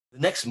The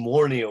next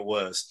morning it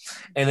was,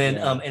 and then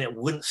Yeah. and it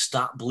wouldn't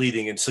stop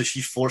bleeding, and so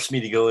she forced me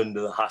to go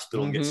into the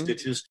hospital and get Mm-hmm.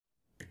 stitches.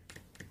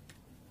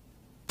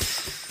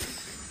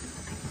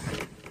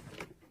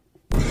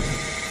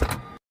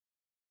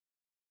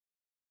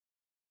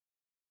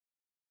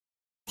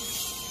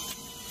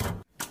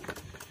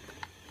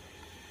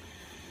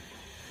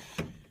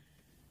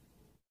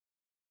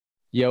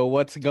 Yo,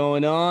 what's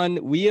going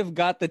on? We have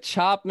got the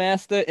Chop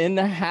Master in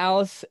the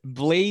house.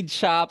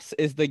 Bladechops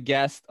is the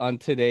guest on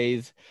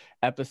today's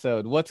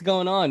episode. What's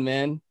going on,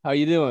 man? How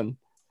you doing?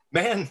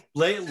 Man,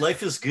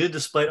 life is good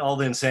despite all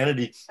the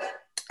insanity,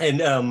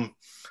 and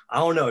I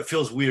don't know, it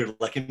feels weird.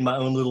 Like in my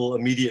own little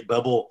immediate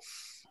bubble,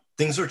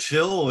 things are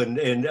chill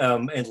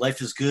and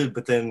life is good,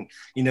 but then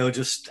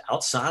just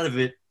outside of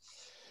it,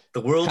 the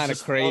world's Kind of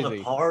just falling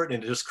crazy. apart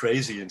and just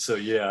crazy. And so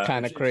yeah,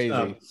 Kind of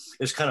crazy.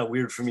 it's kind of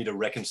weird for me to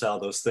reconcile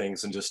those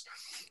things and just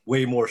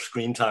way more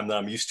screen time than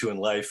I'm used to in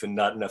life and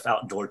not enough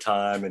outdoor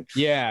time. And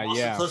Yeah, I'm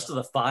also yeah. close to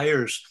the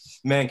fires.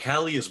 Man,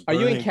 Cali is Are you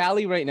in burning.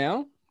 Cali right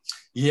now?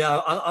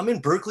 Yeah, I'm in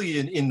Berkeley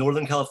in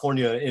Northern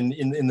California in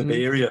the Hmm.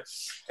 Bay Area,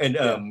 and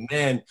Yeah.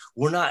 man,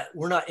 we're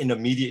not in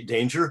immediate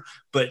danger,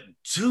 but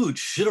dude,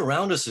 shit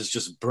around us is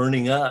just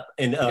burning up,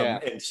 Yeah.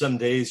 and some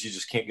days you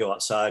just can't go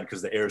outside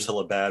because the air is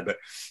hella bad. But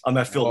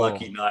I feel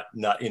lucky Whoa.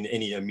 not in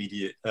any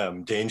immediate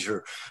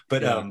danger,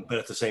 Yeah. but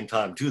at the same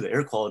time, dude, the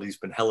air quality's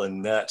been hella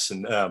nuts,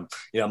 and I'm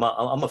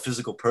a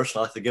physical person.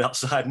 I like to get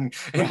outside and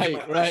get my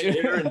Right, fresh right.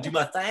 air and do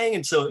my thing,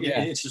 and so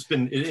Yeah. it's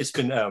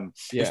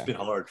Yeah. been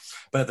hard,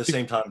 but at the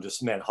same time,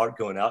 just man, heart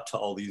going out to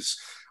all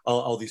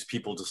these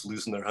people just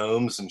losing their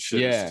homes and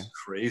shit is Yeah. just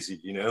crazy,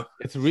 you know?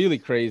 It's really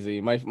crazy.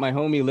 My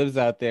homie lives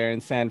out there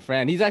in San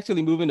Fran. He's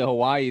actually moving to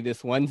Hawaii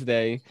this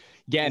Wednesday,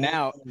 getting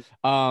out.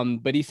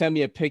 Mm, But he sent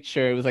me a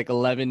picture. It was like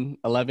 11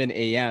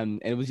 a.m.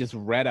 and it was just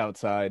red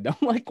outside. I'm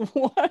like,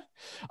 what?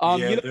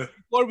 yeah,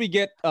 Before we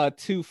get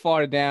too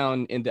far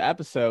down in the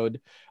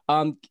episode,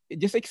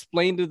 just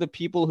explain to the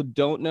people who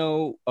don't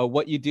know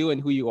what you do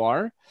and who you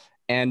are,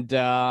 and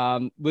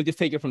we'll just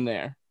take it from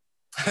there.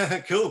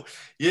 cool.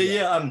 Yeah,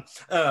 Yeah.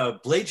 yeah.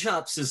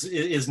 Bladechops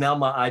is now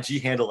my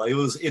IG handle. It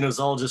was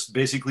all just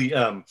basically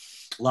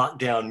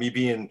lockdown, me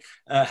being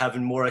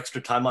having more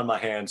extra time on my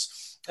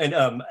hands, and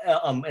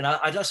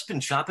I just been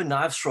chopping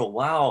knives for a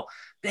while.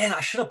 Man,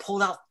 I should have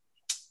pulled out.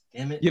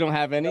 Damn it. You don't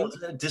have any?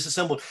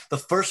 Disassembled the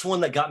first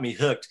one that got me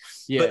hooked.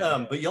 But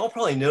Yeah. but y'all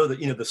probably know that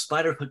the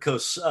Spider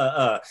Picos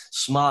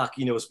smock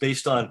was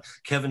based on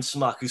Kevin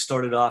Smock, who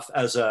started off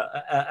as a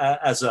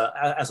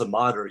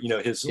modder.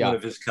 His one Yeah.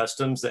 of his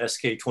customs, the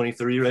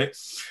SK-23, right?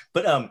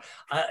 But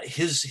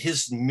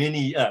his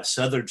mini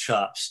Southern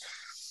chops.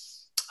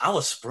 I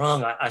was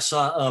sprung. I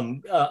saw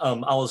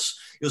I was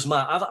it was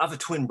my I have a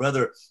twin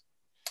brother.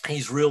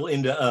 He's real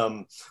into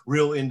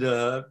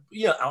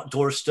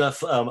outdoor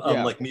stuff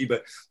Yeah. like me,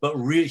 but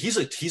he's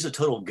a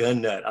total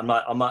gun nut. I'm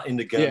not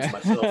into guns Yeah.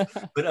 myself,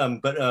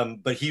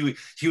 but he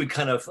would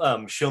kind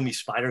of show me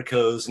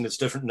Spyderco's and its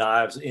different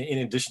knives in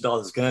addition to all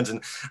his guns.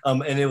 And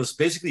it was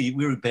basically,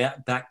 we were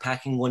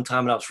backpacking one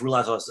time, and I was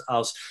realized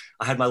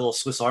I had my little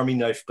Swiss Army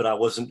knife, but I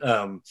wasn't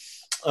um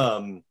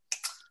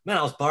man,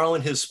 I was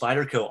borrowing his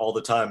Spyderco all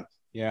the time.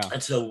 Yeah.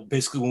 And so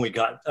basically when we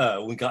got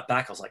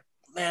back, I was like,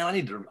 man, I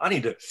need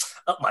to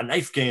up my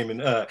knife game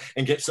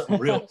and get something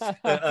real,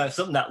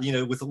 something that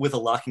with a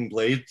locking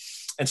blade.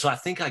 And so I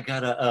think I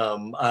got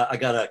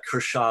a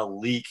Kershaw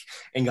leak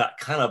and got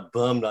kind of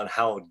bummed on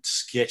how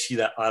sketchy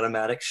that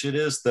automatic shit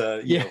is.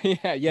 The you Yeah, know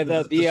yeah, yeah.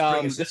 the, The the the spring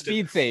um the assisted.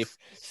 speed safe.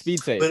 Speed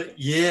safe. But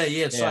yeah,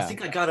 yeah. So I Yeah.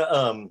 think I got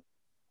a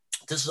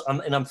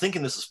and I'm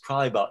thinking this is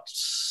probably about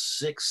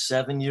 6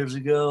 7 years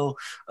ago.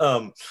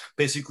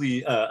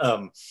 Basically,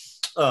 I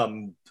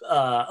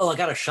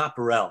got a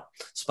Chaparral,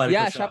 Spyderco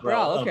Yeah, Chaparral.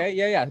 chaparral. Okay.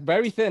 Yeah, yeah.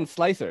 Very thin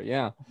slicer.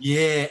 Yeah.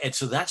 Yeah, and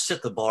so that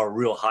set the bar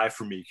real high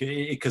for me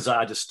because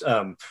I just,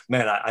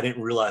 man, I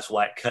didn't realize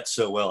why it cut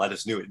so well. I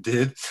just knew it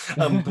did.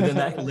 But then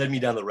that led me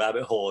down the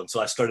rabbit hole, and so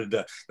I started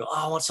to,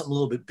 I want something a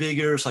little bit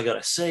bigger. So I got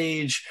a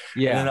Sage,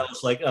 and then Yeah. I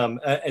was like,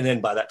 and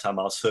then by that time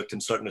I was hooked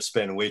and starting to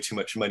spend way too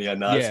much money on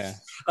knives.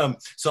 Yeah.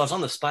 So I was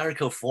on the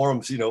Spyderco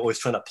forums, always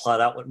trying to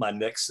plot out what my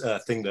next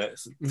thing to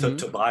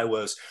Hmm. buy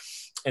was,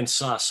 and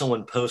saw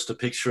someone post a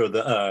picture of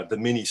the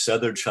mini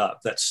Southern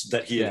chop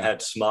that he had Yeah.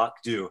 had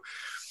Smock do,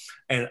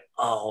 and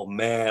oh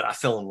man, I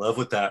fell in love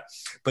with that.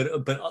 But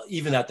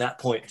even at that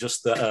point,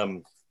 just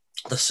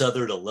the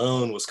Southern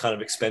alone was kind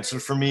of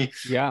expensive for me,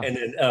 Yeah.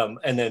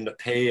 and then to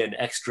pay an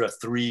extra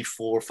 3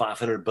 4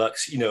 500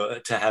 bucks,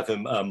 to have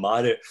him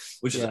mod it,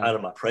 which is Yeah. out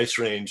of my price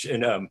range,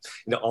 and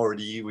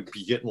already would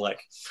be getting like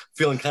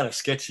feeling kind of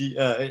sketchy,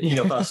 if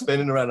I was Yeah.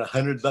 spending around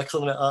 100 bucks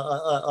on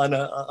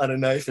a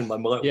knife, and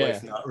my Yeah.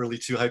 wife not really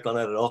too hyped on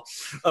that at all.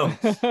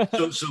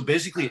 Um, so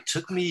basically, it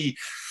took me.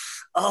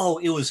 Oh,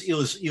 it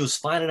was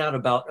finding out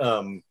about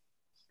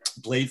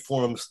Blade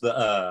Forums,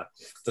 the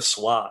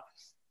swap,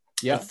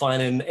 Yeah.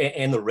 finding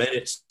and the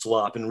Reddit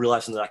swap and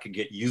realizing that I could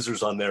get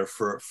users on there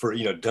for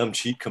dumb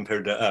cheap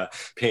compared to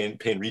paying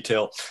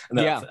retail, and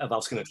that Yeah. if I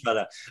was going to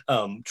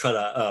try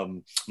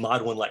to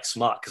mod one like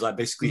Smock, because I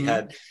basically Hmm.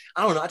 had,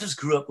 I don't know, I just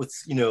grew up with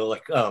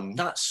like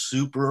not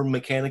super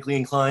mechanically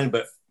inclined,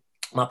 but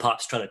my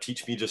pops trying to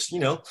teach me just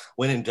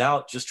when in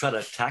doubt just try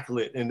to tackle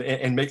it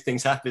and make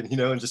things happen,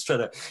 and just try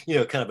to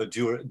kind of a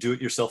do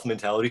it yourself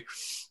mentality.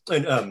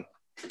 And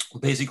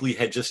basically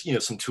had just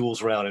some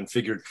tools around and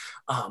figured,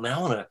 oh man, I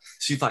want to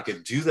see if I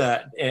could do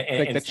that,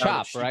 Like the and found a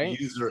chop, cheap right?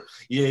 user.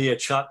 Yeah,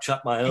 chop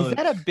my Is own.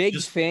 that a big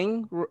Just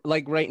thing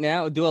like right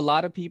now? Do a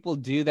lot of people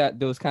do that,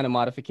 those kind of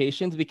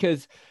modifications?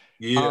 Because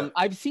yeah,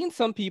 I've seen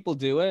some people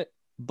do it,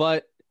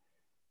 but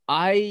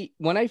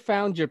when I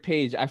found your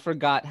page, I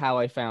forgot how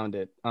I found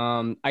it.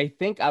 I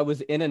think I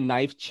was in a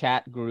knife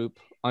chat group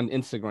on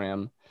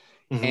Instagram,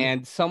 hmm,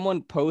 and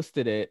someone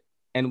posted it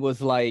and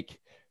was like,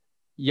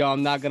 yo,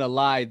 I'm not gonna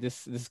lie,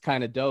 this is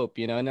kind of dope,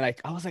 you know. And then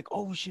I was like,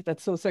 oh shit,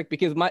 that's so sick.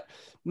 Because my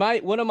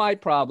one of my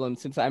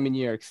problems since I'm in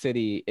New York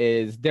City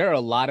is there are a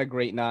lot of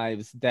great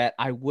knives that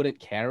I wouldn't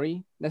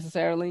carry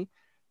necessarily,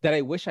 that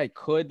I wish I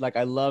could. Like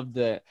I love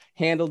the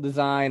handle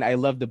design, I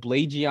love the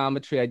blade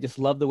geometry, I just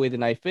love the way the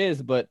knife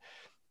is, but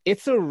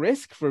it's a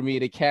risk for me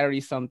to carry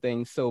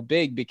something so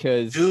big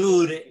because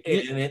dude, you,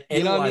 and in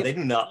you know what I NY mean? they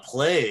do not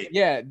play.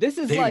 Yeah, this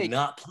is They do like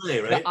not play,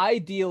 the right?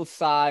 ideal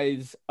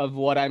size of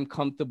what I'm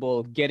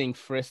comfortable getting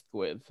frisked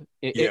with.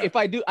 Yeah, If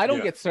I do, I don't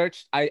yeah, get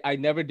searched. I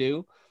never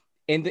do.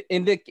 In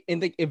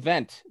the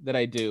event that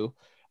I do,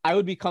 I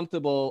would be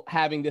comfortable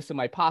having this in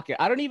my pocket.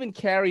 I don't even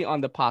carry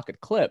on the pocket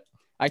clip.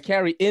 I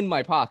carry in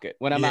my pocket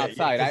when I'm yeah,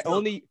 outside. because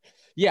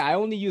I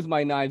only use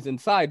my knives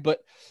inside.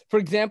 But for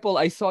example,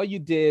 I saw you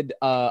did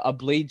a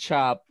blade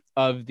chop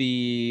of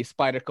the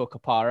Spyderco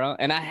Capara,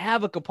 and I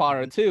have a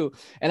Capara too.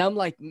 And I'm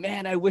like,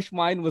 man, I wish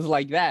mine was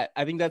like that.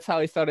 I think that's how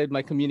I started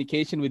my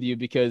communication with you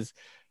because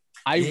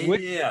I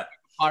wish yeah,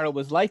 Capara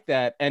was like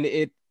that, and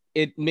it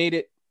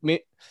made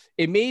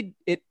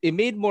it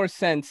made more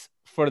sense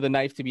for the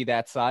knife to be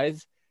that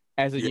size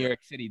as a New yeah, York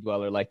City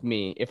dweller like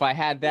me. If I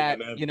had yeah, that,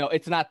 man. you know,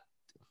 it's not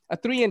a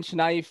 3 inch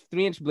knife,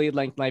 3 inch blade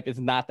length knife is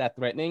not that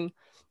threatening.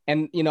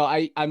 And you know,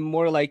 I'm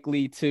more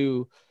likely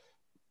to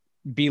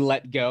be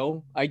let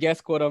go, I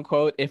guess, quote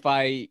unquote, if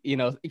I, you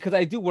know, because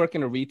I do work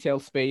in a retail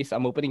space.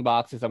 I'm opening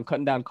boxes, I'm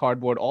cutting down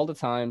cardboard all the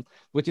time,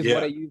 which is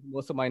what I Yeah, use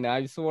most of my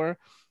knives for.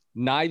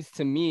 Knives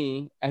to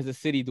me, as a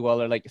city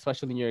dweller, like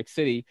especially in New York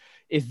City,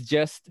 is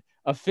just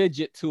a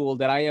fidget tool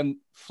that I am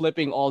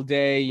flipping all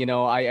day. You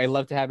know, I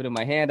love to have it in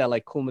my hand. I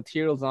like cool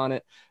materials on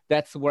it.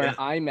 That's where yeah,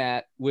 I'm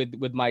at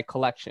with my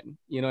collection.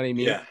 You know what I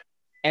mean? yeah,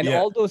 And yeah,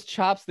 all those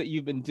chops that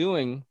you've been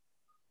doing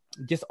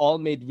just all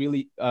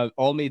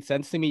made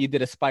sense to me. You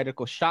did a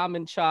Spyderco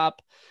shaman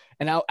chop,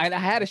 and I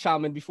had a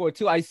shaman before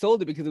too. I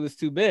sold it because it was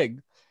too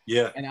big,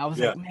 yeah, and I was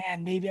yeah. like,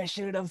 man, maybe I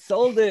shouldn't have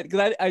sold it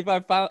because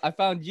I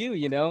found you.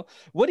 You know,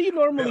 what do you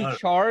normally Yeah,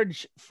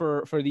 charge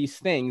for these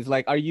things?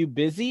 Like, are you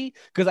busy?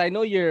 Because I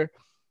know your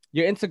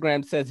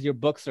Instagram says your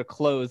books are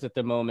closed at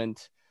the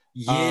moment.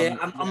 yeah,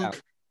 Yeah,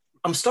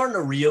 I'm starting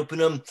to reopen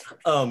them.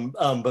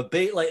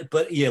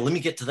 But yeah, let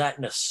me get to that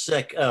in a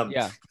sec.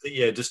 yeah,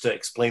 Yeah, just to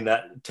explain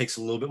that it takes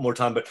a little bit more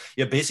time. But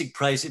yeah, basic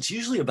price, it's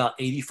usually about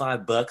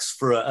 $85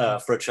 for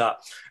a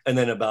chop, and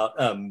then about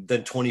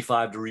then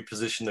 25 to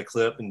reposition the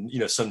clip, and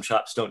some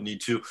chops don't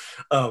need to.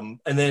 And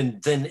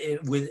then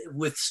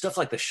with stuff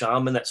like the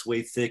shaman that's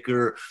way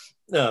thicker,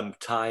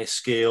 tie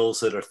scales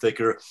that are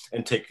thicker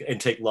and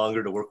take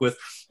longer to work with,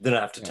 then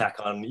I have to yeah, tack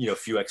on a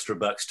few extra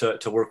bucks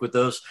to work with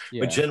those.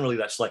 But yeah. generally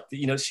that's like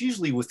it's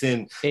usually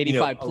within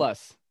 85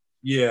 plus.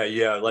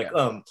 yeah, like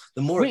Yeah.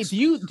 the more Wait, do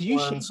expensive you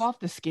shave ones. off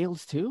the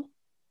scales too?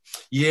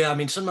 Yeah, I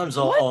mean sometimes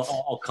What?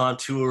 I'll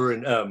contour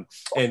and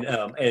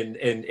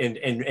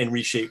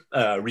reshape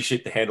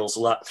the handles a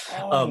lot.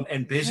 Oh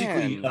And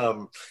basically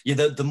man. yeah,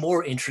 the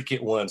more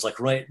intricate ones, like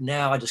right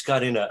now I just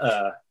got in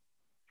a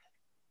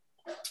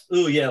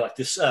oh yeah, like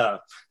this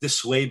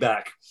sway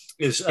back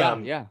is Yeah,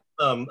 yeah.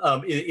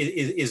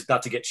 is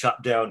about to get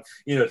chopped down.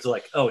 To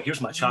like, oh,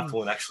 here's my chopped Oh,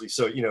 one actually.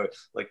 So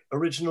like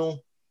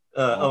original.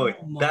 Oh,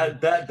 oh my.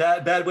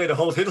 bad way to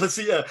hold it. Let's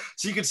see.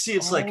 So you can see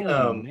it's like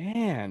Oh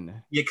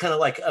man. you kind of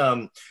like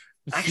actually,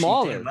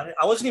 damn, Smaller.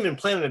 I wasn't even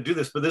planning to do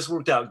this, but this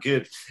worked out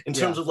good in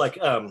terms Yeah. of like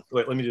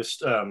wait, let me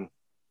just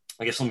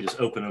I guess let me just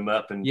open them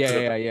up and Yeah, put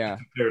up yeah, a yeah.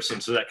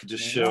 comparison so that could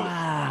just show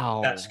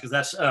that's Wow. because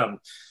that's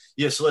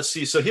yeah. So let's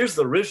see. So here's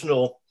the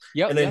original,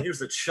 Yep, and then yep. here's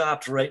the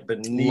chopped right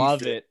beneath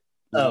Love it. it.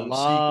 So you can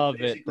Love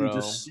it, basically bro.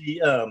 just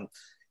see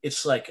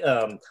it's like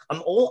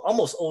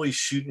almost always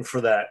shooting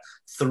for that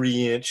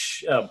 3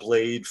 inch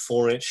blade,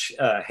 4 inch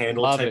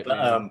handle Love type it,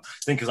 man.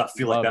 thing because I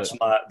feel like Love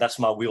that's it.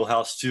 my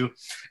wheelhouse too.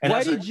 And Why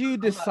as a did you I'm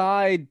not,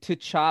 decide to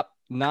chop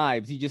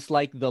knives? You just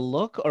like the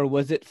look, or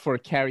was it for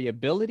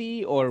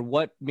carryability, or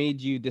what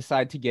made you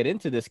decide to get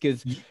into this?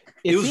 Because it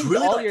it was seems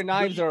really all like your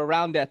knives are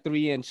around that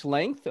 3 inch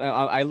length.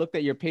 I looked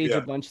at your page a yeah.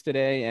 bunch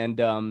today,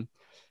 and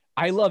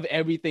I love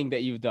everything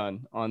that you've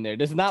done on there.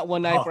 There's not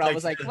one knife Oh, where I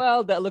was thanks. like,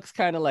 well, that looks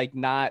kind of like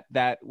not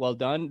that well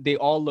done. They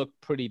all look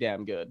pretty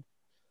damn good.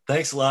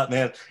 Thanks a lot,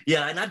 man.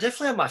 Yeah, and I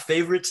definitely have my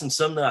favorites and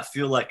some that I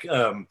feel like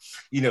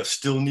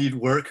still need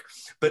work.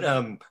 But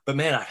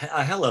man,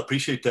 I hella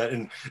appreciate that.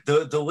 And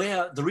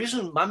the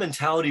reason my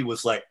mentality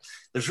was like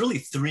there's really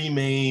three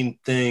main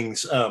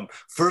things.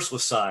 First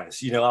was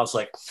size. I was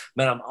like,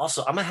 man,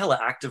 I'm a hella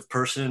active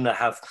person. I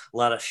have a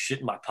lot of shit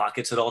in my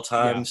pockets at all Yeah,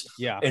 times.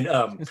 yeah. And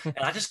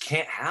I just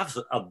can't have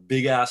a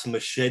big ass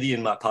machete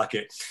in my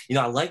pocket.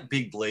 I like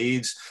big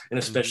blades, and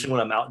especially Mhm.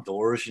 when I'm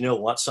outdoors,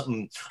 want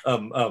something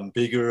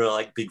bigger,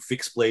 like big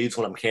fixed blades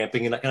when I'm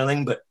camping and that kind of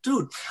thing. But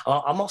dude,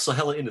 I'm also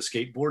hella into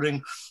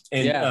skateboarding,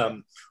 and Yeah.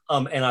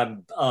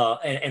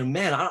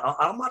 man,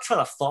 I'm not trying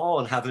to fall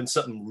and having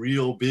something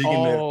real big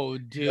in there. Oh,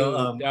 dude,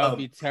 that would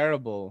be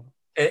terrible.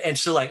 And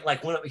so like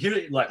when I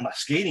here, like my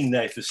skating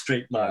knife is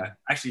straight Yeah. my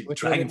actually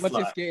What's your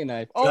dragonfly. skating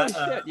knife? Oh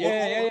shit.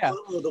 Yeah, yeah, yeah.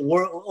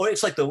 Or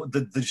it's like the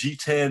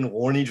G10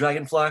 Warney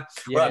Dragonfly. Or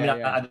Yeah, I mean, yeah,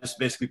 yeah. I just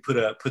basically put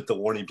the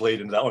Warney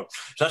blade into that one.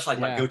 So that's like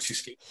my Yeah. go-to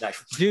skating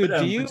knife. Dude,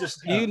 But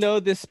just do you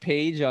know this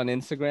page on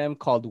Instagram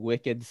called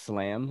Wicked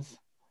Slams?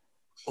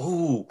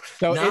 oh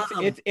So nah,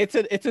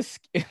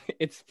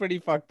 it's pretty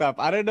fucked up.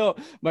 I don't know.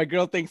 My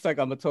girl thinks like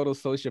I'm a total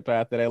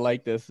sociopath that I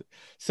like this.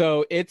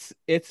 So it's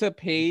a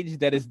page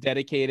that is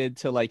dedicated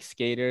to like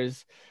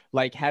skaters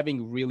like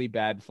having really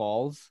bad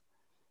falls.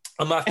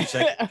 I'm gonna have to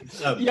check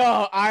it.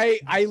 Yo,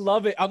 I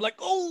love it. I'm like,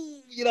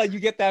 oh, you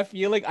get that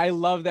feeling. I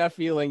love that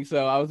feeling.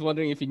 So I was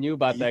wondering if you knew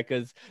about that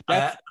because I,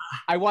 that's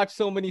I watch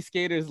so many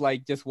skaters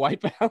like just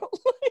wipe out.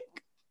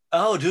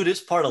 Oh, dude, it's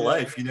part of Yeah.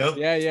 life, you know.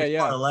 Yeah, yeah, It's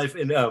part yeah. of life,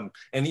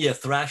 and yeah,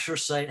 Thrasher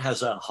site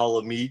has a Hall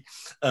of Meat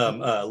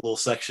Mhm. little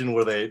section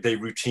where they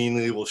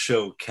routinely will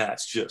show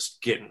cats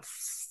just getting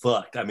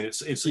fucked. I mean,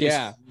 it's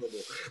Yeah, horrible,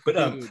 but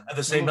dude, at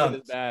the some same of it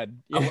time, is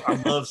bad. I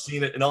Yeah. love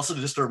seeing it, and also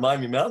just to remind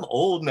me, man, I'm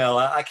old now.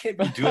 I can't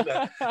be doing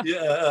that.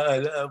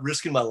 Yeah,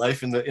 risking my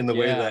life in the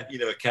way Yeah.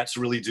 that cats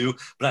really do.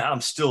 But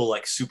I'm still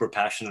like super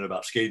passionate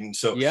about skating.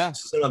 So, Yeah.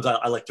 sometimes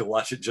I like to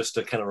watch it just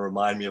to kind of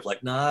remind me of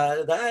like, nah,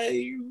 that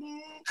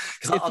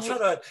because It's I'll try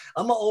to.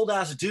 I'm an old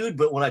ass dude,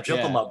 but when I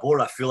jump on yeah. my board,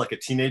 I feel like a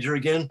teenager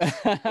again. So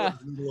I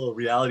need a little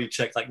reality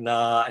check. Like,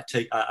 nah, I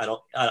I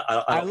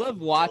don't love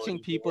know watching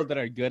people anymore. that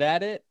are good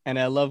at it, and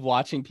I love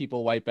watching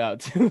people wipe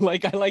out too.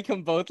 Like I like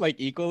them both like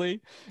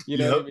equally. You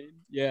know what I Yep. mean?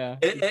 Yeah,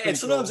 And, it's and pretty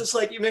sometimes cool. it's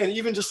like, man,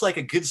 even just like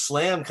a good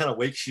slam kind of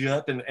wakes you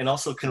up and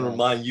also can Yeah.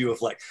 remind you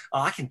of like, oh,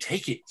 I can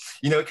take it.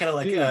 Kind of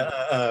like,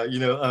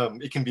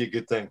 Dude, it can be a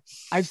good thing.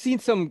 I've seen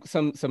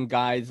some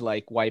guys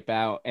like wipe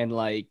out and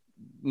like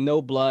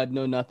no blood,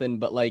 no nothing,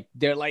 but like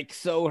they're like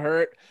so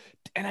hurt.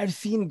 And I've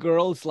seen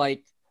girls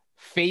like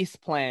face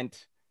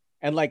plant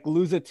and like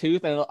lose a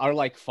tooth and are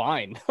like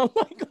fine. I'm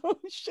like, oh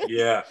shit.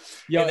 Yeah,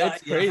 Yo, and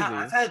it's yeah,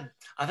 crazy.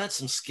 I've had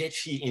some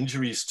sketchy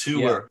injuries too,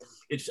 Yeah. where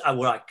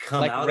where I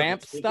come Like out of it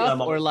ramp thinking stuff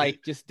I'm or all good. like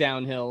just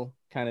downhill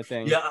kind of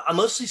thing. Yeah, I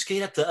mostly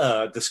skate at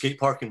the skate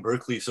park in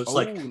Berkeley, so it's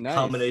like Oh, a nice.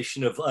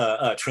 combination of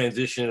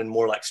transition and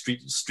more like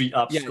street Yeah,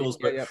 obstacles.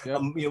 yeah, But yep,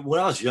 yep. when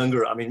I was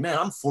younger, I mean, man,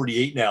 I'm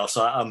 48 now,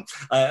 so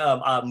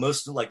I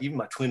most like even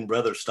my twin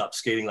brother stopped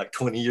skating like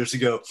 20 years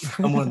ago.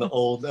 I'm one of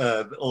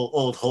the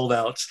old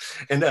holdouts,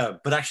 and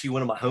but actually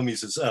one of my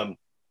homies is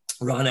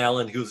Ron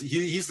Allen,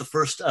 he's the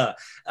first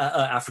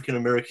African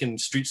American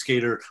street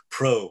skater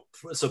pro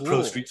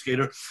Cool. street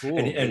skater,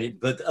 Cool, dude.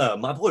 but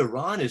my boy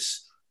Ron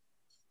is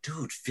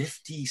dude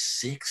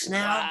 56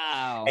 now,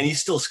 and Wow.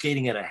 he's still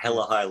skating at a Yeah.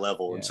 hella high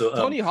level, and Yeah. so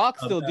Tony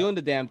Hawk's um still uh, doing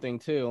the damn thing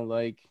too.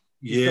 Like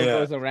he still yeah.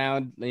 goes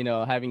around,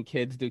 having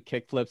kids do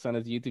kickflips on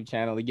his YouTube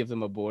channel. He gives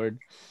them a board.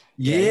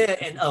 Yeah, Yeah,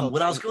 and he's still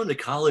when I was doing going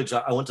to college,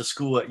 I went to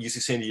school at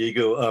UC San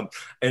Diego,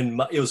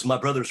 and it was my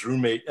brother's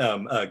roommate,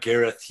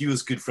 Gareth. He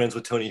was good friends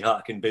with Tony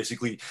Hawk, and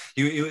basically,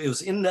 it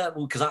was in that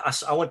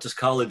because I went to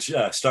college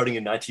starting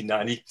in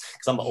 1990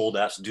 because I'm an it. old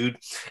ass dude,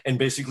 and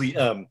basically,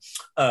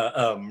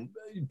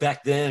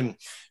 back then,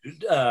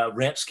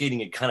 ramp skating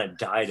had kind of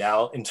died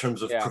out in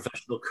terms of Yeah.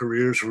 professional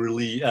careers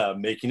really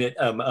making it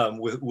I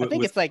think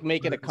with it's like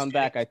making a vertical skating.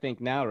 comeback, I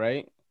think now,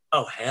 right?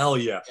 Oh hell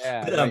yeah!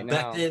 Yeah, But right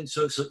back now. then,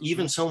 so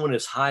even Hmm. someone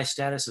as high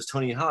status as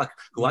Tony Hawk,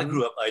 who I Hmm.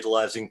 grew up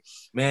idolizing,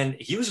 man,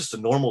 he was just a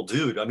normal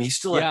dude. I mean, he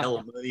still had Yeah,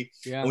 hella money.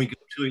 yeah. When we go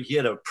to it, he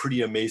had a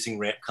pretty amazing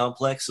ramp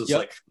complex. It was Yep.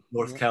 like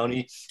North Yep.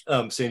 County,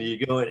 San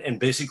Diego, and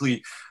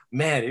basically,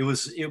 man,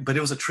 but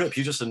it was a trip.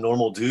 He's just a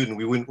normal dude, and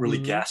we wouldn't really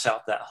Hmm. gas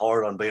out that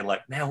hard on being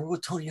like, man, we're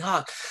with Tony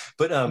Hawk.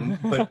 But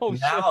Oh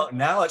shit.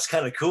 now it's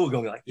kind of cool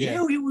going like, Yeah.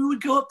 yeah, we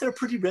would go up there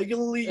pretty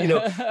regularly, and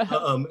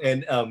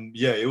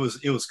yeah, it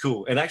was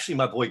cool. And actually,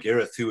 my boy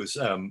Gareth, who was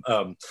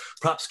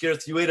props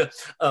Gareth Ueda,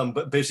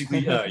 but basically,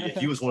 yeah,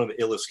 he was one of the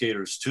illest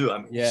skaters too. I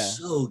mean, he's Yeah.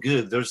 so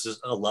good. There's just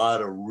a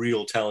lot of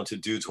real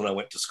talented dudes when I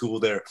went to school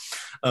there.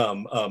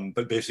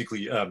 But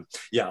basically,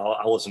 yeah,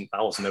 I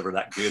was never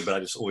that good, but I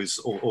just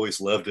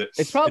always loved it. It's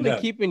And probably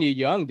keeping you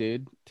young,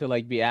 dude, to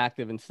like be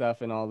active and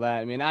stuff and all that.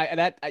 I mean,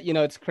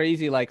 it's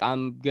crazy. Like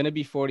I'm gonna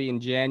be 40 in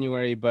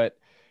January, but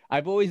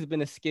I've always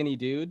been a skinny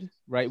dude,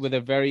 right, with a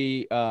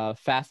very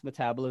fast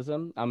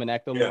metabolism. I'm an yeah,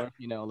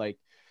 ectomorph, like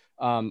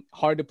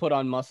hard to put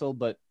on muscle,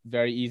 but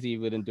very easy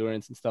with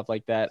endurance and stuff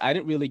like that. I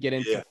didn't really get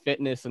into yeah.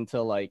 fitness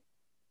until like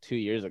 2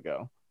 years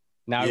ago.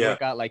 Now I Yeah,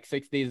 work out like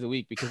 6 days a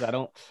week because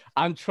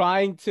I'm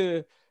trying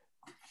to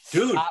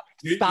dude,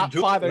 you're stop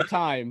doing it father right.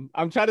 time.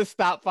 I'm trying to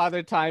stop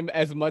father time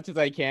as much as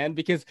I can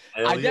because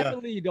I Hell yeah.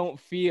 definitely don't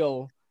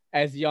feel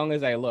as young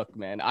as I look,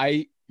 man.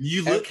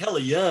 You ev- look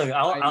hella young.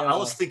 I I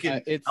was know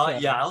thinking, it's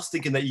yeah, I was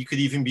thinking that you could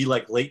even be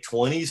like late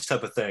 20s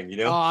type of thing,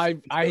 you oh, know?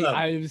 Um,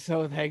 I'm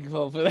so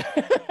thankful for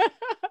that.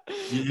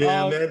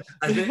 yeah, um, man.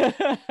 I think,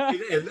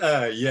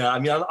 and, yeah, I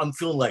mean, I'm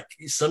feeling like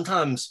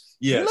sometimes,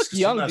 you yes, look because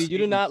young, sometimes dude. You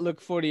do not look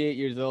 48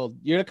 years old.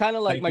 You're kind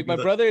of like thank my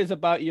you. brother is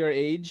about your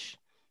age,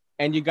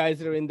 and you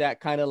guys are in that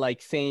kind of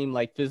like same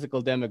like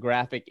physical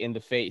demographic in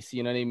the face.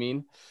 You know what I mean?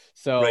 Right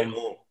So on. Man,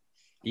 I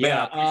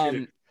yeah,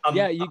 appreciate it.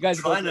 yeah, you I'm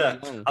guys both trying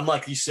look to, young. I'm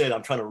like you said,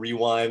 I'm trying to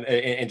rewind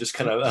and just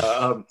kind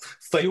of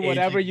fight Do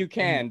whatever aging you and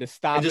can to and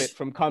stop it just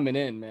from coming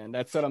in, man.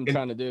 That's what I'm and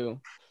trying to do.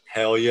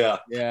 hell yeah,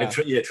 and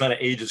Yeah. yeah, trying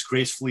to age as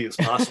gracefully as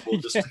possible.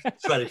 Just Yeah.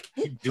 try to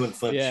keep doing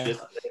fun Yeah. shit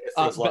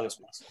for as long But as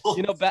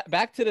possible.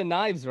 back to the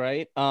knives,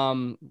 right?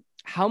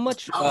 How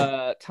much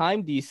Oh,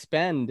 time do you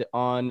spend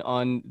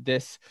on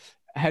this?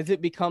 Has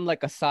it become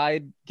like a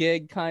side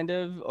gig kind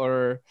of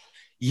or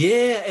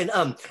yeah, and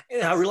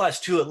I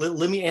realized too.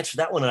 Let me answer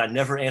that one, and I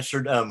never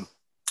answered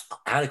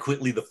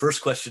adequately the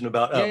first question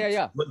about yeah, yeah,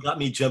 yeah. what got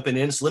me jumping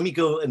in. So let me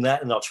go in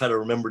that, and I'll try to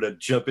remember to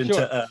jump into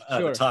Sure. the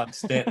Sure. time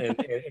spent and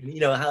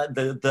you know how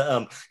the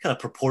kind of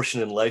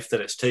proportion in life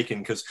that it's taken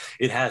because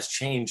it has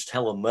changed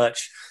hella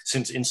much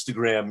since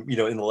Instagram. You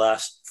know, in the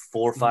last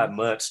 4 or 5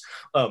 months.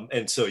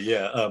 And so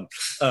yeah,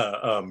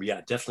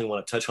 yeah, definitely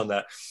want to touch on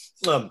that.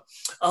 Um,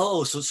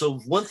 so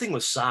one thing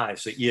was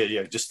size. So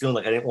yeah, just feeling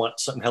like I didn't want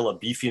something hella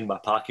beefy in my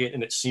pocket,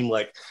 and it seemed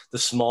like the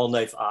small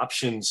knife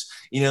options.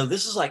 You know,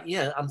 this is like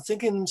yeah, I'm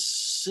thinking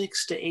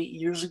 6 to 8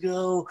 years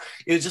ago.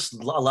 It was just a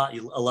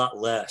lot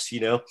less. You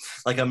know,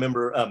 like I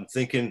remember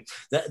thinking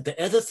that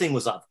the other thing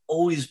was I've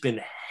always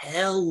been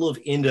hell of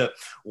into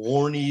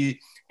Warney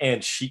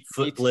and sheep Me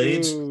foot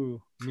blades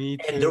too. Me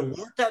and there too.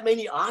 weren't that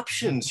many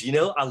options. You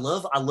know, I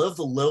love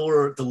the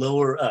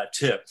lower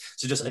tip.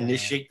 So just Yeah.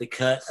 initiate the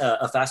cut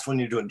fast when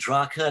you're doing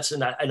draw cuts,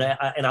 and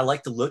I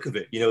like the look of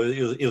it. You know,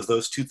 it was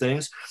those two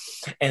things,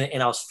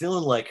 and I was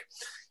feeling like.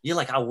 Yeah,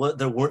 like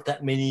there weren't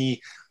that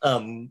many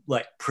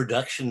like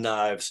production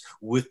knives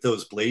with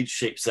those blade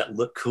shapes that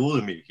look cool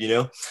to me, you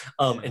know.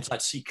 Yeah. And so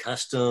I'd see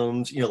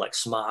customs, you know, like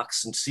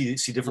smocks and see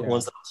different Yeah.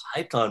 ones that I was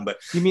hyped on, but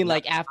You mean not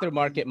like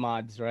aftermarket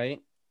mods, right?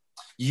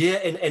 yeah,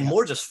 and Yeah.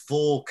 more just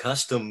full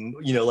custom,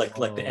 you know, like the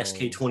Whoa.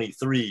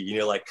 SK23, you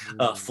know, like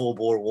Ooh. full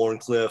bore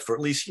Warncliffe, or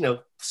at least you know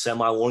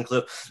semi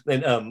Warncliffe,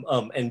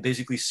 and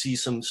basically see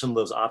some of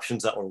those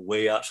options that were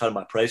way outside of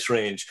my price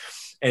range,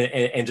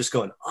 and just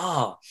going,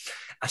 oh,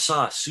 I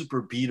saw a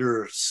super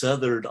beater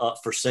Southern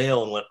for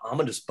sale and went, I'm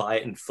gonna just buy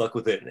it and fuck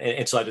with it.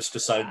 And so I just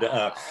decided to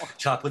Wow.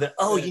 chop with it.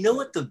 Oh, you know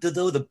what?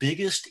 The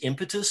biggest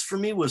impetus for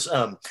me was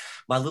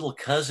my little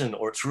cousin,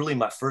 or it's really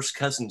my first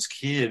cousin's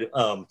kid,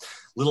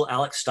 little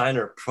Alex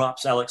Steiner.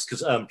 Props, Alex,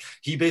 because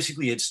he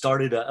basically had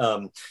started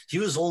he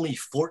was only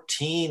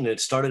 14 and had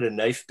started a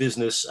knife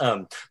business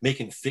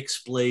making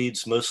fixed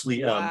blades,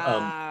 mostly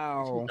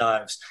Wow.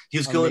 knives. He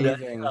was going to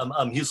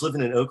Amazing. he was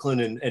living in Oakland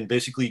and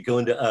basically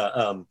going to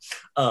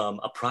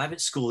a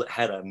private school that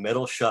had a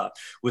metal shop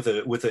with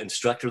an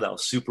instructor that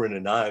was super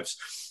into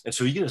knives. And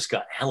so he just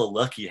got hella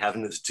lucky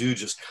having this dude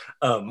just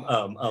Oh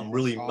man, that's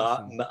really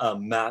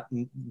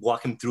awesome.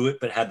 walk him through it,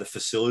 but had the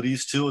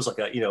facilities too. It was like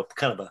a you know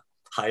kind of a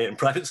high-end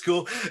private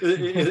school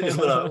is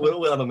what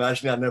I'm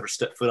imagining. I've never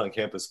stepped foot on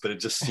campus, but it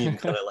just seemed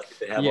kind of like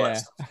they have all that Yeah.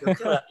 stuff, you know,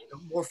 kind of you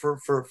know, more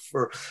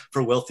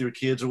for wealthier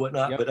kids or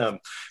whatnot.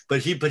 Yep.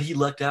 But he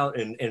lucked out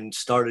and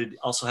started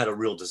also had a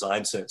real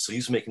design sense. So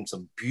he's making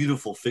some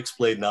beautiful fixed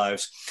blade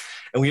knives,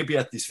 and we'd be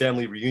at these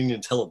family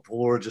reunions, hella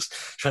bored, just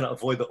trying to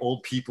avoid the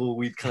old people.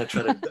 We'd kind of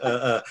try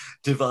to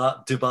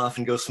div off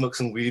and go smoke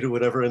some weed or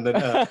whatever, and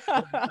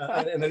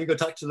then we go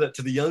talk to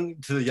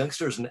the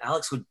youngsters, and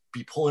Alex would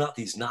be pulling out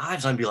these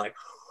knives. I'd be like,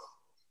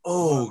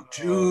 "Oh,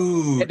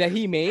 Whoa. dude!" That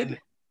he made? And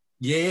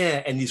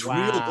yeah, and these real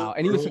Wow. little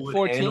And he was pearl like wood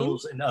 14?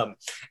 handles,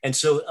 and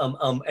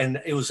so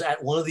and it was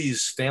at one of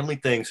these family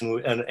things,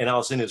 and I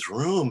was in his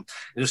room,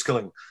 just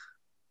going,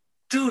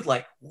 dude,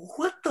 like,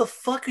 what the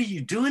fuck are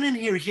you doing in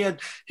here? He had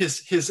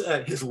his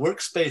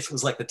workspace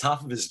was like the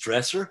top of his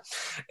dresser,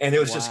 and it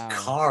was just Wow.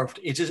 carved.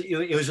 It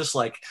was just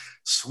like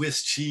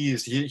Swiss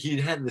cheese. He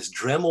had this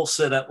Dremel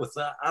set up with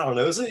I don't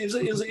know. It was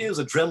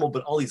a Dremel,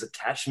 but all these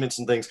attachments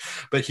and things.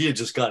 But he had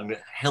just gotten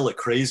hella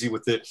crazy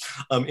with it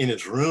in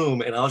his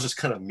room, and I was just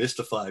kind of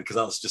mystified because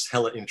I was just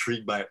hella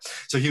intrigued by it.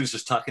 So he was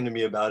just talking to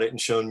me about it and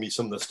showing me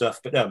some of the stuff.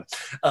 But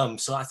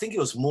so I think it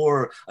was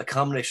more a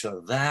combination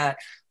of that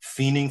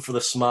fiending for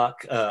the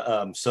smock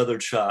Southern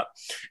shop shop.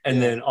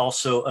 And then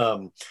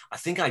also, I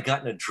think I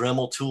gotten a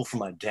Dremel tool from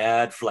my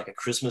dad for like a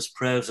Christmas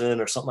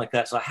present or something like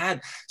that. So I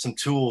had some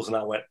tools and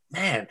I went,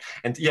 man.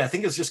 And yeah, I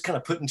think it's just kind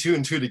of putting two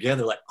and two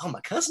together. Like, oh,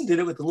 my cousin did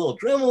it with the little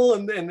Dremel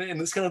and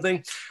this kind of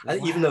thing.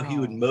 Even though he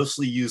would Wow.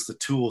 mostly use the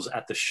tools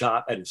at the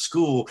shop at his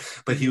school,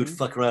 but he would Mm-hmm.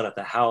 fuck around at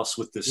the house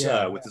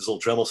Yeah. with this little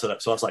Dremel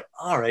setup. So I was like,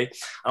 all right,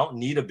 I don't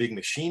need a big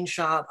machine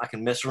shop. I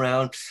can mess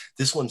around.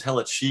 This one's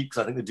hella cheap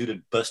because I think the dude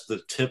had bust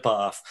the tip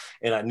off,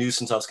 and I knew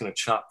since I was going to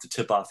chop the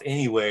tip off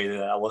anyway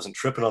that I wasn't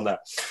tripping on that.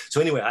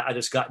 So anyway, I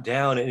just got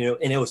down, and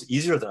and it was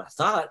easier than I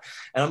thought.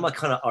 And I'm a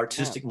kind of Yeah.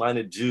 artistic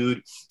minded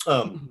dude.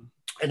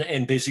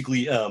 And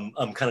basically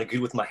I'm kind of good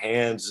with my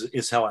hands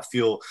is how I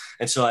feel.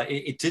 And so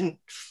it didn't,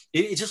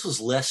 it just was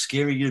less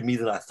scary to me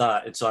than I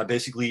thought. And so I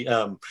basically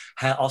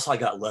also I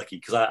got lucky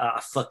because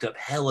I fucked up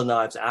hella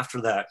knives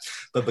after that.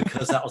 But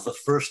because that was the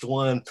first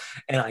one,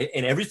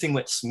 and everything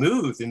went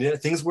smooth and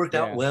things worked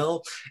out Yeah.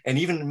 well, and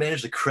even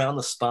managed to crown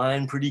the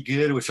spine pretty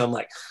good, which I'm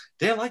like,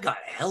 damn, I got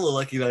hella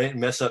lucky that I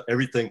didn't mess up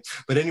everything.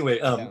 But anyway,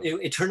 Yeah.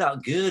 it turned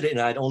out good, and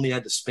I'd only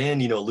had to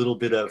spend a little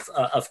bit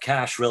of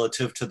cash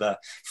relative to the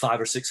 5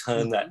 or 6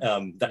 hun that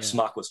that Yeah.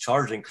 Smock was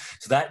charging.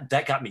 So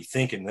that got me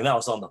thinking. Then I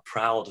was on the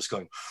prowl, just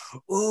going,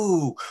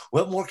 "Ooh,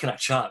 what more can I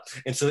chop?"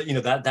 And so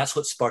that's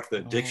what sparked the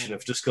addiction Oh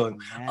of just going,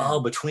 "Oh,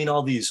 man. between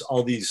all these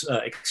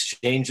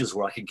exchanges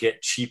where I could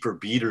get cheaper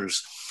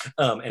beaters,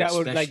 and That were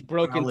like especially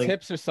broken prowling."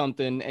 tips or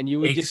something, and you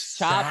would just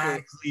chop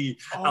it. Exactly.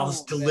 I was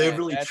Oh man,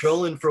 deliberately that's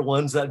trolling for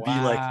ones that be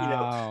like,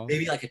 wow.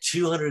 maybe like a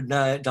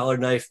 $200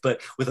 knife,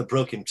 but with a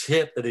broken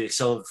tip that they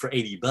sell for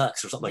 $80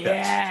 or something like that.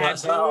 Yeah,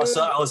 So dude.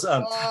 so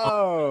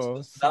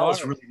Whoa, that was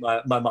smart.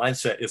 really my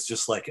mindset. It's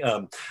just like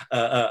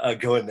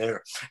going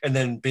there, and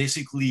then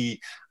basically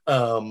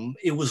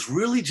it was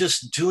really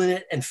just doing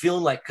it and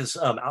feeling like because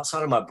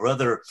outside of my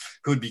brother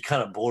who would be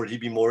kind of bored, he'd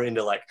be more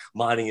into like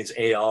mining his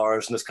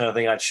ARs and this kind of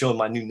thing. I'd show him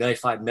my new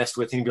knife I'd messed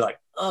with, and he'd be like,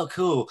 "Oh,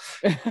 cool,"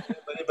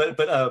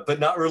 but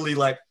not really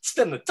like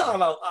spend the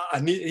time I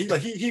need.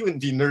 He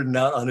wouldn't be nerding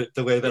out on it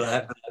the way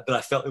Yeah. that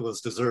I felt it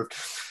was deserved.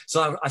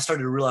 So I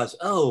started to realize,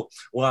 oh,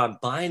 well, I'm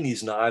buying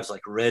these knives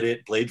like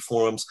Reddit, Blade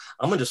forums.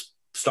 I'm gonna just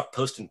start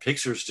posting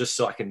pictures just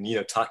so I can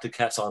talk to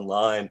cats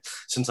online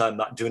since I'm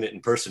not doing it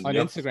in person. On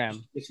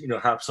Instagram.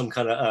 Have some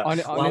kind of On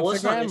well, I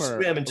wasn't on Instagram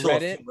or Instagram until a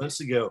Reddit few months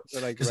ago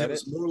or like because it Reddit.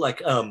 was more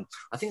like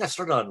I think I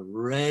started on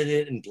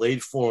Reddit and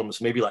Blade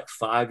forums maybe like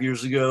 5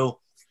 years ago.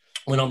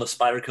 Went on the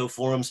Spyderco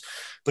forums,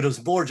 but it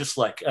was more just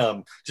like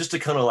just to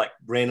kind of like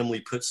randomly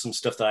put some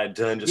stuff that I had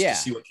done just to Yeah.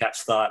 see what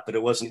cats thought, but it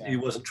Yeah.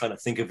 wasn't trying to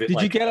think of it Did you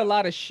like get a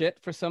lot of shit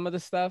for some of the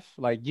stuff?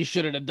 Like you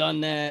shouldn't have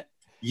done that.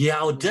 yeah,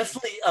 I would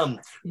definitely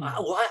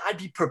I'd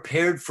be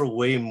prepared for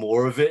way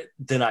more of it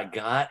than I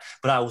got,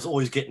 but I was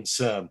always getting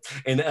some.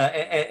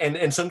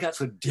 And some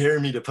cats would dare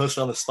me to post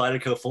it on the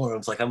Spyderco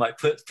forums. Like I might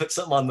put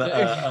something on the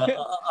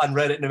on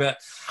Reddit and about,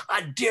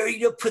 I dare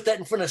you to put that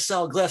in front of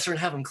Sal Glesser and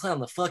have him clown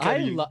the fuck out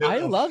of you. I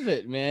love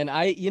it, man.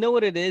 You know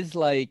what it is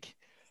like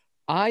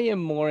I am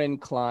more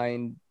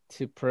inclined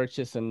to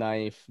purchase a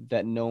knife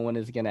that no one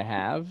is gonna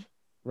have,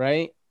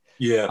 right?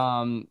 Yeah,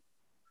 Um,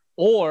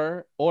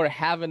 or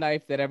have a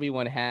knife that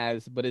everyone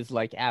has but is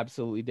like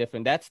absolutely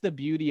different. That's the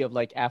beauty of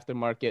like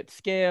aftermarket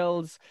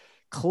scales,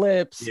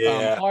 clips,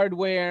 yeah.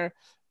 hardware,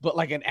 but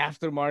like an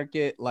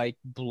aftermarket like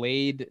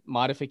blade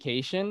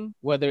modification,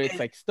 whether it's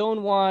like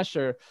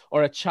stonewash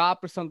or a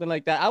chop or something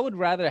like that. I would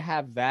rather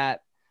have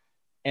that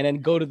and then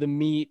go to the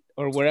meet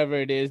or wherever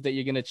it is that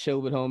you're gonna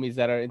chill with homies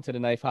that are into the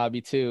knife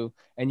hobby too,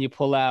 and you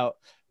pull out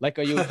like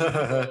a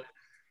Yojimbo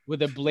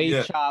with a blade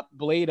Yeah. chop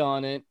blade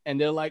on it, and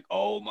they're like,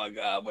 "Oh my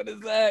god, what is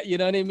that?" You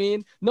know what I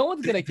mean? No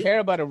one's gonna care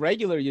about a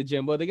regular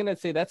Yojimbo. They're gonna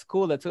say that's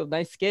cool, that's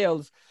nice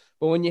scales.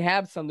 But when you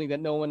have something that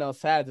no one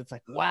else has, it's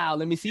like, wow,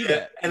 let me see Yeah,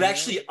 that. and You know?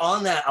 actually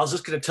on that, I was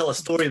just going to tell a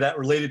story that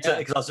related to Yeah.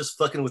 because I was just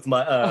fucking with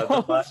my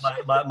Oh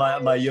shit.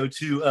 my Yo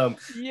 2 today,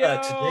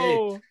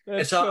 Yo, and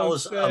that's so I so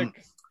was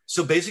sick.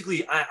 so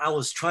basically I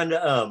was trying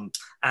to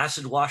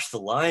acid wash the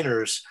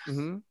liners,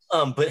 Hmm.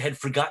 but had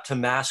forgot to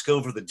mask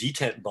over the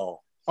detent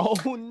ball. Oh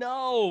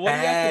no, what do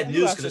you have to Bad do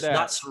news because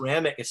after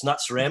that? it's not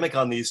ceramic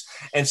on these,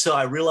 and so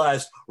I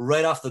realized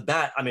right off the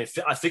bat, I mean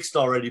I fixed it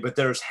already, but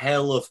there's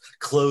hell of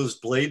closed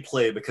blade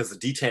play because the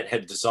detent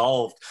had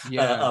dissolved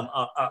Yeah.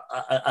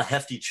 a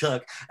hefty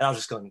chunk, and I was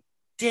just going,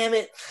 damn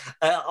it.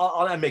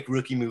 I make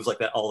rookie moves like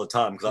that all the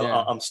time because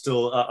Yeah. I'm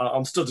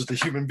still just a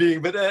human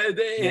being. But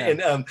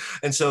Yeah.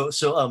 and so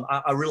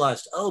I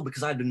realized, oh,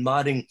 because I'd been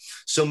modding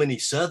so many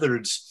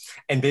Southards,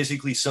 and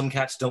basically some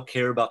cats don't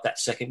care about that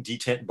second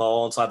detent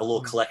ball, and so I have a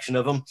little collection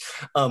of them.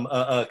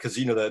 Because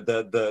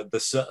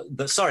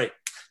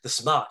the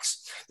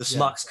smocks. The Yeah.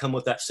 smocks come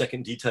with that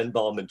second detent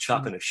ball and then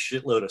chopping a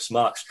shitload of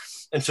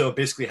smocks. And so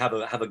basically have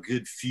a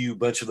good few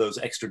bunch of those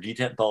extra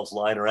detent balls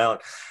lying around.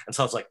 And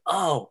so I was like,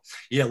 oh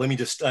yeah, let me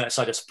just so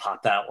I just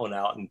popped that one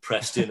out and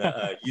pressed in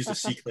used a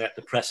C clamp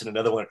to press in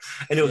another one.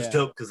 And it was Yeah.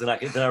 dope because then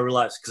I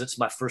realized, because it's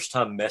my first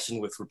time messing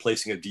with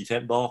replacing a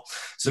detent ball.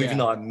 So even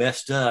Yeah. though I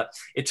messed up,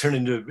 it turned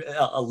into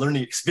a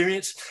learning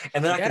experience.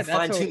 And then I Yeah, could that's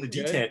fine tune always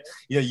the good. detent,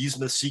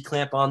 using the C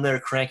clamp on there,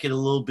 crank it a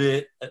little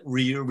bit,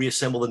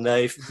 reassemble the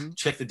knife, Mhm.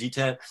 check the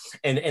detent,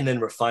 and then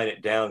refine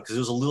it down because it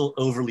was a little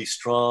overly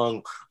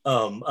strong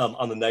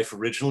on the knife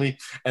originally.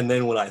 And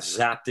then when I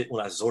zapped it,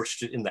 when I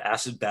zorched it in the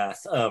acid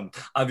bath,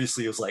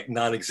 obviously it was like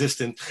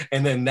non-existent.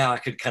 And then now I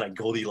could kind of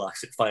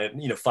Goldilocks it,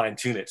 fine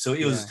tune it. So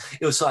Yeah.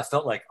 it was so I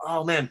felt like,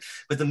 oh man.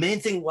 But the main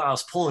thing while I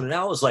was pulling it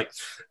out was like,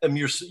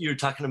 you're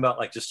talking about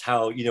like just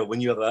how,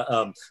 when you have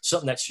a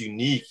something that's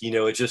unique,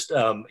 it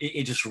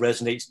just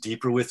resonates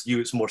deeper with you.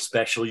 It's more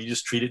special. You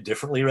just treat it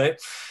differently, right?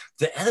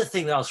 The other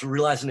thing that I was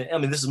realizing, I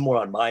mean, this is more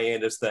on my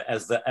end as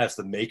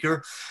the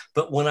maker,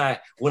 but when I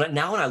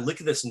look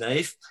at this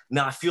knife,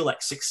 now I feel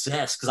like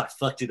success because I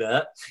fucked it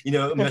up,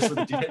 mess with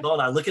the detail ball,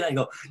 and I look at it and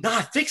go, no,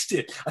 I fixed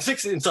it.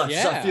 And so I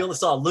Yeah. feel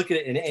this, I'll look at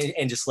it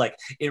and just like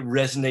it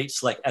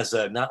resonates like as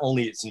a, not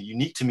only it's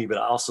unique to me, but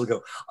I also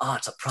go, oh,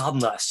 it's a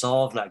problem that I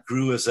solved and I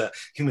grew as a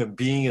human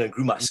being and I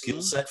grew my skill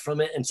Mhm. set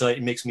from it. And so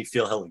it makes me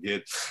feel hella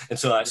good. And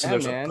so Yeah,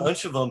 there's a man.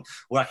 bunch of them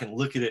where I can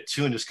look at it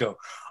too and just go,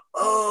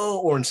 oh,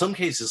 or in some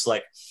cases,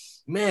 like,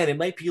 man, it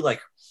might be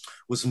like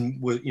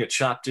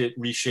chopped it,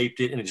 reshaped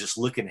it, and it's just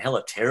looking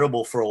hella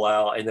terrible for a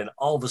while, and then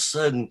all of a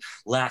sudden,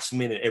 last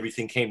minute,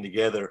 everything came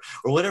together,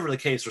 or whatever the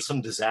case, or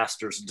some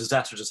disasters.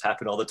 Disasters just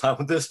happen all the time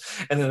with this,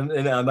 and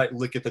I might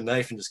look at the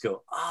knife and just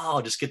go,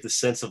 oh, just get the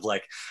sense of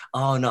like,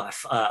 oh no,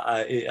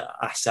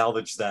 I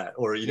salvaged that,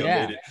 or made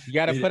Yeah. it You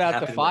got to made put it out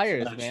the happen in a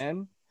fires, flash.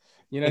 man.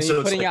 You know what And I mean? so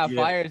it's Putting like, out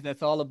yeah, fires,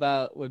 that's all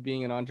about what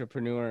being an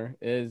entrepreneur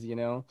is, you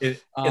know? and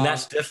Um,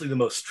 that's definitely the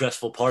most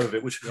stressful part of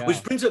it, which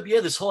yeah. brings up,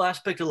 this whole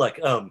aspect of like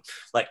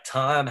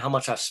time, how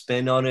much I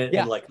spend on it, and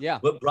Yeah. like Yeah.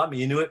 what brought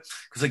me into it.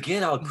 Because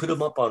again, I would put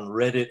them up on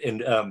Reddit,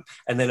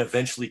 and then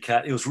eventually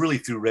it was really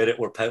through Reddit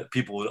where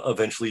people would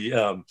eventually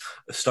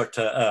start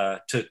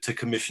to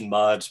commission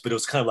mods, but it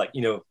was kind of like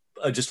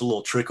just a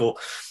little trickle,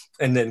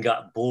 and then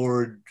got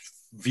bored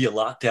via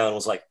lockdown.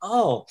 Was like,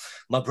 oh,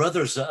 my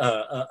brother's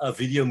a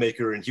video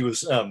maker, and he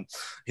was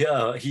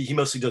he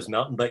mostly does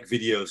mountain bike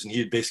videos, and he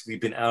had basically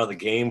been out of the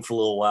game for a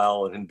little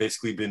while, and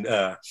basically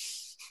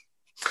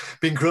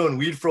been growing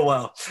weed for a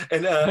while,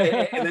 and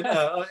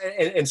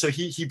so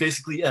he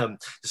basically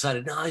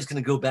decided, no, he's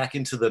going to go back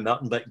into the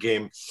mountain bike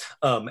game,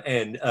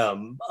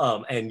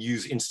 and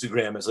use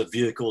Instagram as a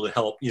vehicle to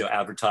help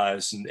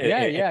advertise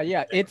Yeah, yeah,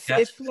 yeah. catch.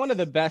 It's one of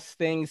the best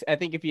things. I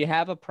think if you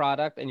have a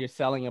product and you're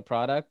selling a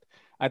product,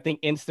 I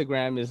think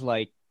Instagram is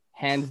like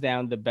hands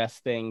down the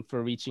best thing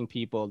for reaching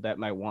people that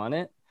might want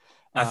it.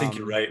 I think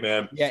you're Um, right,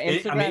 man. yeah, I mean,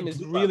 Instagram it is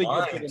blew my really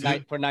good for mind the too.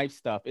 night for knife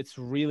stuff. It's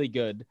really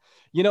good.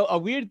 You know, a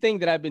weird thing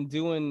that I've been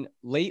doing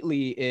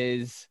lately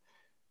is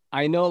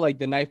I know like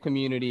the knife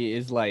community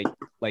is like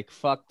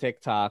fuck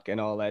TikTok and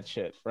all that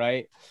shit,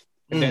 right?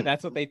 Mm,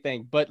 That's what they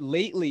think. But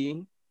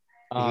lately,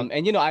 mhm,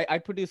 and you know, I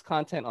produce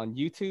content on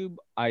YouTube.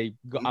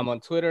 mhm. I'm on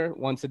Twitter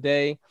once a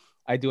day.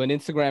 I do an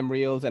Instagram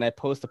Reels and I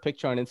post a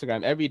picture on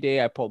Instagram every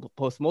day. I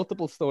post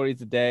multiple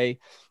stories a day,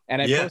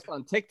 and I Yeah, post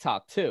on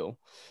TikTok too.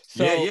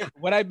 yeah, So yeah.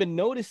 what I've been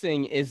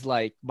noticing is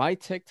like my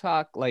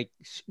TikTok, like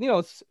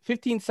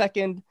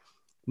 15-second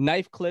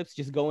knife clips,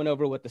 just going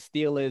over what the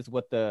steel is,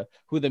 what the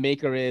who the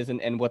maker is,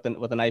 and what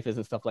the knife is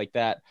and stuff like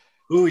that.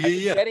 Oh, I've yeah,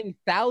 been yeah. getting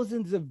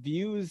thousands of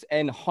views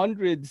and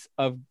hundreds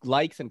of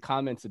likes and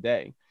comments a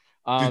day.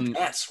 Dude, Um,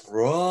 that's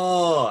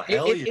raw.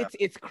 Hell yeah.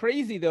 it's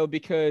crazy though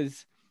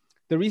because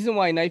the reason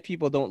why knife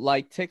people don't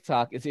like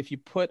TikTok is if you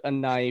put a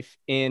knife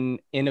in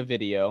a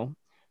video,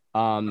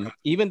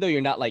 even though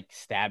you're not like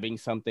stabbing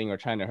something or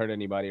trying to hurt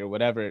anybody or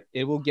whatever,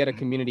 it will get a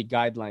community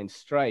guideline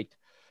strike,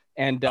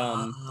 and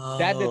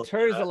that Oh,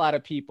 deters a that, lot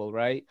of people,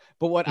 right?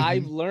 But what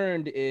I've mhm.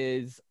 learned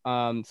is,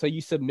 so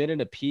you submit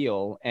an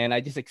appeal, and I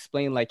just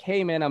explain like,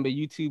 hey man, I'm a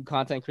YouTube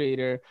content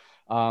creator.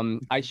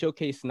 I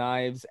showcase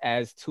knives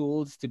as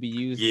tools to be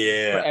used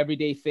for Yeah.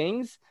 everyday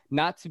things,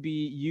 not to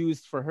be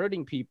used for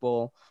hurting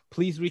people.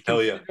 Please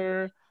Hell yeah.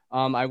 reconsider.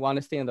 I want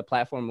to stay on the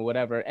platform or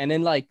whatever. And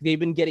then like they've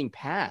been getting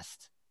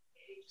passed.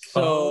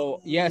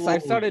 So yes,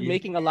 I've Oh, started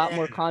making a lot yeah.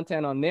 more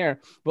content on there.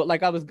 But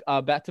like I was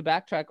back to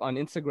backtrack on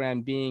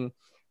Instagram being,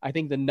 I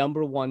think, the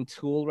number one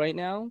tool right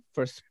now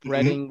for Mhm.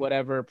 spreading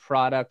whatever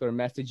product or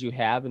message you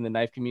have in the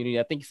knife community.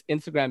 I think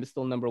Instagram is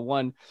still number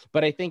one,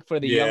 but I think for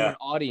the Yeah. younger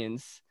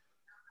audience,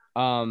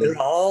 They're um,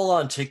 all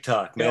on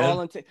TikTok, they're all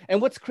man. on. And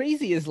what's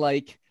crazy is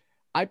like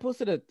I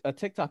posted a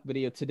TikTok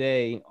video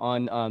today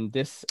on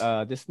this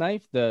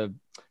knife, the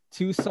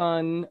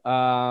Tucson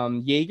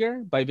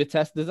Jaeger by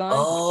Vitesse Design.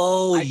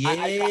 Oh, I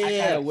kind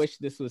yeah. of wish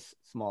this was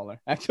smaller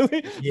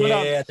actually, but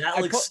Yeah, that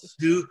I looks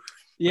too.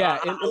 Yeah,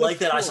 I it looks like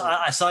that. cool.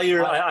 I saw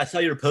your Uh, I saw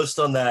your post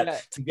on that yeah,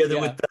 together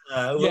yeah,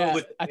 yeah.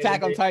 with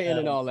Attack on anime. Titan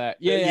and all that.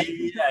 Yeah, yeah.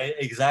 Yeah, So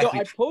exactly.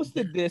 I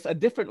posted this, a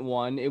different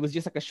one. It was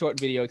just like a short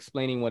video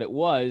explaining what it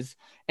was,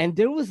 and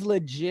there was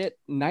legit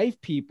knife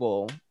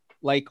people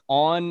like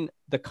on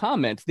the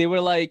comments. They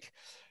were like,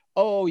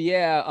 "Oh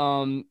yeah,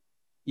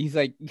 he's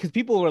like," because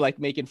people were like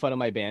making fun of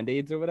my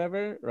band-aids or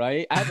whatever,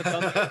 right? I have a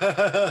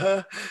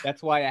thumbnail.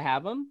 That's why I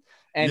have them.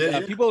 And Yeah,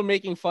 yeah. people are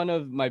making fun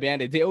of my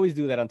band-aids. They always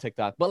do that on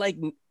TikTok. But like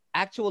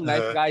actual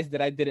knife Uh, guys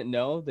that I didn't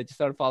know that just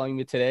started following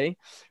me today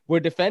were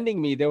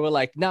defending me. They were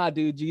like, "Nah,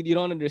 dude, you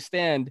don't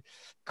understand.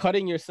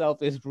 Cutting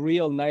yourself is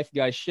real knife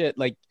guy shit.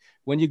 Like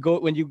when you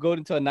go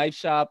into a knife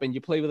shop and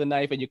you play with a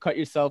knife and you cut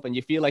yourself and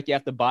you feel like you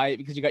have to buy it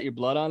because you got your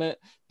blood on it,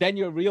 then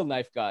you're a real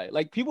knife guy."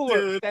 Like people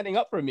were dude, standing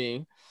up for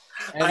me.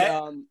 And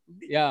I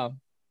yeah,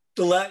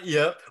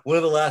 yep, one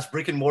of the last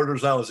brick and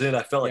mortars I was in,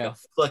 I felt like yeah.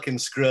 a fucking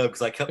scrub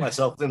because I cut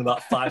myself in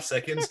about 5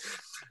 seconds,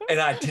 and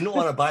I didn't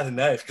want to buy the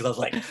knife because I was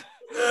like,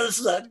 this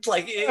is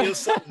like it was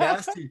so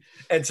nasty,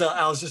 and so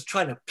I was just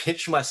trying to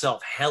pinch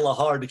myself hella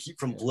hard to keep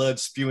from Yeah. blood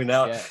spewing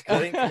out Yeah. because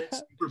I didn't cut it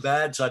super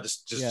bad, so I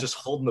Yeah. just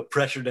holding the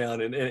pressure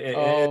down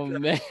Oh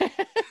man.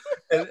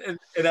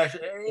 and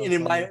actually, So and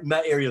in funny.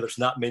 my area, there's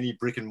not many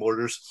brick and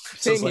mortars,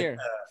 so Same here.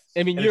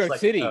 I mean, and New it's York like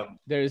City,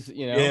 there's,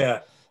 yeah. yeah.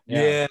 Yeah,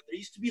 there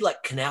used to be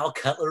like Canal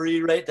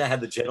Cutlery, right? That had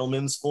the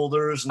gentlemen's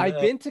folders and I've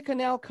been to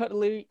Canal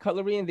Cutlery,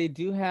 and they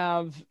do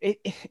have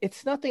it.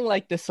 It's nothing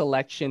like the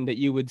selection that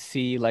you would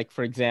see, like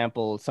for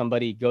example,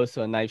 somebody goes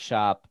to a knife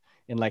shop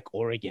in like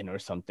Oregon or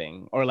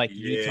something, or like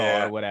Utah or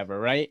yeah, whatever,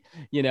 right?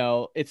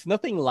 It's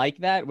nothing like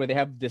that where they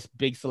have this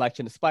big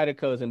selection of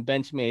Spydercos and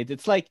Benchmades.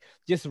 It's like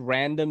just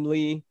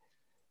randomly,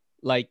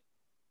 like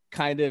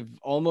kind of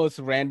almost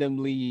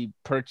randomly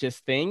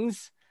purchased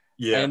things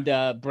yeah,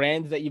 and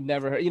brands that you've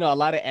never heard. A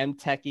lot of M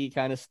Techie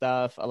kind of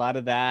stuff, a lot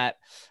of that.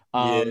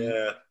 Um,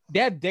 yeah. they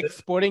have Dick's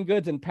Sporting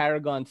Goods and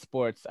Paragon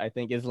Sports, I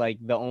think, is like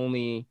the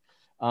only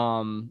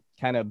kind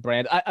of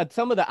brand.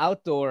 Some of the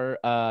outdoor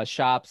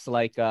shops,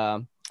 like I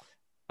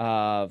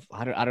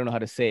don't know how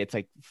to say it. It's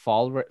like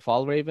Fall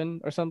Raven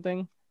or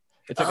something.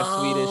 It's like a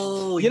Swedish,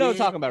 Oh you know what I'm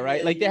yeah, talking about, right?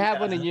 yeah, Like they have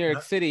yeah. one in New York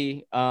Uh-huh.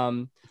 City.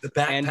 The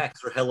And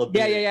backpacks are hella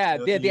yeah, yeah,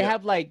 big. yeah. They Yeah,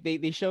 have like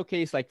they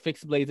showcase like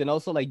fixed blades and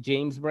also like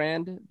James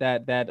Brand,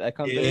 that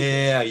company.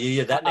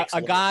 yeah. That makes a A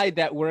lot of guy sense.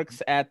 that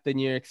works at the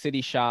New York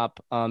City shop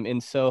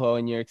in Soho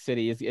in New York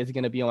City is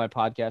going to be on my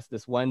podcast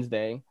this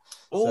Wednesday.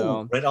 Oh,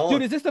 So, right dude,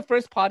 on. is this the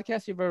first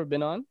podcast you've ever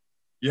been on?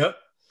 Yep,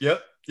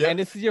 yep, And yep.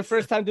 this is your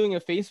first time doing a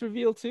face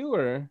reveal too,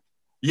 or?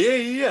 Oh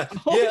Yeah.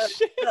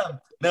 shit!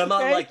 Man, I'm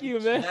not like Thank you,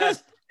 man.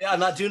 yeah, I'm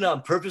not doing it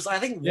on purpose. I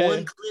think Yeah,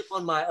 one clip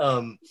on my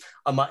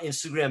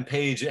Instagram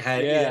page it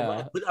had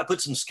yeah. I put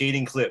some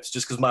skating clips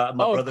just because my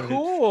Oh, brother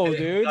cool, had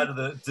gone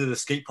dude. to the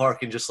skate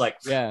park and just like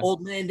Yeah.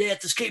 old man day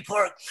at the skate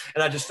park,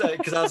 and I just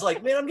because I was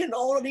like, man, I'm getting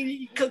old. I need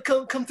you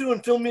come through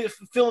and film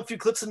a few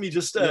clips of me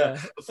just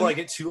Yeah. before I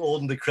get too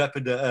old and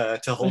decrepit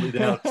to hold it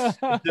down.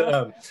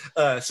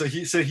 So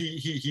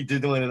he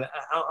did one, and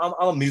I'm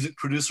a music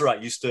producer. I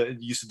used to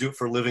do it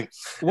for a living,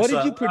 and What so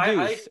did you I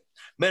produce?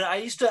 man, I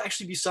used to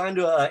actually be signed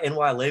to a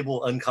NY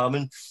label,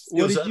 Uncommon. It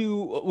What was did you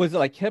was it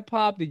like hip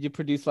hop? Did you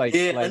produce like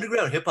yeah,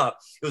 underground hip hop.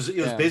 It was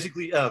yeah.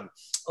 basically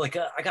like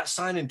I got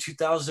signed in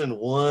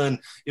 2001.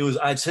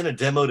 I'd sent a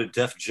demo to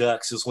Def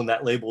Jux. It was when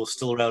that label was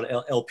still around,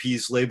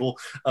 LP's label,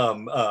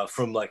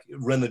 from like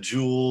Run the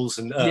Jewels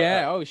and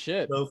Yeah, oh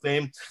shit. no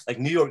fame, like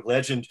New York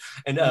legend.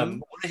 And Hmm.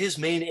 one of his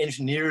main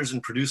engineers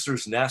and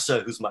producers,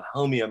 NASA, who's my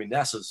homie. I mean,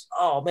 NASA's,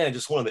 oh man,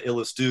 just one of the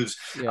illest dudes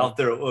Yeah. out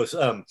there. It was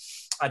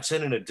I'd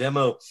sent in a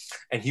demo,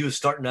 and he was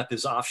starting up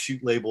his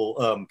offshoot label,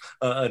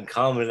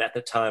 Uncommon at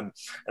the time.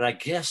 And I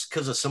guess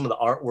because of some of the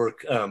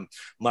artwork,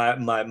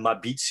 my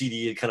beat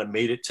CD had kind of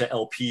made it to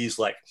LPs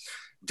like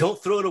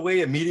don't throw it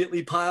away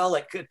immediately pile,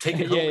 like take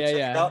it Yeah, home and check it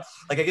yeah, out.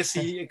 Like I guess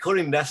he,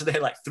 according to NASA, they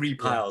had like three yeah.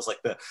 piles,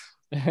 like the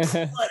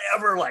Yeah.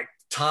 whatever, like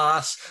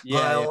toss Yeah,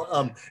 yeah,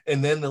 pile,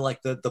 and then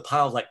the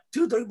pile like,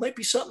 dude, there might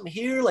be something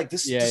here, like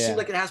this yeah, just seems yeah.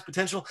 like it has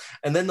potential.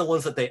 And then the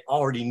ones that they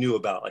already knew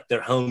about, like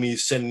their homies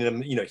sending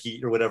them,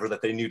 heat or whatever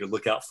that they knew to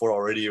look out for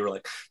already, or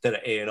like that an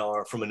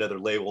A&R from another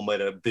label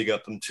might have big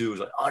up them too. It was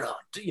like, oh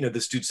no,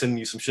 this dude's sending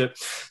you some shit.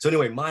 So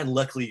anyway, mine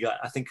luckily got,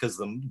 I think because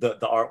the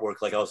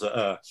artwork, like I was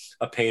a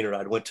painter.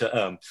 I went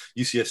to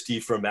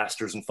UCSD for a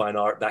master's in fine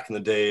art back in the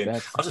day, and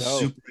That's I was just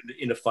dope. super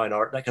into fine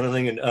art, that kind of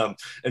thing.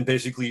 And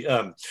basically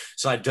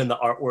so I'd done the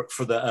artwork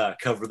for the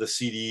cover of the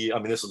CD. I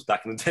mean, this was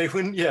back in the day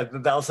when, yeah,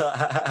 that was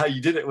how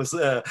you did it, was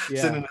Yeah.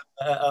 sending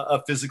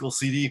a physical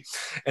CD.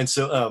 And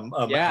so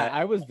I Yeah, had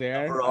I was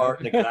there. cover art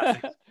and a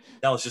graphic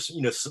that was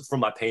just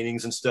from my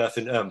paintings and stuff.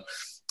 And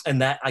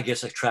and that I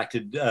guess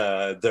attracted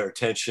their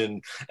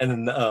attention. And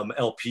then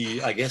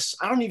LP, I guess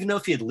I don't even know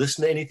if he had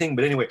listened to anything,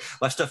 but anyway,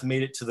 my stuff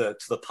made it to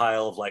the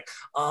pile of like,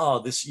 oh,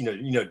 this, There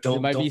might be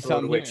don't throw it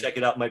something away, here. check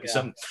it out, might be Yeah.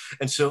 something.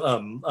 And so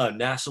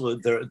NASA,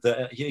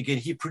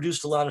 he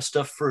produced a lot of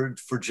stuff for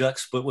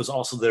Jux, but was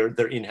also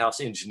their in-house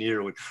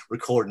engineer, would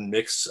record and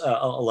mix a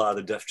lot of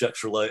the Def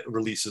Jux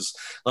releases,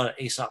 a lot of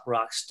Aesop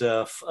Rock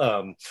stuff.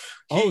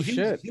 Oh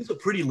shit. He was a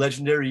pretty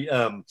legendary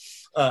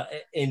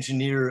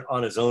engineer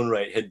on his own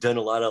right. Had done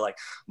a lot of like,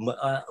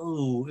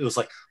 it was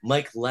like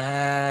Mike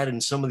Ladd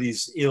and some of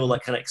these,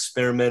 like kind of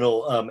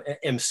experimental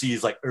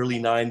MCs, like early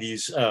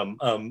 '90s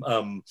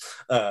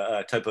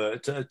Yeah. type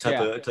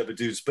of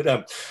dudes.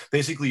 But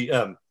basically,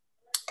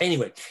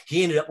 anyway,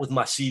 he ended up with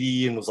my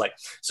CD and was like,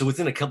 so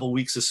within a couple of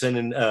weeks of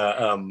sending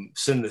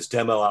this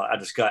demo out,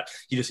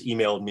 he just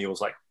emailed me and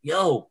was like,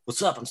 yo,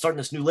 what's up? I'm starting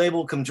this new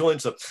label. Come join.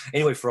 So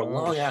anyway, for a Oh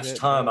long ass shit.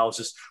 time, Dope. I was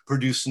just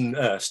producing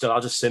stuff. I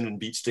was just sending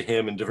beats to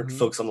him and different Mm-hmm.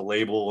 folks on the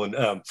label, and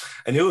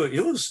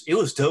it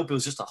was dope. It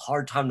was just a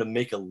hard time to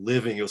make a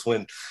living. It was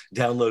when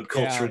download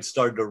culture Yeah. had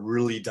started to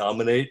really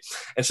dominate,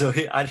 and so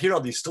I'd hear all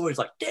these stories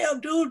like, damn,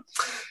 dude,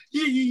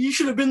 you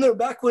should have been there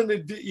back when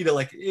like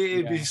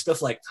it'd be Yeah.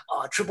 stuff like,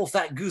 oh, Triple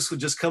Fat Goose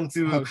would just come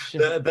through Oh shit.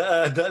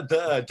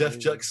 the Def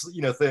Crazy.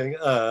 Jux thing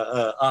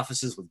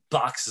offices with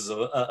boxes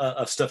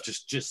of stuff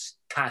just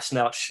passing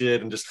out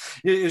shit, and just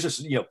it was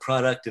just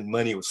product and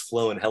money was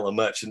flowing hella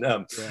much,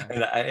 Yeah.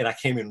 and I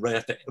came in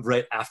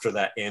right after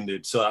that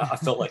ended, so I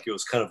felt like it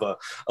was kind of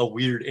a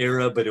weird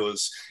era, but it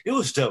was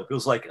dope. It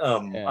was like I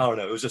Yeah. don't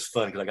know, it was just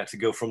fun because I got to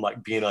go from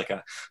like being like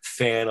a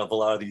fan of a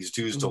lot of these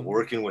dudes to Mm-hmm.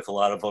 working with a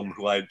lot of them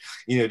who I'd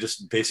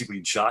just basically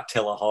jocked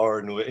hella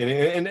hard,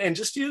 and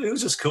just it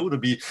was just cool to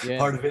be Yeah.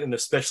 part of it, and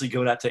especially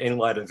going out to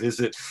NY to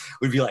visit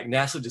would be like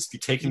NASA would just be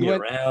taking You me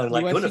went around, you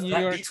like went going to to New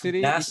Fat York Beats with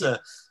City? NASA.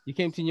 You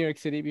came to New York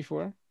City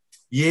before?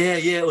 Yeah,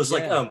 it was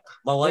like Yeah.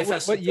 my wife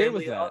has some What year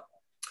was family that? out.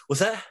 Was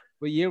that?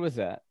 What year was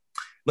that?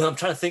 But I'm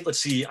trying to think. Let's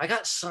see. I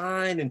got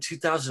signed in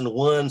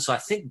 2001, so I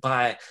think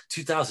by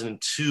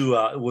 2002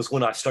 was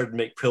when I started to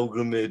make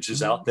pilgrimages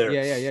Mm-hmm. out there.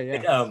 Yeah, yeah,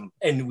 yeah, yeah.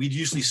 And we'd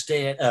usually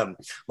stay at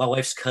my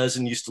wife's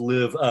cousin used to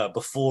live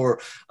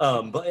before,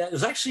 but it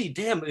was actually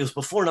damn. It was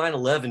before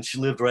 9/11. She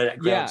lived right at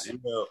Ground Yeah.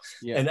 Zero,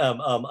 Yeah.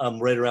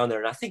 and right around there.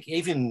 And I think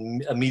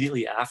even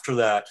immediately after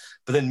that,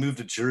 but then moved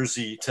to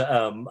Jersey to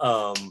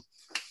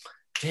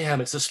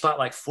damn. It's a spot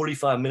like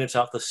 45 minutes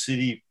out the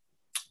city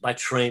by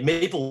train.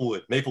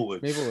 Maplewood.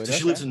 Maplewood. So she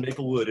Okay. lives in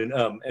Maplewood,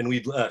 and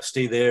we'd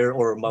stay there.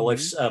 Or my Mm-hmm.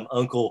 wife's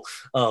uncle,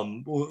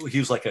 he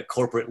was like a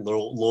corporate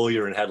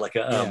lawyer and had like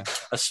Yeah.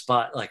 a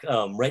spot like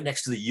right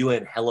next to the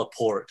UN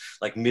heliport,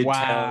 like midtown,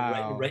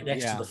 Wow. right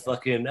next to Yeah. the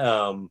fucking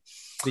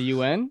The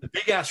UN? the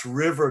big ass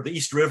river, the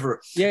East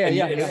River, Yeah, and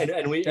yeah, yeah, yeah. and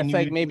That's you like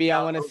would be maybe I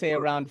out want to say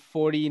over. around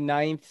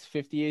 49th,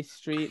 58th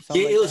Street,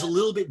 something Yeah, like it was a that.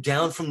 little bit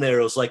down from there.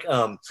 It was like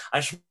I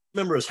just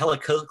remember it was hella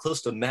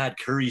close to Mad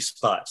Curry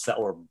spots that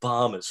were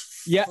bomb as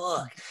Yeah,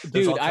 fuck.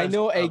 There's dude, all I kinds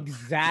know of like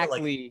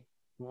exactly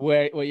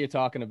where what you're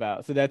talking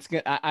about. So that's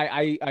good.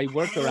 I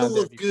worked around hella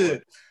there before.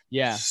 good.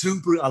 Yeah,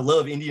 Super. I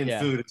love Indian yeah.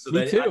 food. So Me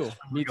that I just too. remember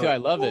Me too. going, I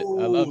love it.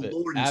 I love oh it.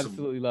 lordy, some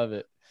Absolutely love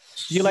it.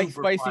 Do you like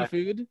super spicy fire.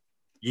 food?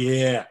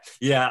 Yeah,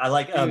 yeah. I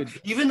like Dude.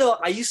 even though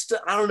I used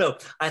to, I don't know,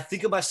 I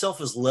think of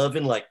myself as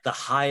loving like the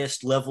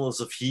highest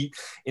levels of heat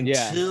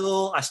Yeah.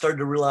 until I started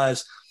to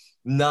realize,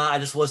 nah, I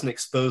just wasn't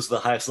exposed to the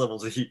highest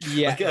levels of heat.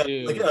 Yeah,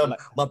 dude. Like,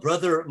 My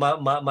brother,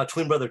 my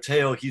twin brother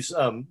Teo, he's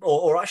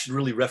or I should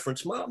really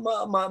reference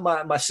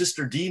my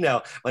sister D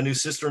now, my new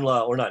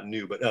sister-in-law, or not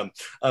new, but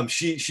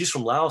she's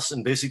from Laos,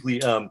 and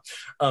basically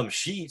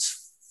she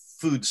eats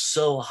food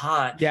so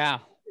hot. yeah,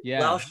 yeah.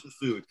 Laotian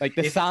food. Like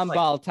the If it's like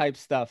sambal type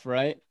stuff,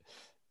 right?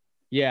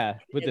 Yeah,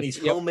 with and the these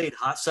yep. homemade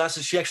hot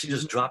sauces. She actually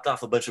just Mhm. dropped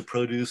off a bunch of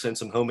produce and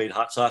some homemade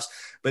hot sauce,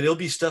 but it'll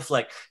be stuff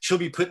like she'll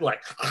be putting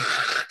like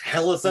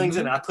hella things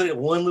in. Mhm. I put it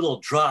one little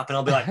drop, and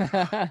I'll be like,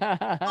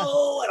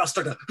 oh, and I'll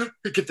start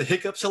to get the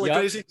hiccups hella Yep.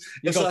 crazy.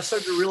 You And so go I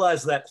started to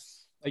realize that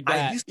like I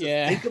that. used to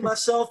Yeah. think of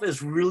myself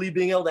as really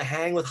being able to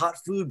hang with hot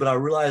food, but I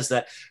realized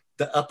that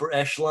the upper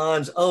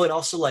echelons. Oh, and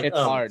also like It's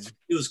hard.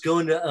 it was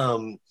going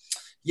to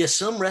yeah,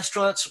 some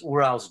restaurants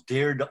where I was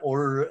dared to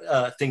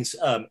order things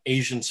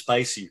Asian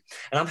spicy,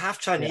 and I'm half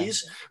Yeah.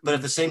 Chinese, but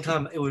at the same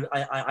time,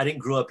 I didn't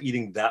grow up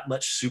eating that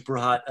much super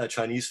hot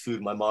Chinese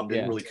food. My mom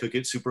didn't Yeah. really cook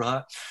it super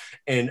hot,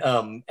 and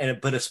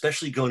but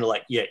especially going to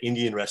like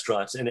Indian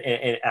restaurants and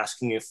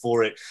asking it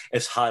for it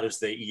as hot as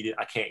they eat it,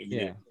 I can't eat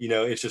Yeah.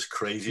 it. It's just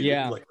crazy.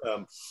 Yeah. Like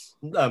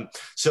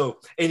so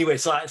anyway,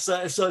 so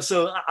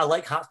I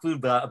like hot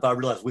food, but I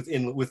realize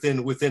within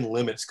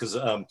limits, because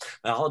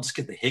I'll just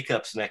get the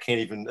hiccups and I can't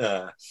even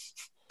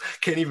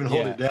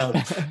hold Yeah. it down.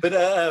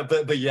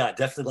 But yeah,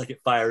 definitely like it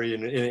fiery,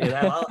 and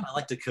I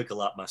like to cook a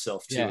lot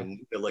myself too, Yeah.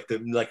 and like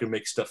to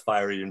make stuff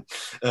fiery, and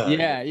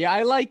Yeah, yeah,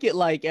 I like it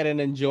like at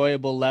an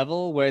enjoyable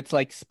level where it's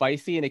like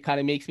spicy and it kind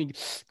of makes me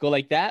go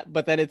like that,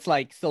 but then it's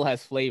like still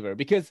has flavor.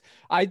 Because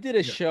I did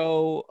a yeah.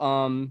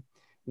 show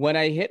when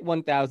I hit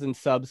 1,000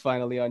 subs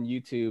finally on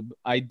YouTube.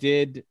 I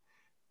did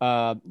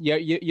Yeah,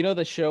 you know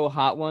the show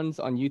Hot Ones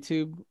on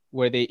YouTube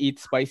where they eat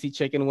spicy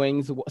chicken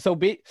wings. So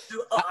be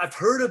Dude, I, I've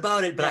heard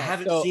about it, but I yeah,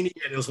 haven't seen it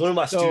yet. It was one of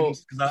my so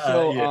students because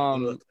so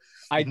yeah.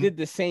 I Mhm. did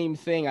the same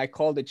thing. I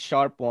called it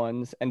Sharp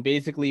Ones, and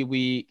basically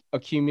we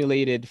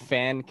accumulated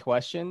fan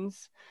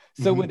questions.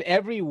 So Mhm. with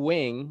every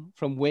wing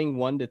from wing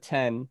 1 to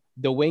 10,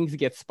 the wings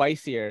get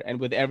spicier, and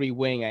with every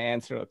wing I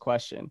answer a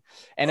question.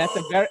 And Oh,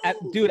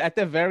 at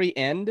the very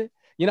end,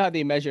 you know how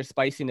they measure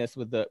spiciness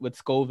with the with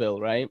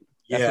Scoville, right?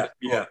 That's what yeah, it's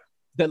called. yeah.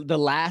 The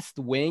last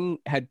wing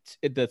had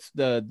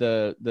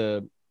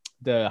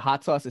the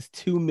hot sauce is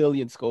 2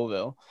 million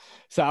Scoville.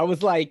 So I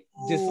was like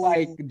just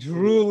like Oh,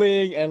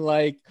 drooling and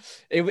like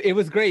it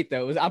was great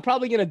though. I'm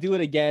probably gonna do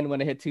it again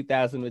when I hit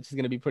 2000, which is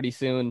gonna be pretty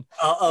soon.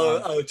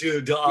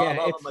 dude, Yeah,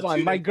 I'm it's a fun. tune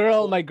in.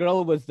 My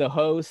girl was the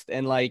host,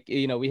 and like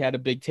we had a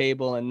big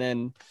table, and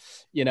then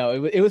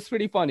it was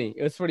pretty funny.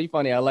 It was pretty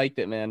funny. I liked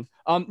it, man.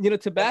 To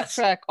Yes.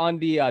 backtrack on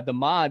the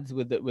mods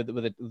with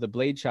the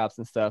blade chops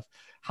and stuff.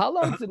 How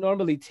long does it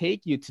normally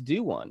take you to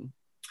do one?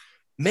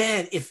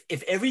 Man, if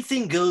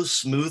everything goes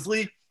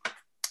smoothly,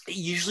 it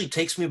usually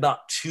takes me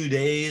about 2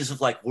 days of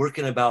like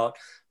working about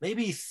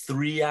maybe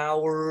 3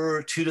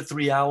 hour, 2 to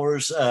 3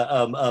 hours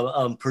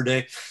per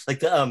day.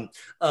 Like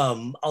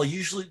I'll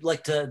usually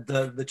like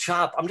the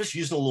chop. I'm just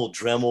using a little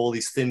Dremel,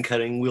 these thin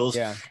cutting wheels,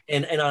 Yeah,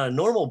 and on a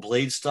normal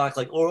blade stock,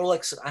 like or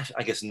like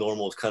I guess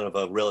normal is kind of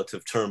a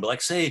relative term, but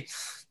like say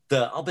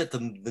I'll bet the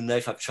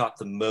knife I've chopped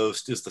the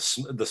most is the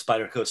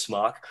Spyderco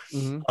Smock,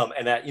 hmm,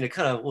 and that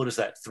kind of what is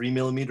that 3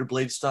 millimeter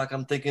blade stock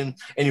I'm thinking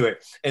anyway,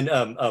 and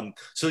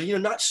so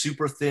not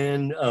super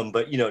thin,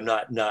 but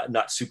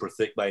not super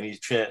thick by any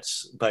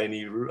chance by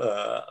any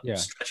yeah.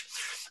 stretch.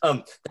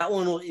 That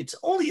one it's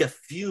only a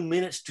few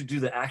minutes to do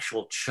the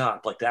actual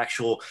chop, like the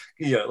actual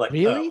like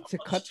Really? To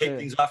I'll cut just take the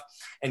things off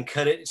and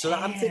cut it. So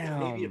I'm thinking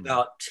maybe damn.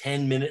 about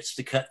 10 minutes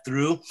to cut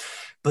through,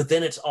 but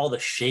then it's all the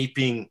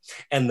shaping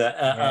and the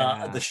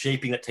Yeah.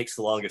 shaping that takes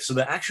the longest. So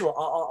the actual,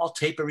 I'll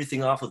tape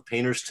everything off with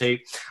painter's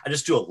tape. I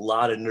just do a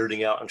lot of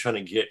nerding out and trying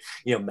to get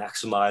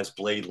maximize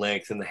blade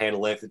length and the handle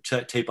length, and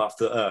tape off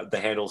the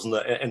handles and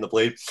the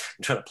blade,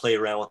 and try to play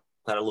around with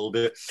that a little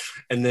bit.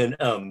 And then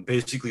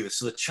basically,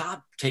 so the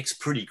chop takes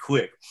pretty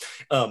quick,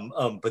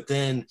 but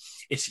then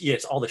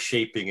it's all the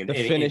shaping The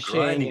and finishing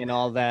grinding. and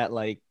all that,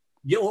 like,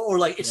 Yeah, or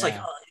like it's like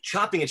yeah.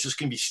 chopping. It's just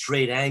gonna be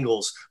straight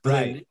angles, but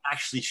Right. then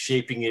actually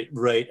shaping it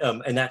right.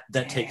 And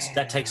that takes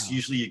Damn.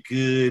 usually a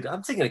good.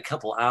 I'm thinking a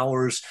couple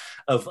hours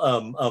of.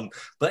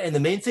 But and the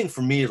main thing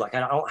for me is like I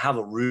don't have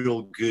a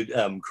real good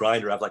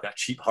grinder. I have like a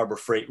cheap Harbor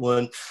Freight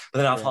one, but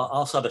then I Yeah.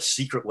 also have a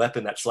secret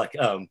weapon that's like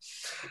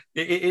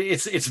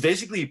it's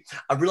basically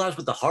I realized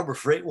with the Harbor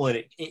Freight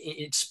one,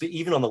 it's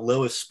even on the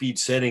lowest speed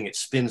setting, it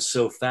spins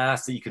so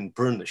fast that you can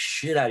burn the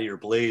shit out of your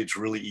blades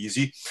really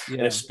easy, and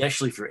Yeah.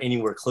 especially if you're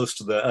anywhere close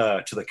to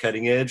the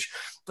cutting edge.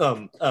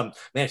 Man,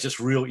 it's just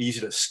real easy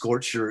to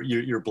scorch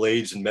your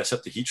blades and mess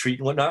up the heat treat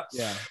and whatnot.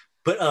 Yeah.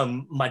 But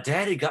my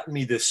dad had gotten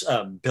me this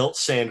belt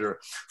sander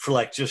for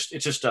like it's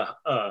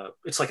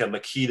like a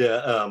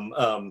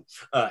Makita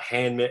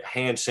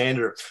hand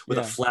sander with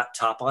a Yeah. flat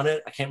top on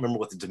it. I can't remember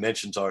what the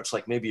dimensions are. It's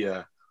like maybe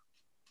a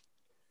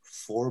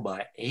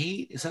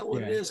 4x8. Is that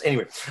what it Yeah. is?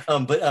 Anyway,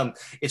 but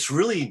it's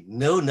really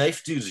no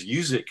knife dudes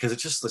use it because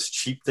it's just this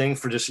cheap thing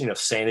for just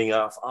sanding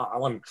off. Oh, I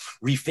want to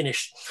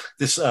refinish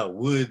this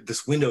wood,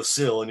 this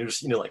windowsill, and you're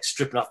just like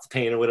stripping off the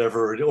paint or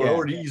whatever,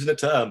 or Yeah. using it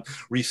to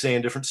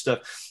resand different stuff.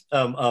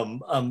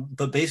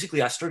 But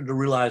basically, I started to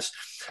realize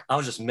I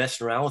was just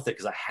messing around with it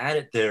because I had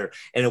it there,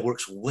 and it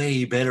works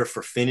way better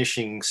for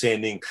finishing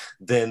sanding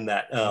than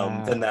that.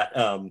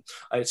 Wow.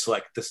 It's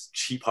like this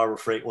cheap Harbor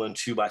Freight one,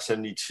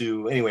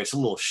 2x72. Anyway, it's a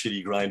little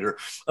shitty grinder,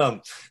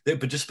 but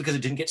just because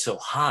it didn't get so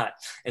hot,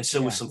 and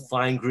so with Yeah. some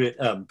fine grit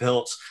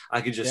belts,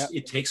 I could just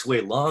Yep. it takes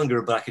way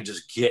longer, but I could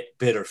just get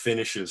better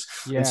finishes.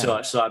 And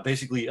Yeah. so I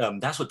basically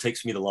that's what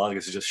takes me the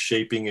longest is just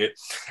shaping it,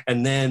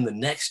 and then the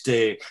next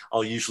day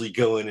I'll usually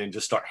go in and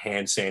just start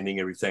hand sanding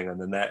everything,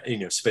 and then that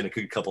spend a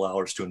good couple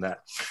hours doing that.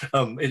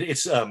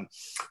 It's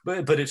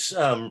but it's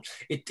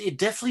it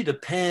definitely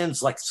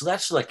depends. Like so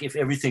that's like if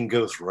everything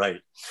goes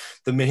right.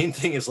 The main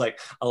thing is like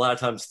a lot of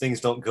times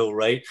things don't go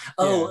right.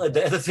 Oh, Yeah.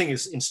 the other thing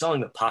is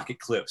installing the pocket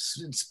clips.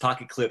 It's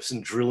pocket clips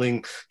and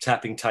drilling,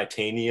 tapping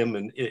titanium,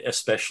 and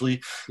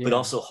especially, but Yeah.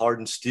 also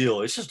hardened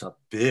steel. It's just a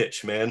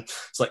bitch, man.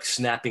 It's like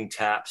snapping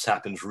taps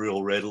happens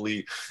real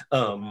readily,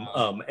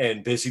 Wow.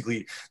 and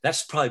basically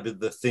that's probably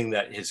the thing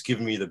that has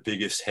given me the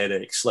biggest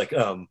headaches. Like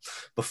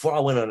before I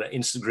went on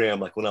Instagram,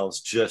 like when I was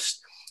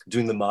just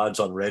doing the mods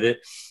on Reddit,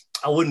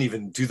 I wouldn't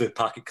even do the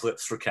pocket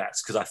clips for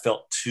cats because I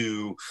felt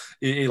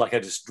like I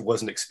just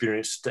wasn't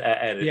experienced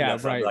at it Yeah.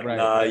 enough. I'd be Right. like, Right.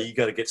 nah, Right. you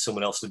got to get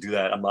someone else to do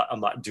that. I'm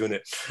not doing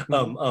it.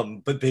 Hmm.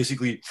 But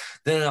basically,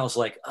 then I was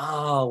like,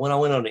 oh, when I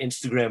went on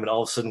Instagram and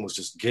all of a sudden was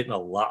just getting a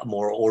lot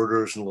more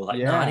orders and was like,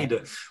 no, I need Yeah.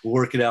 to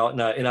work it out.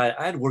 And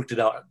I had worked it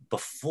out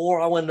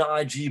before I went to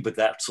IG, but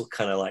that's what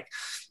kind of like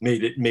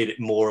made it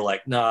more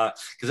like nah,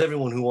 because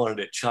everyone who wanted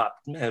it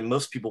chopped, man,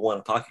 most people want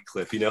a pocket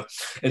clip. And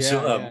Yeah.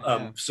 so Yeah.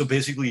 Yeah. so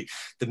basically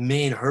the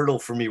main hurdle hurdle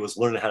for me was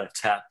learning how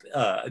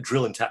to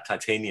drill and tap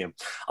titanium.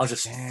 I was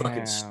just fucking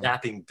Damn.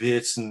 snapping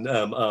bits and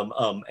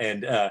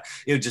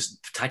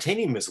just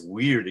titanium is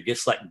weird. It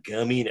gets like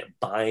gummy and it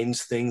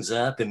binds things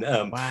up, and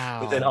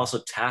but then Wow. also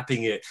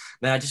tapping it,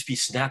 man, I'd just be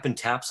snapping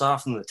taps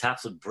off, and the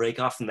taps would break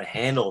off from the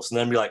handles, and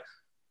then I'd be like,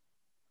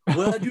 what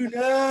do I do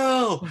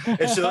now?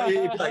 And so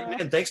it'd be like,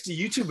 man, thanks to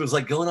YouTube, it was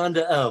like going on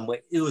to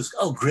it was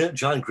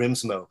John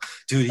Grimsmo,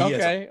 dude. He has a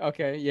Okay.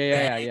 Okay. Yeah.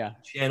 Yeah. bang Yeah. Yeah.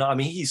 channel. I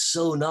mean, he's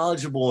so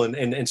knowledgeable,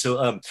 and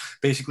so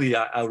basically,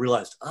 I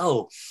realized,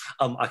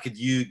 I could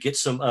get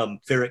some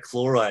ferric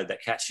chloride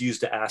that cats use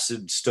to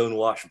acid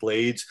stonewash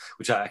blades,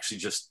 which I actually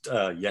just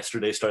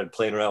yesterday started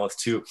playing around with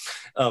too.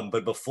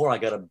 But before I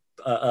got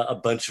a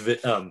bunch of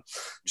it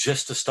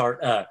just to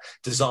start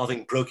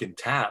dissolving broken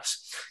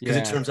taps, because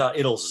it Yeah. turns out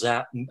it'll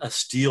zap a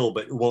steel,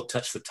 but it won't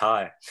touch the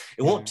tie.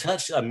 It Yeah. won't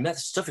touch. I mean, that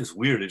stuff is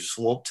weird. It just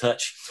won't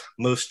touch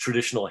most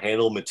traditional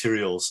handle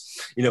materials.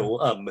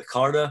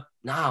 Micarta,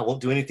 nah,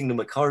 won't do anything to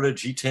micarta.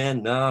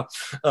 G10, nah.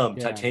 Yeah.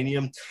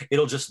 Titanium,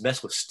 it'll just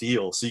mess with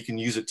steel, so you can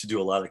use it to do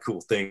a lot of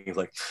cool things.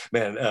 Like,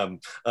 man,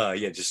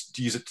 just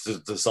use it to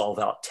dissolve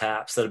out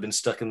taps that have been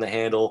stuck in the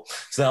handle.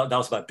 So that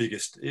was my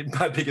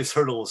biggest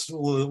hurdle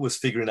was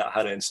figuring out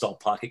how to install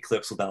pocket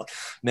clips without,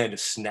 man,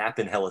 just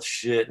snapping hella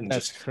shit and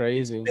That's just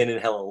crazy. spinning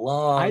hella I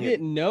long. And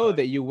didn't know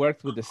that you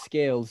worked with the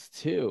scales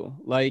too.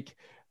 Like,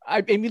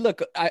 I mean,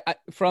 look,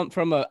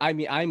 from a, I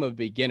mean, I'm a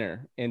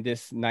beginner in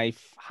this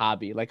knife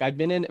hobby. Like, I've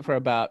been in it for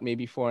about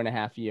maybe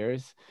 4.5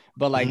 years,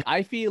 but like, Mhm.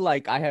 I feel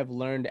like I have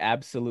learned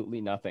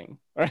absolutely nothing.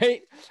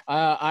 Right?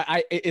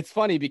 It's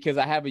funny because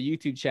I have a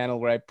YouTube channel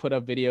where I put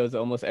up videos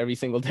almost every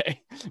single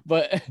day,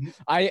 but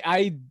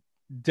I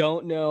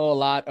don't know a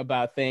lot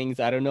about things.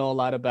 I don't know a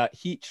lot about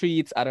heat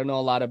treats. I don't know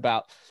a lot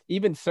about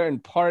even certain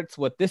parts,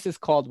 what this is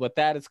called, what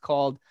that is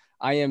called.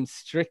 I am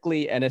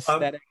strictly an um,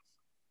 aesthetic,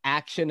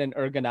 action, and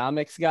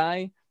ergonomics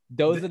guy.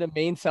 Those are the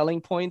main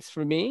selling points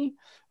for me.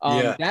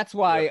 yeah, That's yeah.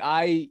 why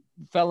I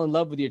fell in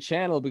love with your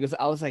channel, because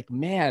I was like,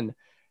 man,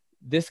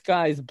 this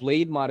guy's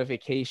blade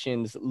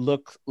modifications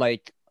look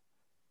like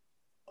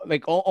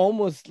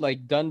almost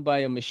like done by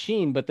a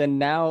machine. But then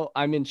now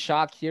I'm in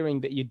shock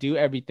hearing that you do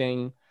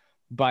everything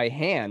by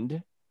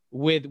hand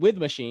with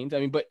machines. I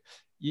mean, but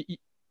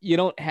you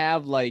don't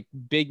have like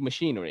big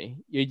machinery.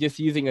 You're just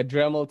using a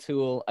Dremel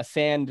tool, a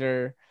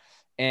sander,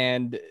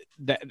 and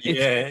that it's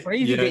Yeah,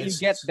 crazy yeah. that you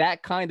get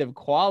that kind of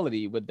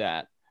quality with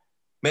that.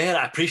 Man,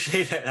 I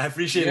appreciate it. I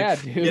appreciate it. Yeah,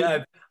 dude.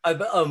 Yeah,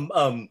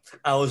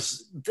 I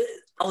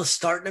was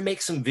starting to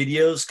make some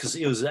videos because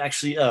it was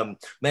actually,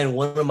 man,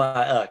 one of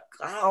my,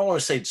 I don't want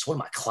to say just one of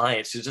my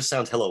clients. It just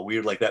sounds hella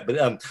weird like that, but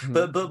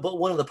Mhm. but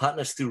one of the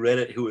partners through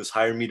Reddit who was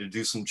hiring me to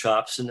do some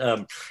chops,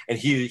 and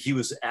he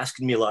was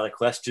asking me a lot of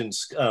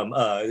questions.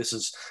 This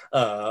is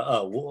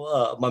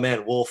my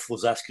man Wolf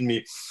was asking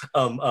me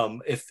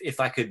if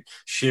I could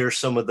share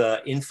some of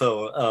the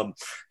info,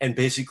 and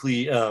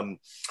basically.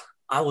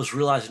 I was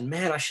realizing,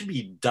 man, I should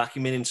be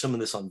documenting some of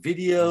this on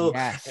video and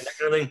that Yes.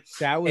 kind of thing.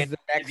 That And was the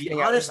to next be thing I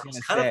was honest, gonna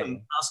say. I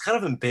was kind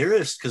of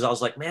embarrassed because I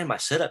was like, man, my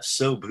setup's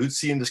so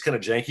bootsy and just kind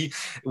of janky.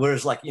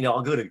 Whereas, like,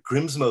 I'll go to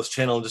Grimsmo's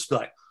channel and just be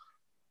like,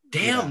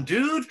 Yeah. damn,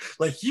 dude,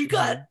 like you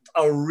got Mhm.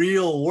 a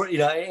real work,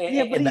 Yeah,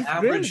 but and the he's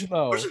average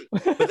Grimsmo. person.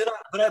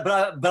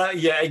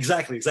 Yeah,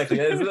 exactly,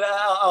 exactly.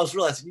 I was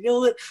realizing, you know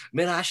what,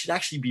 man, I should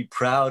actually be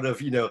proud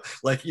of, man,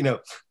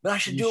 I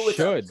should You do it with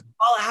a. should.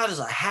 All I have is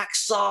a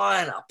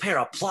hacksaw and a pair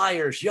of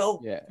pliers. Yo,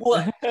 Yeah.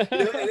 what?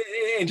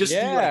 And just do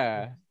like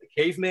Yeah.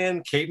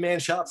 caveman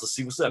shots. Let's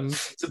see what's up.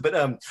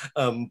 Mhm.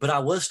 So, but I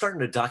was starting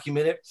to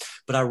document it,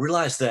 but I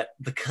realized that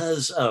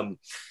because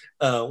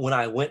when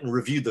I went and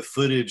reviewed the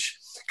footage,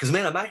 because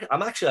man,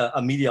 I'm actually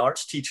a media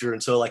arts teacher,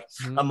 and so like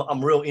Mhm.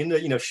 I'm real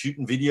into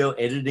shooting video,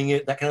 editing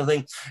it, that kind of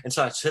thing. And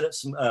so I set up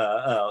some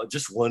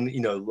just one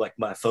like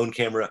my phone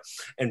camera,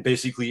 and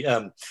basically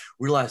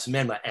realized,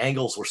 man, my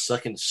angles were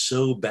sucking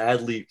so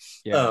badly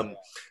Yeah. um,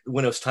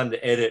 when it was time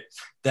to edit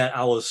that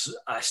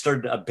I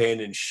started to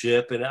abandon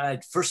ship, and I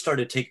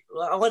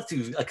went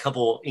through a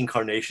couple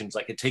incarnations,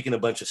 like had taken a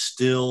bunch of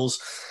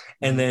stills,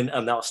 and Mhm.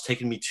 then that was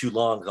taking me too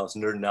long because I was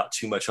nerding out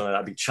too much on it.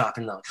 I'd be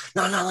chopping out.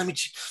 No, no, let me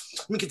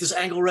get this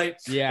angle right.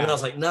 And then I Yeah.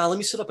 was like, nah, let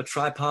me set up a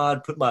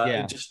tripod,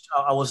 Yeah.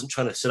 I wasn't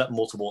trying to set up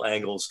multiple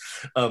angles,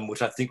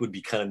 which I think would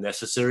be kind of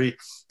necessary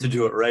to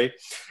do Mhm. it right.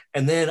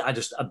 And then I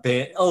just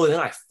abandoned. Oh, and then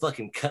I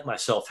fucking cut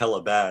myself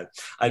hella bad.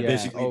 I'd Yeah.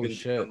 basically Oh been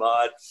doing a shit.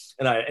 mod,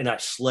 and I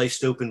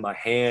sliced open my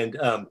hand,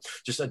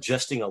 just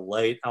adjusting a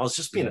light. I was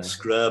just being a Yeah.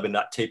 scrub and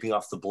not taping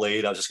off the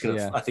blade. I was just gonna,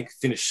 Yeah. I think,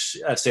 finish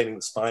sanding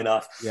the spine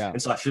off, Yeah. and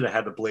so I should have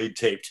had the blade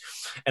taped.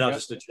 And I was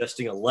Yep. just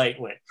adjusting a light,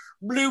 went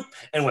bloop,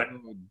 and went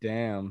Oh,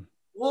 damn.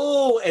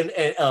 whoa,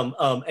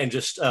 and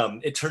just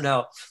it turned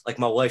out like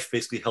my wife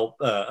basically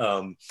helped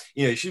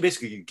she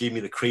basically gave me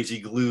the crazy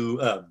glue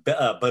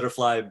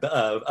butterfly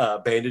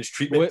bandage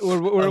treatment.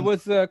 Where um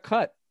was the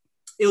cut?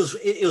 it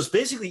was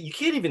basically, you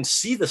can't even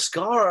see the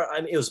scar.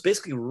 I mean, it was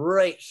basically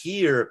right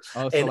here,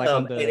 Oh, so and like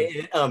on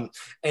the.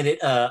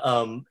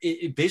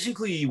 it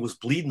basically was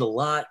bleeding a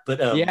lot, but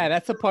Yeah,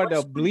 that's a part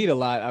that'll bleed a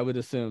lot, I would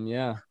assume.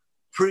 Yeah.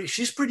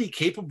 she's pretty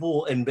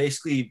capable and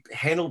basically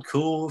handled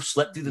cool,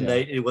 slept through the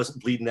night. It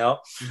wasn't bleeding out,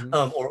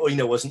 or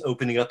wasn't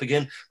opening up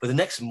again. But the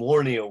next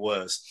morning it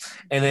was,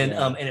 and then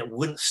and it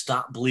wouldn't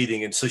stop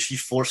bleeding, and so she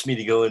forced me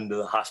to go into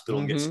the hospital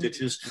and get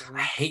stitches.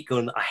 I hate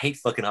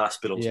fucking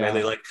hospitals, man.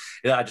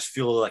 They I just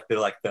feel like they're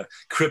like the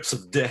crypts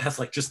of death,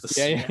 like just the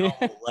smell,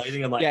 the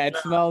lighting. I'm like, it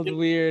smells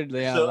weird.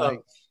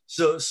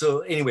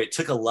 So anyway, it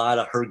took a lot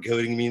of her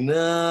goading me.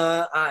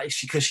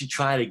 Because she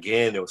tried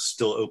again, it was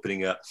still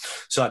opening up.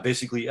 So I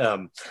basically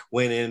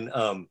went in.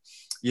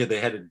 They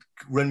had to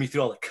run me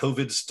through all the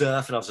COVID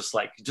stuff, and I was just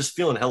like, just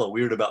feeling hella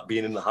weird about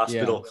being in the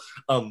hospital.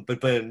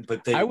 But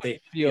they I would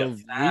feel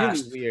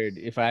really weird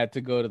if I had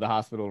to go to the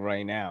hospital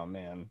right now,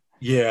 man.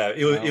 Yeah,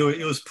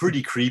 it was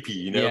pretty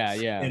creepy,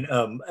 Yeah.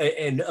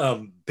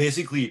 And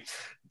basically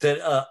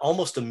that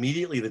almost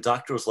immediately the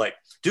doctor was like,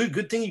 dude,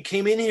 good thing you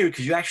came in here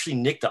because you actually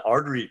nicked the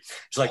artery.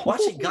 She's like, watch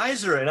it,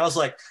 geyser. And I was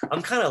like,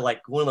 I'm kind of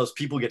like one of those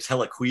people gets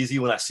hella queasy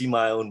when I see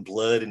my own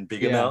blood in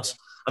big amounts.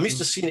 I'm used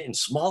to seeing it in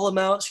small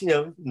amounts,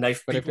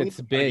 knife but people. If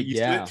it's big,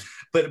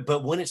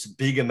 But when it's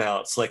big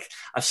amounts, like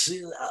I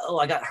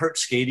got hurt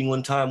skating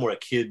one time where a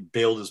kid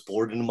bailed his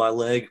board into my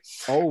leg.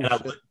 And I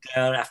looked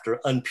down after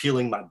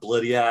unpeeling my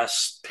bloody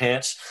ass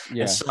pants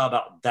and saw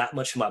about that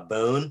much of my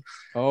bone.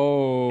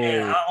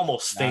 And I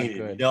almost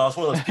fainted. I was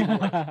one of those people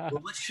like,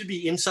 well, what should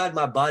be inside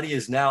my body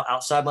is now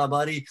outside my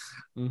body.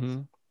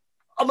 I'm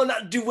gonna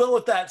not do well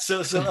with that.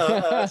 So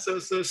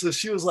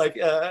she was like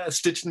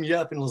stitching me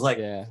up and was like,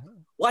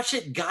 watch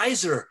it,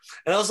 geyser.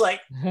 And I was like,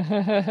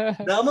 no,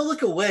 I'm gonna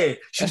look away.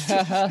 She's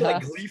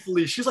like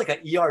gleefully, she's like an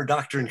ER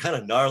doctor and kind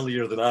of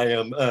gnarlier than I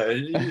am.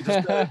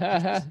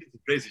 Just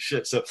crazy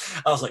shit. So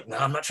I was like, no,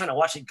 I'm not trying to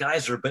watch it,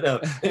 geyser.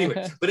 But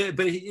anyway, but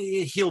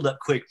it healed up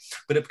quick.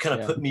 But it kind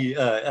of put me.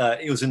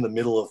 It was in the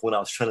middle of when I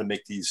was trying to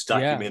make these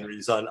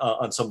documentaries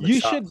on some of the.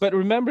 You should, but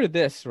remember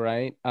this,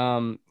 right?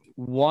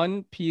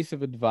 One piece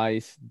of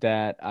advice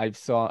that I've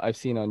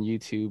seen on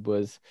YouTube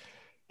was,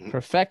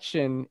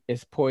 perfection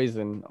is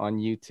poison on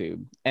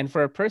YouTube. And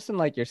for a person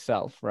like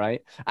yourself,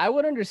 right? I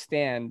would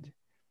understand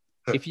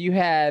if you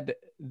had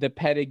the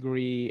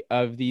pedigree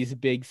of these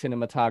big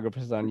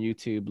cinematographers on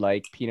YouTube,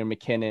 like Peter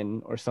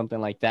McKinnon or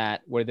something like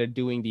that, where they're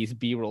doing these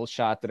B-roll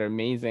shots that are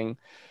amazing.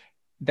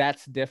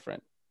 That's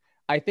different.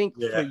 I think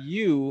for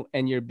you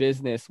and your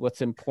business,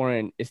 what's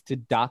important is to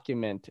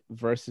document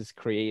versus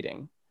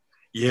creating.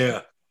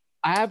 Yeah.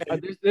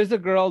 There's a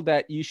girl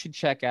that you should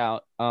check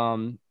out.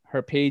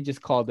 Her page is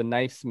called The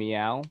Knife's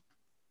Meow.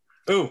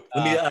 Oh,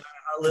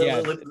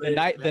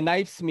 The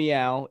Knife's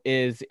Meow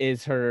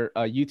is her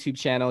YouTube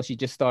channel. She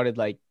just started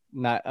like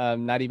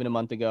not even a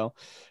month ago,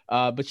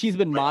 but she's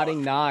been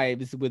modding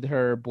knives with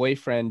her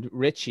boyfriend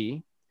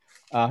Richie.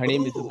 Her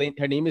name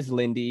is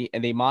Lindy,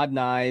 and they mod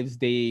knives.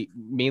 They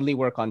mainly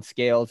work on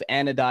scales,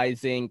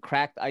 anodizing,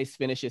 cracked ice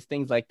finishes,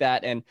 things like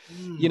that. And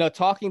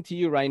talking to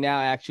you right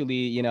now,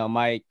 actually,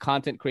 my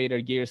content creator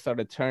gear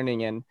started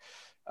turning, and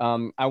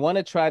I want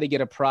to try to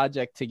get a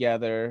project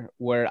together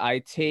where I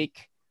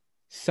take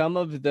some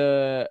of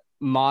the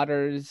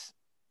modders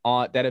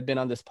that have been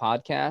on this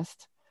podcast,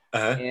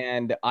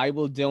 and I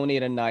will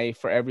donate a knife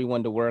for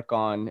everyone to work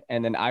on,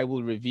 and then I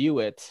will review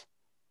it.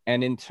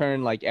 And in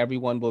turn, like,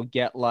 everyone will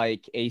get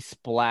like a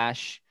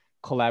splash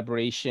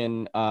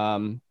collaboration,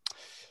 spreading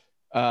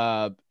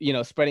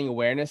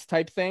awareness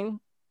type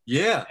thing.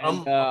 Yeah.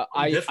 And,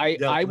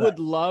 I would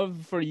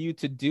love for you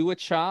to do a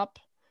chop,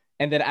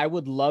 and then I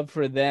would love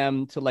for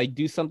them to like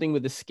do something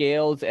with the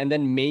scales, and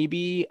then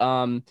maybe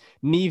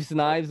Neve's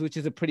Knives, which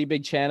is a pretty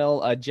big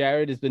channel.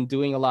 Jared has been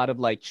doing a lot of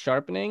like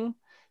sharpening,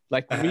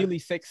 like really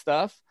sick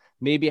stuff.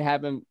 Maybe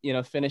have him,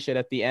 finish it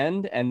at the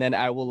end, and then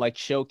I will like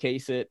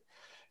showcase it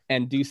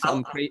and do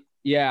some great.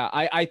 Yeah,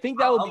 I think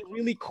that would be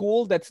really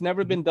cool. That's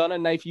never been done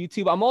on knife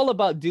YouTube. I'm all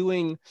about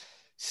doing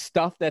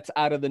stuff that's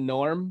out of the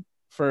norm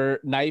for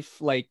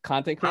knife like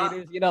content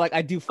creators. Like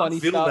I do funny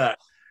stuff. That.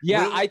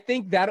 Yeah, I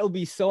think that'll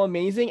be so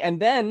amazing. And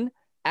then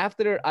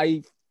after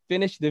I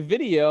finish the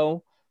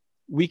video,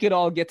 we could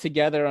all get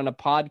together on a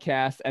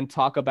podcast and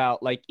talk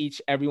about like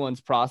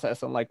everyone's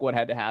process and like what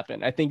had to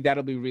happen. I think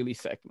that'll be really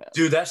sick, man.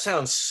 Dude, that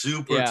sounds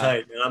super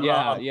tight, man.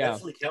 I'm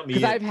definitely count me in.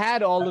 Because I've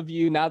had all of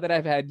you. Now that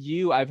I've had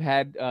you, I've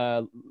had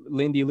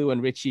Lindy Lou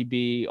and Richie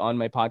B on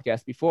my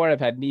podcast before.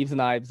 I've had Neve's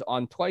Knives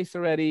on twice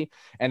already,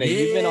 and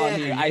you've been on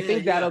here. I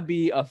think that'll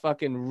be a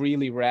fucking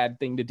really rad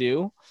thing to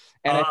do,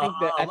 and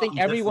I think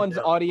everyone's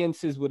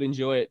audiences would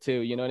enjoy it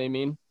too. You know what I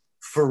mean?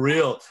 For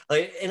real.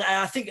 Like, and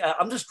I think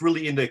I'm just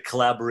really into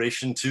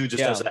collaboration too,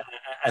 just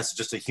as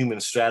just a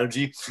human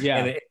strategy. Yeah.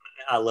 And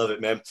I love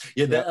it, man.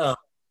 Yeah.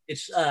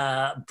 It's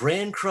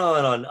Brand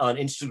Cron on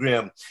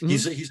Instagram.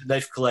 He's a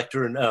knife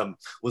collector and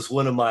was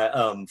one of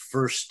my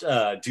first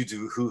dudes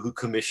who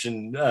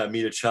commissioned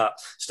me to chop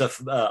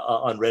stuff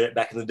on Reddit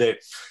back in the day.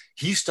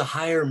 he used to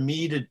hire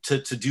me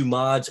to do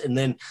mods, and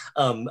then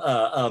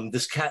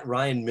this cat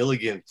Ryan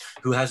Milligan,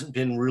 who hasn't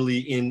been really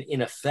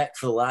in effect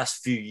for the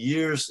last few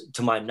years,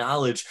 to my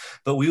knowledge,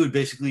 but we would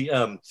basically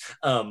do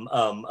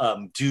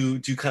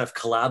kind of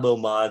collabo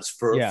mods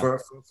Yeah.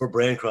 for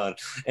Brandcron,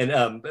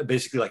 and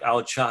basically like I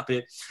would chop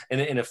it,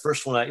 and the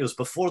first one it was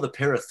before the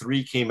Para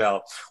 3 came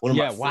out. One of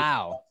my Yeah. first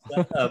Wow.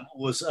 that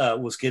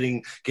was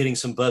getting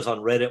some buzz on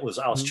Reddit was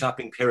I was Mhm.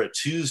 chopping Para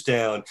 2s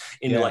down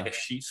into like Yeah. a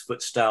sheep's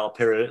foot style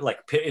Para, like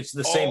it's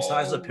the same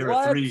size as a Oh,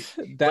 Para 3,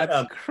 what? but That's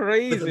but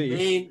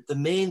crazy. the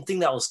main thing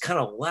that was kind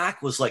of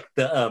whack was like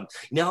the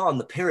now on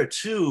the Para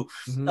 2,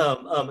 Hmm.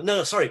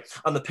 no, sorry,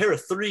 on the Para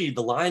 3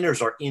 the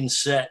liners are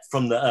inset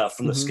from the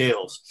Hmm.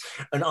 scales,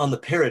 and on the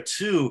Para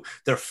 2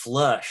 they're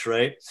flush,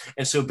 right?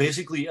 And so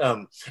basically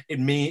it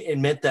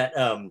meant that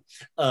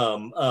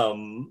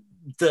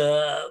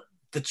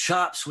the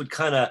chops would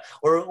kind of,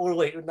 or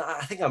wait, no,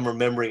 I think I'm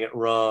remembering it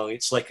wrong.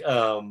 It's like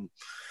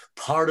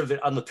part of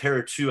it on the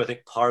Para 2, I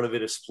think part of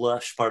it is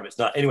flush, part of it's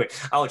not. Anyway,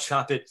 I would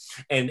chop it,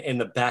 and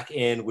the back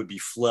end would be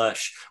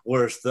flush,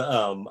 whereas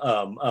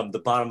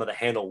the bottom of the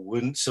handle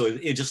wouldn't. So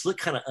it just looked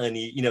kind of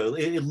uneven.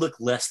 It looked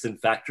less than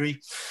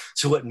factory.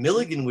 So what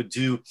Milligan would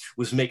do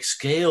was make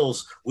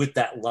scales with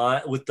that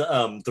line, with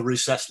the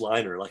recessed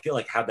liner, like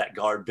have that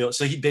guard built.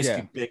 So he Yeah.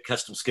 basically made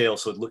custom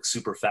scales, so it looked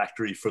super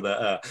factory for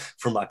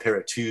my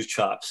Para 2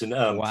 chops. And he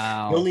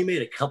Wow. only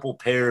made a couple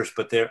pairs,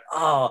 but and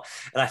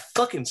I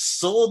fucking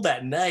sold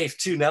that knife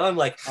too. Now I'm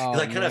like, because Oh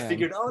I kind of man.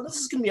 figured, oh, this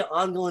is gonna be an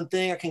ongoing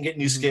thing. I can get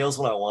new Hmm. scales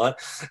when I want,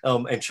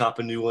 and chop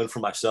a new one for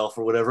myself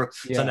or whatever.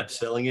 So I Yeah. ended up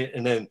selling it,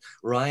 and then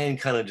Ryan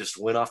kind of just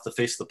went off the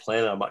face of the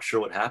planet. I'm not sure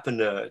what happened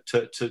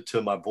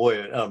to my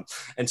boy,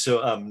 and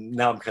so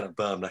now I'm kind of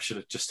bummed. I should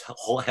have just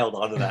held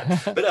on to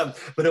that.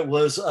 But it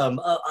was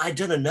I'd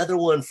done another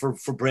one for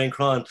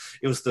Brandcron.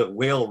 It was the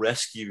whale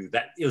rescue.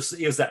 That it was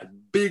that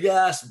big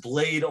ass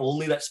blade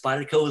only that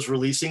Spyderco was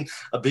releasing,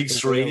 a big The whale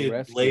serrated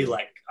blade, rescue.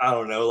 like I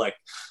don't know, like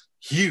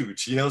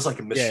huge. It was like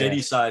a Yeah. Yeah.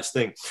 machete sized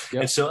thing.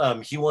 And Yep. so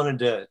he wanted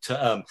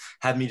to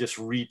have me just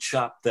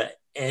re-chop the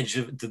edge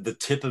of the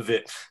tip of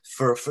it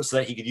for so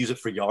that he could use it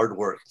for yard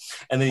work.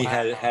 And then he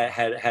Wow.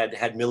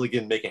 had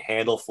Milligan make a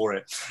handle for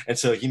it. And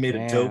so he made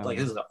a dope, like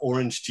this Damn. is an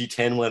orange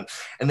G10 one.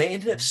 And they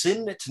ended up Mhm.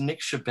 sending it to Nick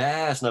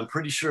Shabazz, and I'm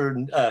pretty sure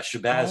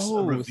Shabazz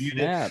Oh, reviewed it,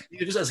 snap.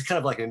 just as a kind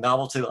of like a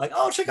novelty, like,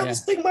 oh, check out Yeah.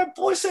 this thing my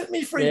boy sent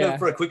me for Yeah.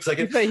 for a quick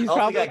second. He's I don't think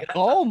probably I like, got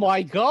oh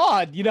my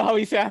God. You know how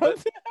he but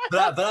sounds?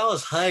 but I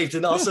was hyped,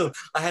 and also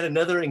I had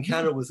another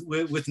encounter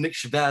with Nick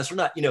Shabazz. We're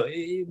not,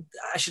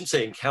 I shouldn't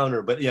say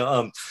encounter, but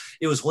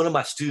it was one of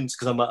my students,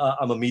 because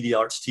I'm a media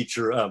arts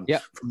teacher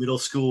Yep. for middle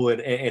school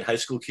and high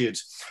school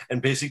kids, and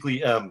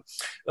basically one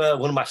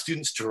of my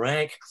students,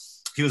 Durank,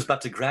 he was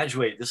about to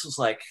graduate. This was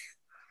like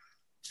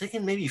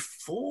thinking maybe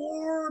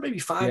 4, maybe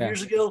 5 Yeah.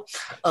 years ago,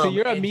 So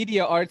you're a and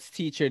media arts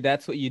teacher.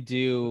 That's what you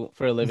do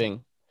for a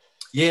living.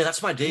 yeah,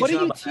 that's my day What do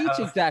you job. teach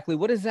exactly?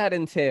 What does that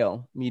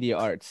entail? Media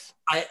arts.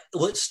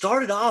 Well, it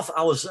started off.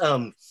 I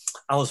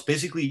was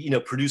basically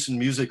producing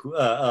music,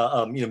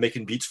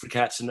 making beats for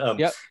cats, and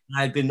Yep.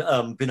 I'd been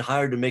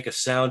hired to make a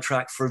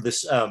soundtrack for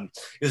this.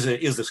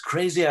 It was this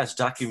crazy ass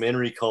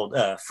documentary called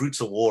Fruits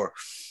of War.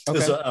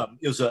 Okay.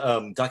 It was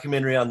a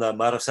documentary on the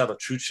Mara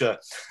Salvatrucha,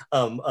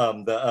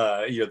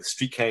 the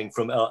street gang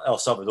from El Hmm.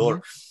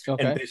 Salvador, and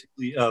Okay.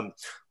 basically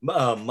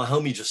my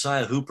homie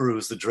Josiah Hooper, who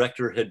was the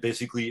director, had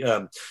basically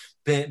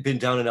been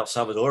down in El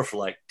Salvador for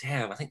like,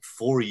 damn, I think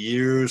 4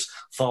 years,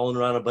 following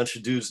around a bunch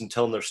of dudes and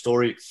telling their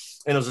story.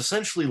 And it was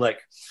essentially like,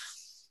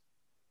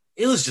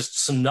 it was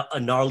just a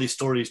gnarly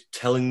story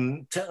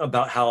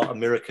about how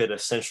America had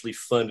essentially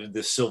funded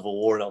this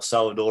civil war in El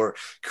Salvador,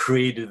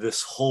 created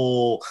this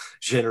whole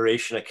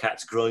generation of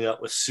cats growing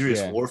up with serious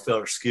Yeah.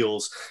 warfare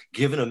skills,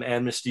 giving them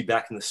amnesty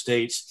back in the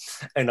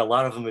States. And a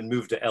lot of them had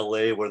moved to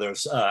LA, where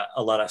there's a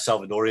lot of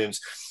Salvadorians,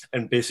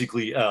 and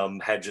basically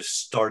had just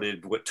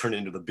started what turned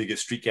into the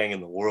biggest street gang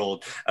in the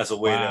world as a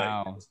way to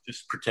Wow.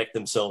 just protect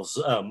themselves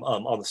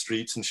on the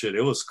streets and shit.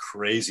 It was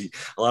crazy.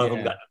 A lot of them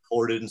Yeah. got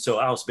deported, and so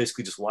I was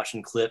basically just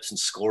watching clips and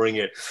scoring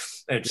it,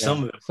 and Yeah.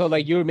 some of it So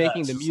like you were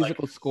making it's the just like,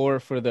 musical score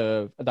for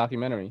the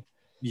documentary.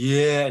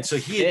 yeah. And so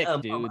That's he had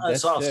sick, dude.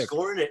 That's so I was sick.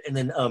 scoring it, and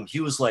then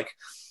he was like,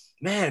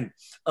 man,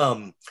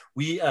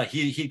 we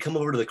he'd come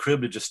over to the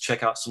crib to just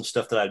check out some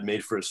stuff that I'd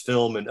made for his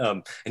film,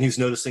 and he was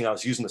noticing I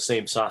was using the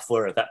same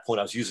software. At that point,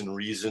 I was using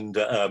Reason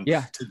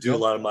Yeah. to do a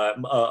Yep.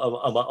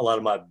 lot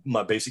of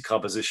my basic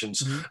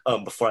compositions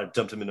Hmm. before I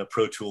dumped them into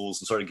Pro Tools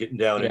and started getting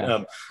down,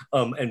 Yeah.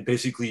 and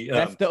basically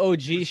That's the he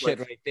OG was shit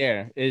like, right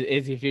there.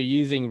 Is if you're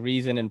using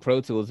Reason and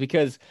Pro Tools,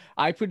 because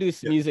I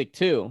produce yeah. music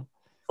too.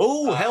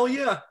 Oh, Uh, hell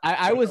yeah.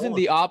 I Right was in on.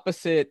 the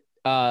opposite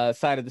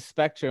side of the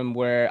spectrum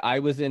where I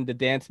was in the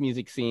dance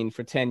music scene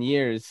for 10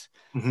 years.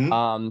 Hmm.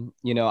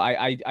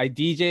 I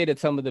DJ'd at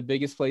some of the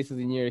biggest places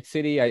in New York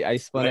City. I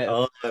spun Right at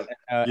on.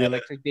 Yeah.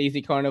 Electric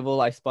Daisy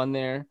Carnival. I spun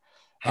there.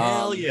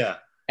 Hell Um, yeah.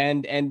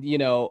 and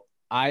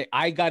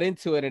I got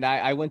into it, and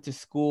I went to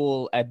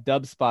school at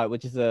Dubspot,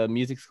 which is a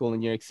music school in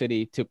New York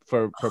City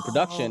for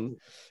production,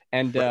 Oh,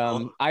 and right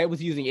on. I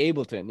was using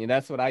Ableton.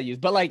 That's what I use.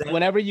 But like That,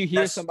 whenever you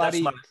hear that's my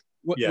somebody,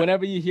 yeah.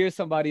 whenever you hear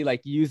somebody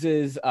like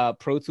uses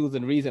Pro Tools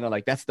and Reason, I'm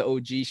like, that's the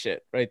OG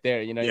shit right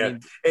there. You know what I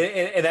Yeah,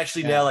 mean? and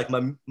actually now Yeah. like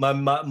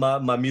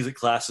my music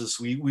classes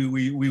we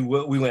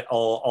went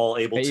all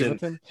Ableton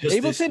Ableton.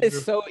 just this Ableton is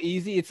year. so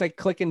easy. It's like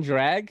click and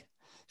drag.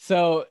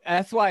 So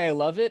that's why I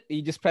love it.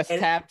 You just press And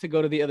tab to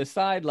go to the other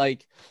side.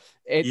 Like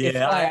it's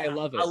yeah, why I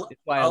love it.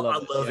 It's why I I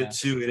love it. love it Yeah.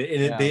 too.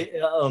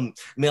 Yeah. I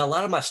mean, a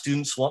lot of my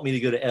students want me to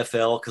go to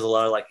FL because a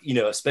lot of like,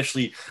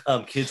 especially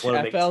kids want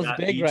to make FL's trap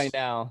big right beats.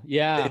 now. They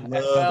Yeah.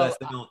 love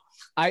FL. FL.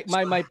 So,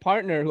 My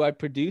partner who I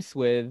produce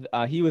with,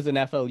 he was an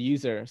FL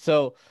user.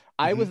 So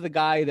I mhm. was the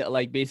guy that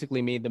like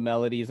basically made the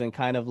melodies and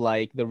kind of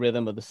like the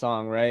rhythm of the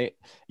song, right?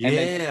 And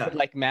then he would Yeah,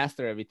 like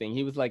master everything.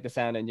 He was like the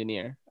sound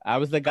engineer. I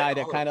was the right guy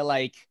that on. kind of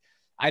like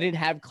I didn't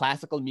have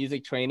classical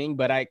music training,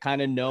 but I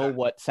kind of know Okay.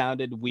 what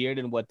sounded weird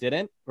and what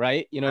didn't,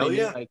 right? You know what I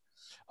Hell mean? yeah,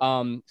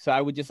 Like so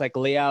I would just like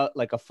lay out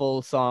like a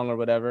full song or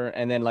whatever,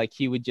 and then like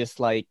he would just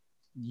like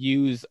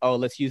use, oh,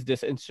 let's use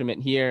this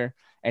instrument here,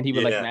 and he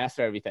would like yeah.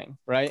 master everything,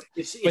 right?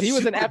 But It's he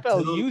was an super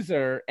FL dope.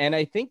 user, and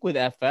I think with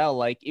FL,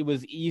 like it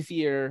was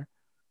easier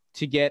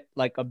to get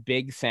like a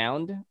big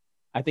sound.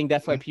 I think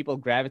that's why Mhm. people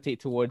gravitate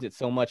towards it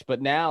so much.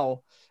 But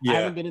now I Yeah.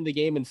 haven't been in the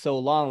game in so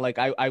long. Like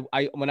I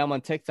when I'm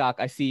on TikTok,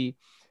 I see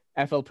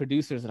FL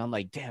producers, and I'm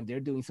like, damn, they're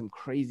doing some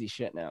crazy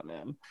shit now,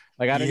 man.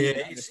 Like I don't Yeah,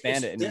 even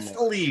understand it's it anymore.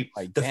 definitely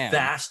Like, the damn.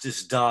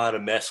 fastest DAW to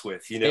mess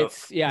with, It's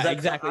Because yeah,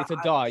 exactly. It's a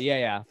DAW. Yeah,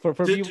 yeah. For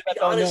to people be that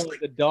don't honest, know, like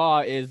the DAW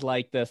is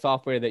like the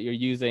software that you're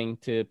using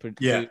to write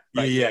yeah,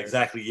 your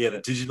exactly, yeah, the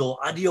shit. digital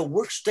audio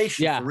workstation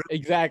for Yeah, real. And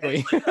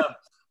exactly. it's like,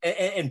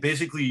 and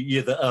basically,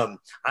 yeah,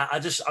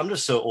 I'm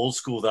just so old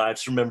school that I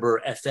just remember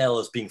FL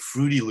as being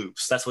Fruity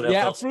Loops. That's what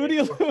Yeah, FL stood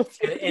Fruity for, Loops.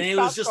 and it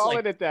was Stop just like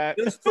calling it that.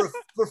 it was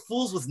for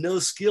fools with no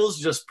skills,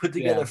 just put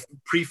together Yeah,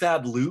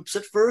 prefab loops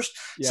at first.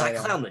 So yeah, I yeah.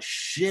 clown the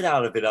shit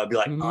out of it. I'd be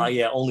like, oh Hmm.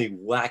 yeah, only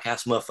whack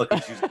ass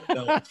motherfuckers use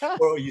FL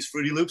or use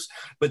Fruity Loops.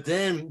 But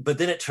then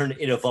it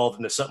evolved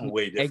into something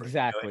way different. And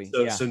Exactly.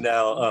 so Yeah. so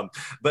now,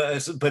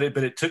 but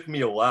it took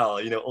me a while.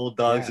 Old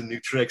dogs Yeah. and new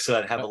tricks. So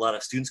I'd have a Yep. lot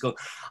of students going,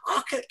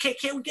 oh,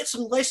 can we get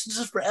some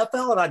licenses for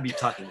FL? And I'd be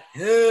talking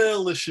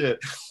hella shit.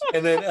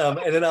 And then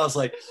I was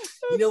like,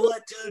 you know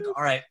what, dude?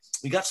 All right,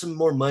 we got some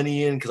more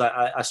money in because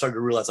I started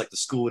to realize like the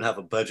school would have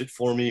a budget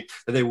for me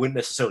that they wouldn't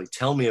necessarily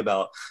tell me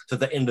about. So at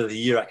the end of the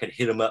year, I could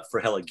hit them up for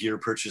hella gear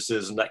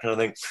purchases and that kind of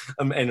thing.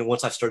 And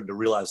once I started to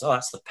realize, oh,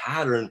 that's the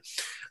pattern,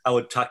 I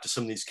would talk to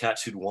some of these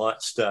cats who'd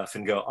want stuff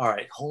and go, all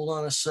right, hold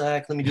on a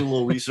sec, let me do a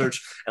little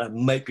research, and I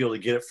might be able to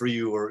get it for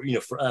you or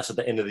for us at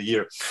the end of the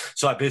year.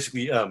 So I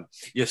basically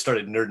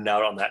started nerding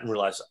out on that and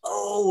realized,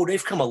 oh,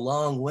 they've come a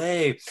long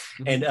way,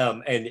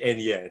 Mhm. and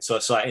yeah, and so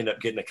I ended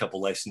up getting a couple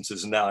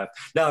licenses, and now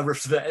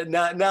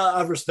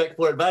I respect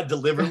for it. But I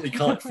deliberately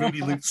call it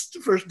Fruity Loops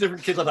for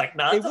different kids. I'm like,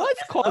 nah, It was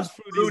that's called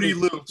Fruity Fruity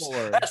Loops Loops.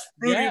 before. That's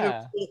Fruity Loops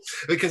Yeah.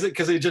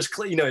 because it just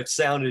it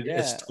sounded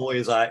as Yeah. toy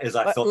as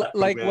I felt that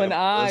Like when program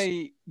was.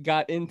 I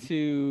got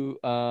into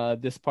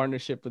this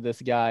partnership with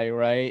this guy,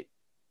 right?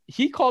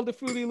 He called the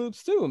Fruity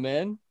Loops too,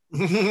 man.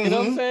 You know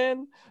what I'm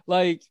saying?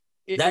 Like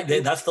it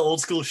That's the old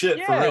school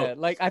shit for real. yeah,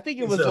 like I think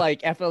it was So,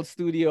 like FL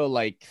Studio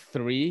like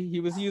 3 he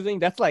was using.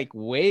 That's like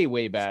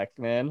way back,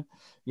 man.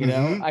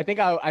 mhm. I think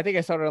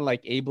I started on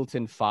like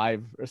Ableton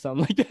 5 or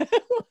something like that.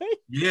 Like,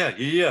 Yeah,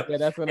 yeah,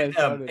 that's when I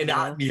started, you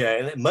know.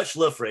 and much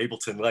love for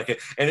Ableton. Like,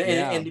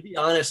 Yeah. and to be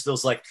honest, there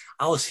was like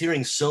I was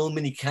hearing so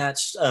many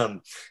cats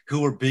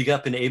who were big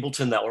up in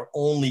Ableton that were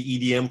only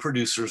EDM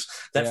producers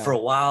that for Yeah.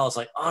 a while I was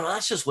like, oh no,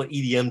 that's just what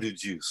EDM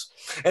dudes use.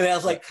 And I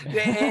was like,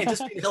 and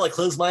just being hella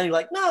closed minded,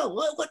 like, no,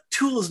 what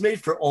tool is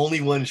made for only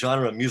one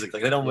genre of music?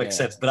 Like, that don't make Yeah.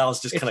 sense. But I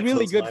was just It's kind of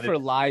really closed good minded. for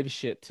live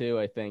shit too,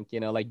 I think.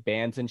 Like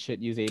bands and shit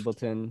use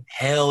Ableton.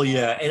 Hell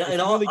yeah, and It's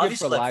really good for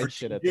obviously like live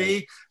shit, I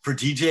think. For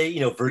DJ,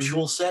 Hmm.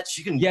 virtual sets,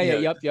 you can Yeah,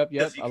 yeah, yep.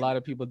 because you A can lot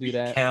of people do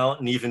that. recount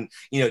and even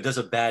it does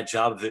a bad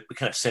job of it, but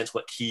kind of sense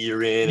what key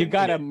you're in You and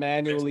gotta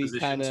manually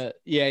kind transpositions. of,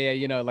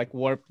 yeah, like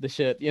warp the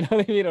shit, you know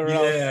what I mean? Or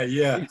else.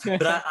 Yeah.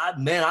 But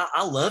man,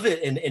 I love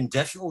it, and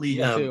definitely,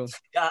 Me too.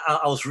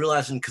 I was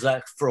realizing because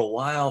I for a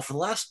while, for the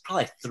last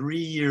probably 3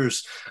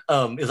 years,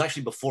 it was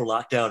actually before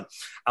lockdown.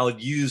 I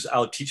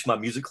would teach my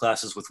music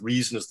classes with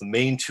Reason as the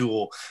main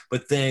tool,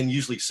 but then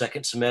usually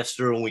second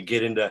semester when we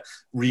get into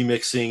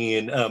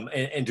remixing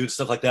and doing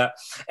stuff like that,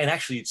 and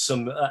actually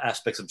some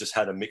aspects of just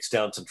how to mix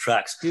down some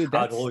tracks, Dude, I'd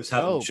that's always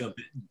have them dope.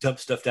 dump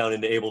stuff down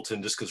into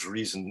Ableton just because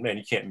Reason, man,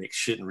 you can't mix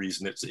shit in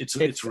Reason. It's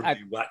It's I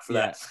really whack for Yeah,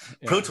 that.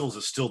 Pro yeah. Tools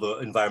is still the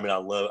environment I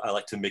love. I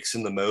like to mix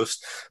in the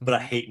most, but I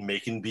Mhm. hate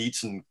making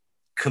beats and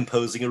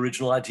composing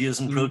original ideas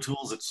in Pro Mhm.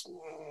 Tools. It's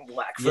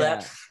whack for that.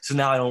 Yeah. So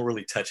now I don't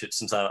really touch it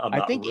since I'm I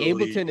not think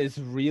really. Ableton is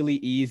really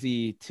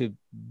easy to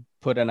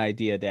put an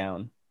idea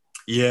down.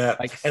 Yeah,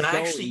 Like and so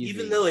actually,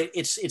 even easy. though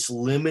it's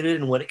limited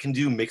in what it can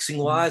do mixing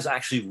Mhm. wise, I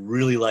actually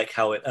really like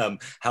how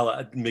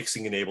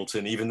mixing in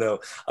Ableton. Even though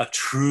a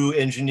true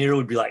engineer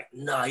would be like,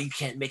 "No, you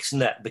can't mix in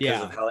that,"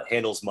 because of Yeah. how it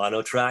handles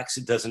mono tracks.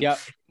 It doesn't Yep.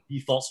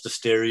 defaults to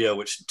stereo,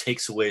 which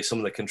takes away some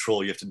of the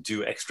control. You have to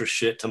do extra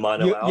shit to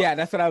mono out. Yeah,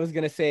 that's what I was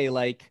gonna say.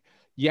 Like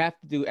you have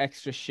to do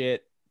extra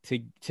shit to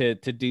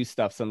do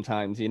stuff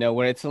sometimes,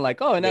 where it's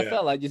like, oh, in Yeah,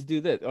 FL I just do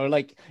this, or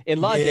like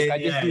in Logic I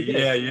just yeah, do this.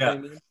 yeah, You know what yeah.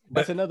 I mean?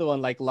 That's But another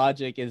one. Like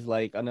Logic is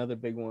like another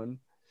big one.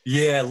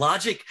 yeah,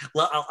 Logic.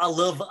 I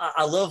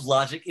love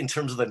Logic in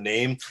terms of the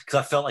name because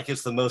I felt like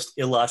it's the most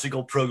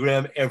illogical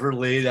program ever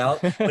laid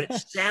out. But it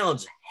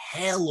sounds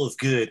hell of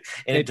good,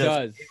 and it It does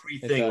does. It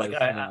everything. Like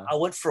does. Yeah. I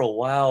went for a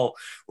while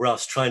where I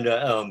was trying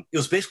to. It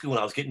was basically when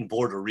I was getting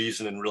bored of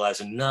Reason and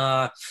realizing,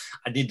 nah,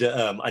 I need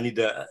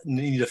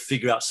to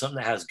figure out something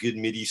that has good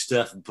MIDI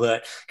stuff,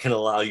 but can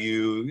allow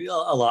you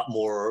a lot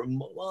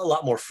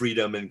more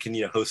freedom and can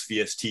host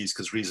VSTs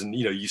because Reason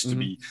used to Hmm.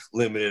 be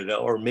limited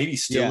or maybe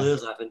still Yeah.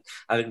 is.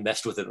 I haven't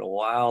messed with it in a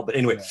while, but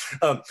anyway,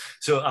 Yeah.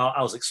 so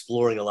I was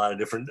exploring a lot of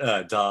different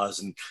DAWs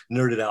and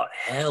nerded out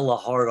hella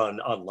hard on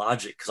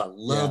Logic because I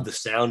love Yeah. the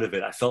sound of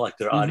it. I felt like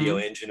their audio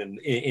Hmm. engine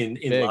in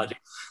Big. Logic,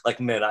 like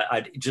man,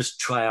 I'd just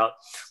try out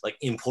like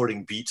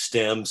importing beat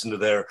stems into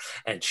there,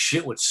 and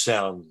shit would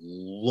sound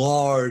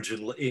large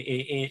in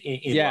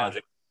Yeah.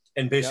 Logic.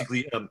 And Yep.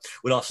 basically,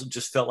 would also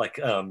just felt like,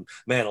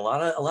 man, a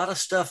lot of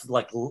stuff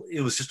like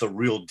it was just a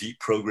real deep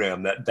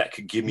program that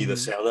could give me the Hmm.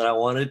 sound that I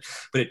wanted,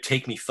 but it'd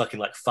take me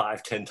fucking like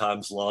 5-10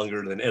 times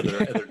longer than other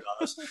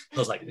DAWs. I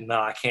was like,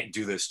 nah, I can't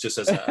do this just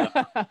as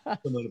a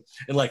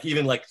and like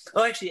even like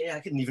oh actually yeah,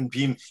 I can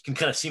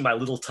kind of see my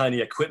little tiny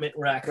equipment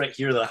rack right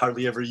here that I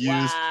hardly ever use.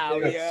 Wow,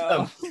 Anyway,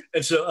 yo.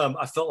 and so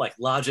I felt like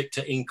Logic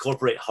to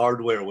incorporate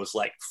hardware was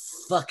like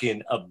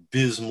fucking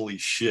abysmally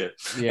shit,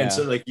 and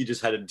so Yeah. like you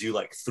just had to do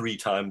like 3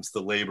 times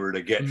the labor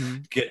to get Hmm.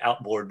 get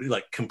outboard.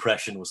 Like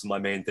compression was my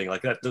main thing.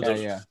 Like that Yeah.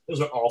 those Yeah.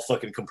 those are all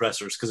fucking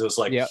compressors because it was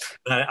like Yep.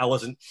 I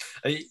wasn't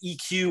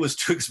EQ was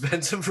too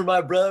expensive for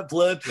my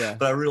blood, Yeah.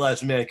 but I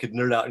realized man I could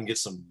nerd out and get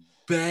some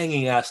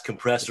banging ass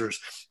compressors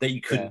that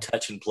you Yeah. couldn't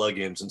touch in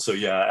plugins. And so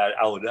yeah,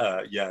 I would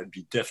yeah, I'd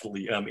be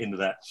definitely into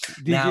that.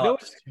 Dude, you Now know I'm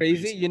what's just too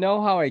crazy? lazy. You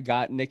know how I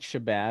got Nick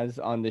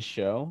Shabazz on the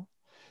show?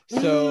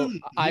 So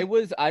I Mm-hmm.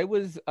 was I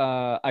was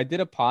I did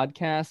a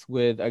podcast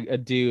with a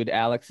dude,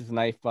 Alex's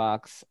Knife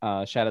Box.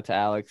 Shout out to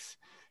Alex.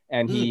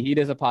 And he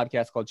does a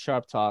podcast called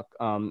Sharp Talk.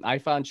 I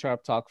found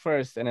Sharp Talk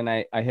first, and then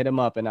I hit him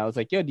up and I was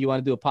like, yo, do you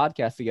want to do a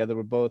podcast together?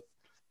 We're both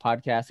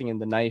podcasting in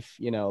the knife,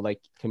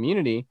 like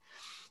community.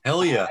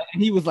 Hell yeah.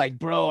 And he was like,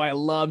 bro, I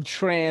love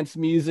trance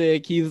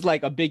music. He's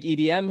like a big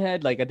EDM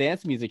head, like a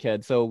dance music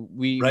head. So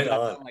we Right got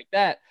on. down like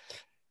that.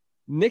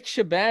 Nick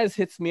Shabazz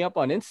hits me up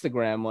on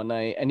Instagram one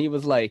night and he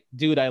was like,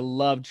 dude, I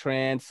love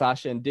trance,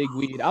 Sasha and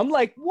Digweed. I'm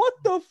like, what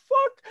the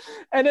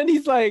fuck? And then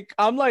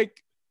I'm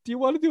like, do you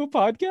want to do a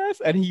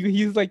podcast? And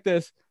he's like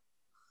this,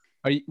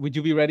 would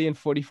you be ready in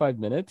 45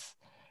 minutes?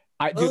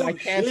 Dude, I Oh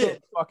canceled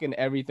shit. fucking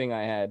everything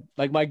I had.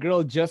 Like my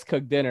girl just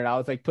cooked dinner. I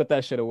was like, put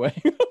that shit away.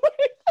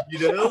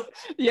 You know?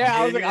 Yeah,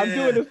 I was like, I'm doing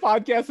Yeah. this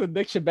podcast with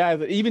Nick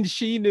Shabazz. Even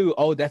she knew,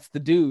 oh, that's the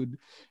dude,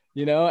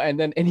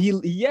 and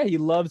he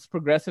loves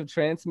progressive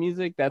trance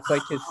music. That's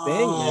like his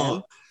thing, Oh,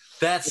 man.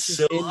 that's Which is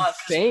so odd because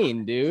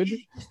insane, dude.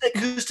 he's an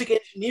acoustic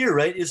engineer,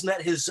 right? Isn't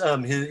that his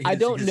I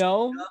don't his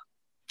know.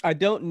 I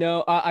don't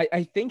know.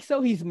 I think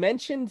so. He's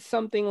mentioned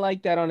something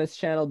like that on his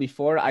channel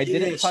before. I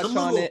didn't yeah, touch some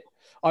on little it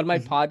on my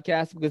Mhm.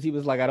 podcast because he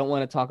was like, I don't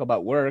want to talk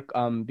about work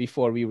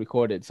before we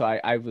recorded. So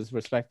I was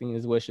respecting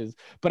his wishes.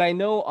 But I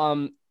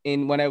know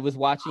in when I was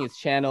watching his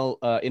channel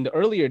in the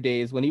earlier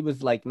days when he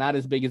was like not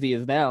as big as he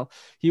is now,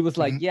 he was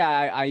like, Mhm.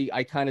 yeah,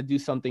 I kind of do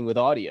something with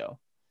audio.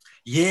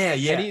 Yeah,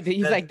 And yeah.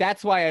 he's That like,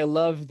 that's why I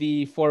love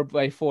the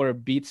 4x4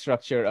 beat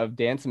structure of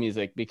dance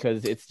music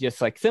because it's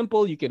just like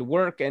simple. You could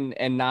work and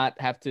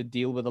not have to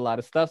deal with a lot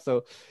of stuff.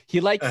 So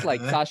he likes like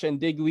uh-huh. Sasha and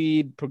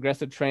Digweed,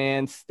 progressive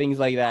trance, things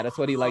like that. That's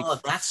what he Oh,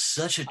 likes. that's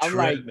such a I'm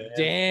like, trip, man.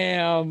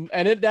 damn.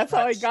 And that's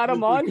how I That's got him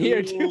super on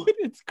here, dude. cool.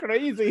 It's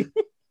crazy.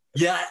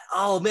 Yeah.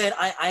 Oh man,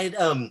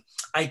 I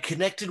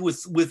connected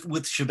with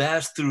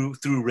Shabazz through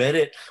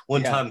Reddit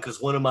one Yeah. time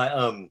because one of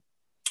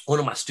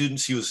my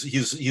students he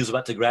was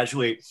about to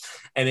graduate,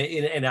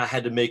 and I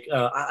had to make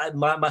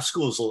my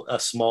school is a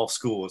small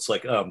school. It's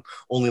like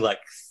only like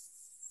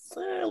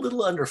a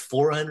little under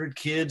 400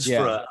 kids for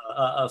Yeah.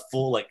 a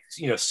full like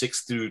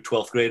 6th through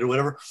 12th grade or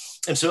whatever.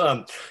 And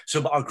so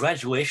our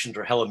graduations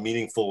are hella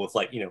meaningful with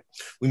like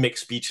we make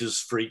speeches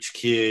for each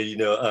kid.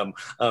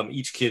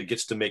 Each kid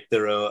gets to make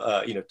their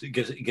own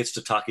gets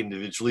to talk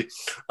individually.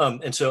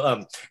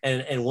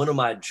 And one of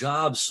my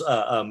jobs for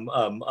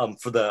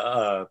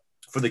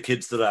the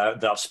kids that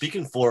I was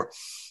speaking for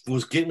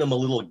was getting them a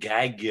little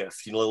gag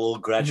gift, a little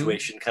Hmm.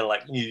 graduation kind of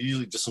like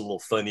usually just some little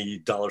funny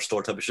dollar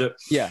store type of shit.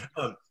 Yeah.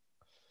 Um,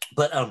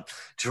 but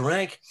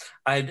Drank,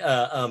 he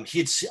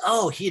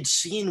had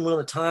seen one of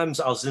the times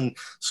I was in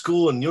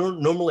school, and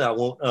normally I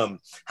won't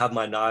have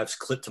my knives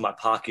clipped to my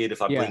pocket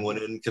if I bring Yeah. one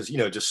in because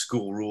just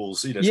school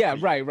rules, it's Yeah,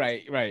 pretty.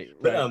 right.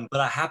 But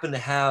I happened to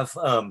have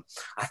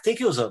I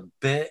think it was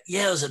it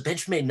was a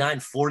Benchmade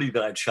 940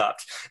 that I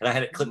chopped, and I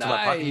had it clipped to my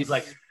pocket. He's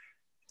like, Nice.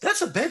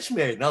 "That's a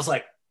Benchmade," and I was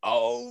like,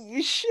 Oh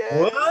shit.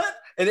 what?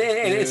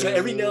 And so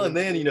every now and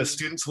Dude. then,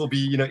 students will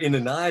be, in the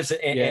knives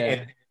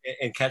Yeah.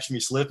 and catch me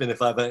slipping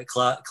if I have a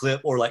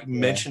clip or like Yeah.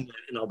 mention it,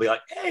 and I'll be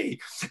like, hey,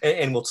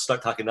 and we'll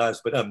start talking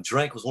knives. But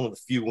Drank was one of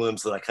the few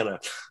ones that I kind of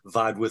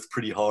vibed with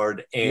pretty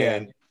hard, Yeah.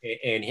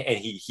 and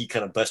he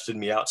kind of busted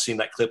me out seeing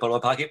that clip on my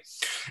pocket,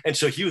 and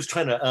so he was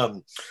trying to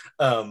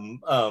um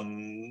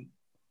um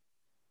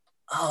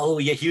oh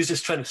yeah, he was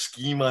just trying to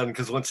scheme on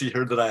because once he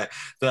heard that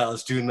I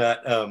was doing Blade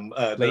that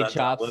I was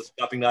chops.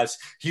 chopping knives,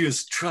 he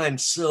was trying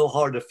so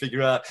hard to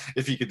figure out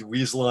if he could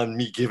weasel on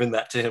me giving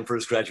that to him for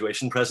his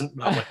graduation present.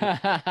 But I'm like,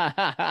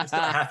 it's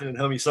not happening,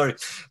 homie. Sorry,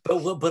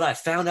 but I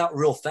found out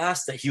real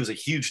fast that he was a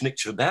huge Nick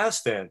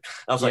Shabazz fan.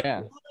 I was like,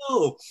 Yeah.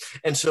 whoa!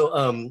 And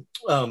so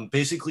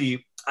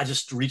basically, I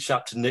just reached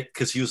out to Nick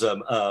because he was a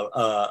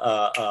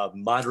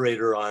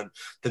moderator on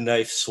the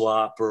knife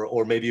swap,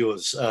 or maybe it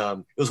was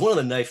one of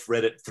the knife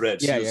Reddit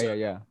threads. Yeah, yeah, yeah,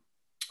 yeah.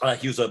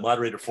 He was a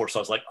moderator for, so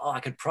I was like, oh, I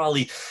could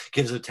probably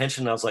get his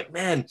attention. And I was like,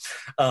 man,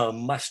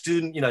 my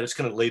student, I just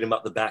kind of laid him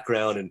out the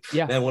background, and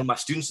Yeah. man, one of my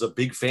students is a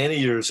big fan of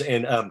yours,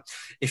 and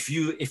if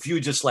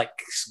you just like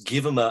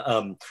give him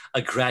a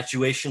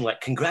graduation, like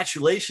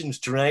congratulations,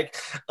 Drank,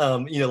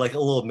 like a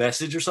little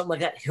message or something like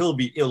that,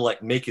 it'll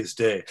like make his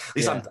day. At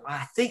least Yeah.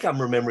 I think I'm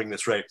remembering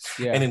this right.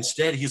 And Yeah.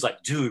 instead, he's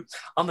like, dude,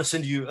 I'm gonna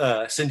send you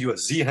a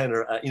Z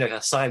Hunter,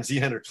 a signed Z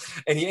Hunter,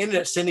 and he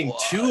ended up sending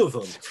two of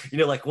them,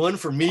 What? like one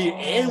for me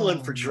and one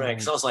Oh for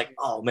Drank. So my I was like,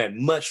 oh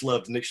man, much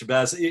love to Nick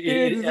Shabazz.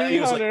 dude, Z It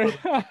was like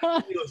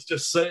Hunter. it was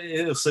just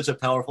it was such a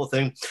powerful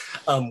thing.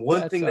 One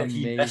That's thing that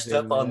he messed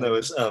amazing, up on though man.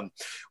 is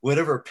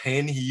whatever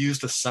pen he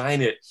used to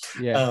sign it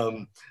Yeah.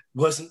 um,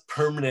 wasn't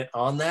permanent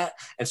on that,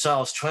 and so I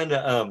was trying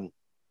to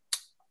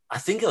I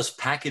think it was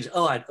packaged.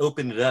 Oh, I'd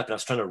opened it up and I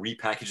was trying to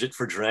repackage it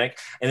for Drank,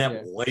 and I'm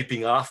Yeah.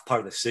 wiping off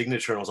part of the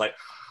signature, and I was like,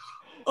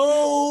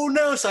 oh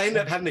no! So I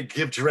ended up having to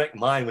give Drank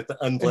mine with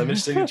the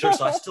unblemished signature.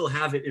 So I still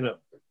have it in a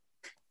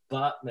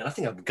but man, I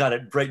think I've got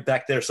it right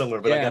back there somewhere.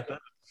 But I Yeah. got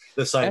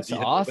the signed That's Z.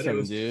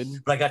 awesome, dude.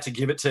 But I got to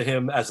give it to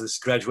him as this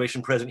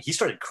graduation present. He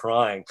started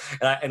crying,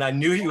 and I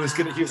knew he was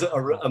a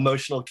Wow.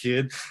 emotional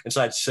kid, and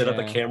so I'd set up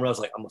a Yeah. camera. I was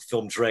like, I'm gonna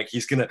film Drake.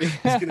 He's gonna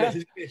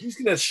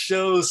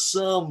show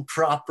some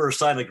proper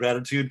sign of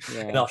gratitude,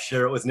 and Yeah. I'll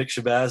share it with Nick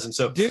Shabazz. And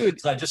so, Dude.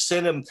 so I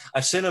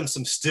sent him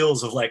some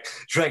stills of like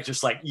Drake,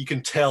 just like you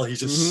can tell he's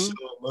just so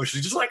Hmm.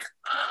 emotional, just like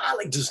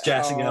just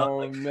gassing out, Oh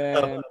like.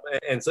 man.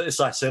 And so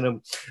I sent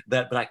him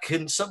that, but I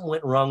couldn't. Something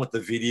went wrong with the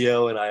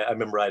video, and I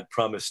remember I'd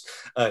promised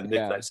Nick that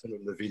Yeah. I'd send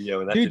him the video,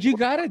 and that Dude, didn't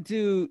work.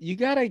 you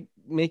gotta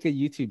make a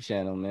YouTube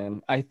channel,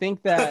 man. I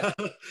think that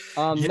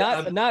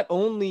Yeah, not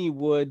only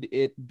would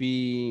it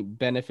be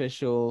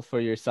beneficial for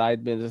your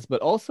side business,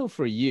 but also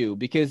for you,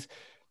 because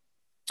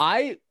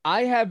I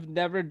have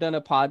never done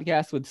a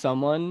podcast with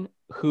someone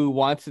who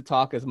wants to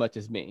talk as much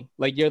as me.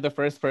 Like you're the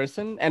first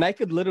person, and I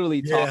could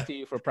literally talk yeah. to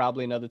you for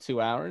probably another 2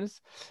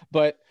 hours.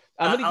 But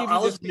I'm gonna give I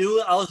you this.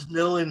 was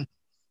new.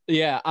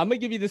 Yeah, I'm gonna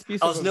give you this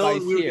piece I of was knowing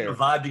advice we were gonna here.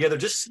 vibe together.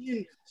 Just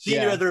seeing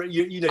your Yeah, other I'm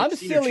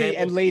seeing your silly and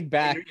channels laid and your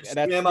back. That's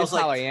Instagram. I was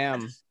just how like, I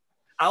am.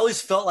 I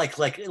always felt like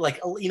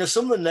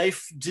some of the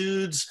knife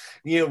dudes,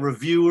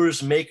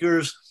 reviewers,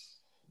 makers,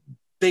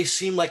 they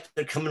seem like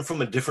they're coming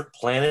from a different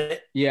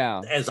planet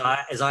Yeah. as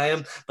I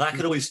am, but I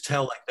could always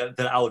tell like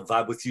that I would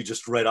vibe with you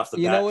just right off the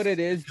You know bat. what it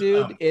is,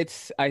 dude? Um,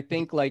 It's I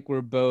think like we're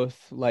both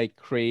like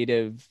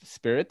creative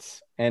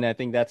spirits, and I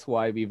think that's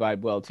why we vibe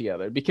well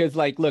together. Because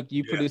like, look,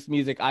 you yeah, produce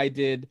music, I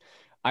did.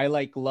 I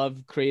like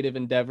love creative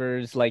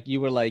endeavors. Like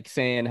you were like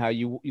saying how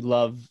you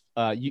love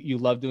you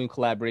love doing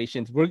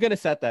collaborations. We're gonna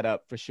set that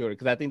up for sure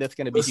because I think that's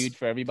gonna be huge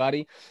for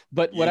everybody.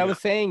 But what I yeah. was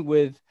saying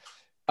with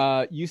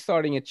you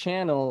starting a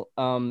channel,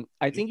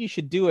 I think you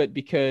should do it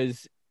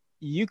because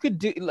you could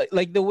do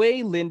like the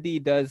way Lindy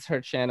does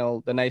her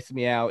channel, The Nice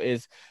Meow,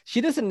 is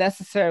she doesn't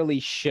necessarily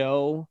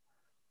show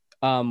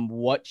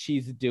what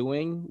she's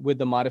doing with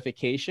the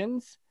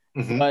modifications,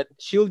 Mm-hmm. but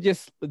she'll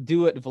just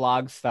do it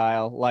vlog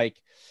style.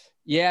 Like,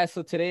 yeah,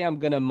 so today I'm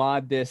gonna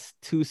mod this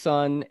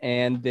Tucson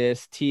and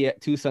this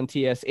Tucson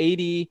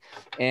TS80,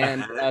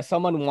 and Uh-huh.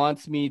 someone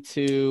wants me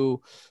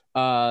to,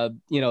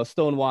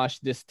 stonewash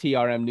this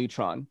TRM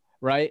Neutron,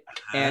 right?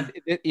 Uh-huh.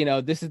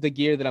 And this is the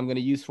gear that I'm gonna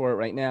use for it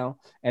right now,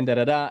 and da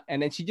da da.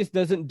 And then she just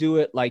doesn't do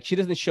it like she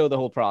doesn't show the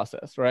whole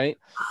process, right?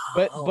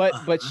 But Oh, but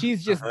but uh-huh.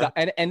 she's just Uh-huh.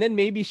 and then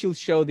maybe she'll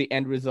show the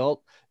end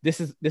result. This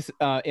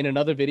in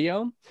another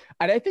video,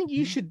 and I think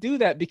you should do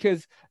that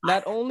because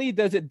not only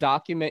does it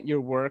document your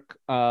work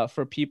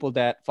for people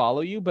that follow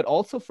you, but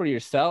also for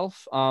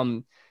yourself.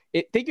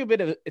 Think of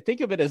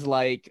it as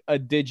like a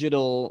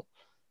digital,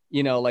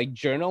 like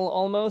journal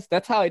almost.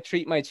 That's how I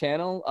treat my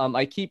channel.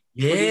 I keep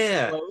pretty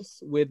Yeah.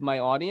 close with my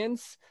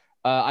audience.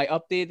 I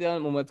update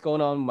them on what's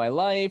going on in my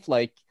life.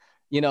 Like,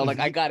 like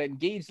I Mhm. got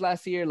engaged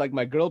last year. Like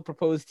my girl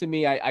proposed to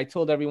me. I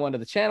told everyone to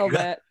the channel Congra-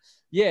 that.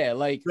 Yeah,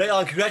 like right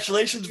on.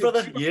 Congratulations, she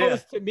brother. Yeah.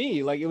 proposed to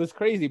me. Like it was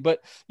crazy.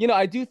 But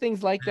I do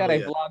things like that. Hell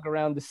I yeah. vlog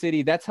around the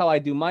city. That's how I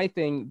do my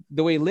thing.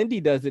 The way Lindy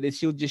does it is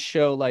she'll just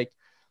show like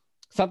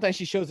sometimes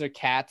she shows her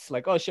cats,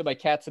 like, oh shit, my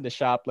cat's in the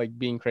shop, like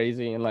being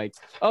crazy, and like,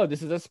 oh,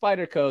 this is a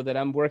spider code that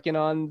I'm working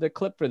on the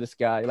clip for this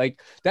guy.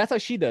 Like that's how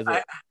she does I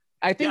it.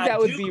 I yeah, think I that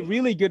would do. be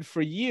really good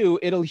for you.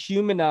 It'll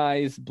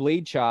humanize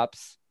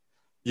Bladechops,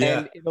 Yeah.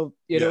 and it'll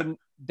Yeah. it'll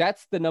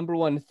that's the number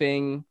one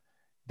thing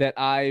that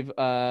I've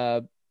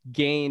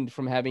gained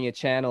from having a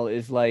channel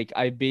is like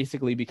I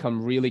basically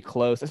become really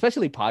close,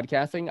 especially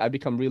podcasting. I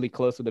become really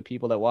close with the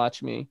people that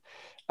watch me.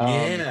 Um,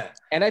 Yeah.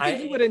 and I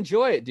think you I would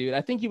enjoy it, dude.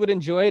 I think you would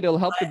enjoy it. It'll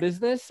help the I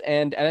business,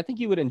 and I think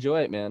you would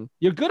enjoy it, man.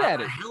 You're good at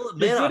it. hell, You're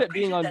man, I good at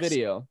being appreciate on that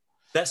video.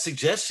 that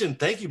suggestion.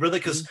 Thank you, brother,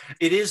 because Mhm.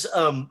 it is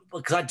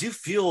because I do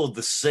feel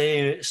the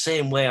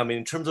same way. I mean,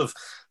 in terms of,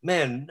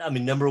 man, I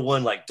mean, number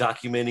one, like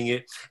documenting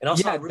it, and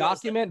also I Yeah, realized like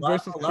document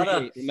versus a lot of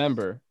create.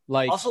 Remember,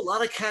 like, also a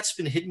lot of cats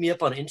been hitting me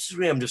up on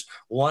Instagram just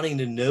wanting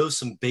to know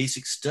some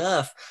basic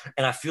stuff,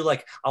 and I feel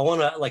like I want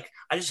to like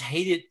I just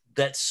hate it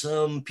that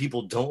some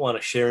people don't want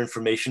to share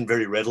information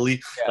very readily,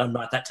 and yeah, I'm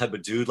not that type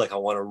of dude. Like I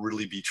want to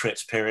really be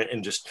transparent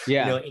and just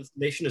yeah.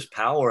 information is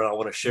power, and I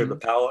want to share the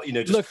Mhm. power.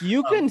 Just Look,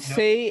 you can you know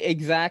say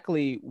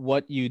exactly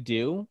what you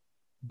do,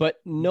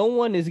 but no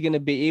one is going to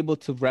be able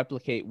to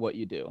replicate what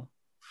you do.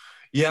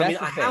 yeah. I mean,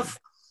 That's the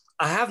thing.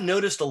 I have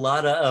noticed a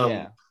lot of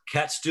Yeah.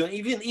 cats doing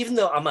even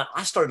though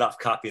I started off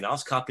copying, I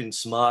was copying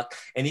Smock,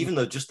 and even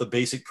though Mhm. just the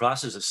basic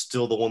process is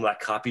still the one that I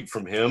copied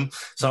from him,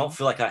 so I don't Mhm.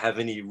 feel like I have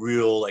any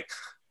real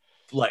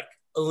like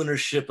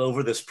ownership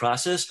over this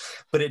process,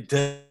 but it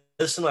does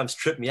sometimes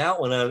trip me out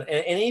when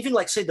and even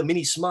like say the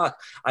mini smock,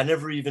 I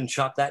never even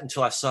chopped that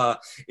until I saw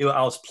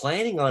I was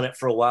planning on it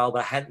for a while,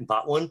 but I hadn't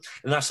bought one,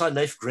 and I saw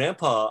Knife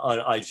Grandpa on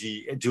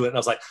IG do it, and I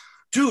was like,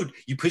 dude,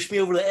 you pushed me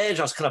over the edge.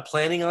 I was kind of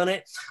planning on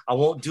it. I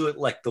won't do it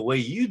like the way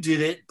you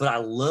did it, but I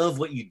love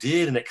what you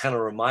did. And it kind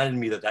of reminded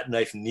me that that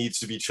knife needs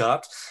to be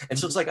chopped. And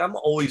so it's Mhm. like, I'm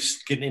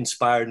always getting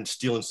inspired and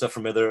stealing stuff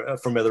from other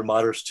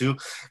modders too.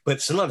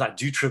 But sometimes I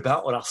do trip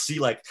out when I'll see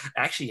like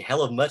actually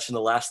hella much in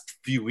the last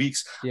few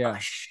weeks, a Yeah.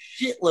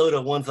 shitload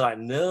of ones that I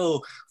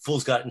know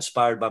fools got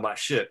inspired by my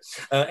shit.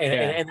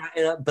 Yeah.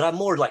 But I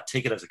more like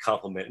take it as a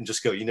compliment and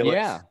just go, you know what?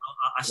 Yeah. Yeah.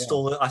 I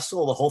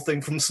stole the whole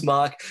thing from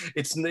Smock.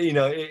 It's and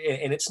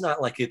it's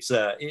not like it's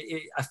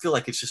I feel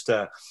like it's just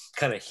a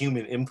kind of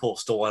human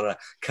impulse to want to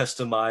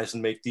customize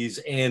and make these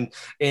and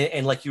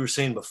like you were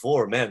saying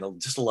before, man,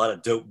 just a lot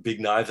of dope big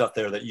knives out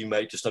there that you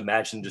might just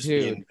imagine just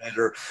Dude. being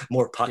better,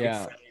 more pocket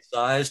Yeah. friendly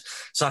sized.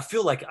 So I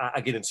feel like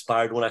I get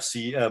inspired when I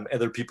see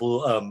other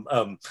people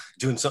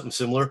doing something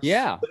similar.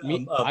 Yeah. But,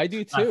 I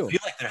do I too. feel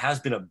like there has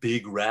been a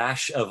big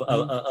rash Mhm.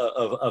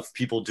 of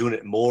people doing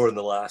it more in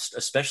the last,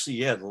 especially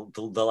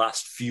the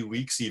last few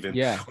weeks even.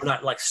 Yeah. We're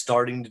not like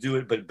starting to do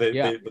it,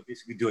 Yeah. but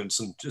basically doing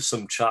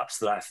some chops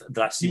that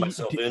I see Do you,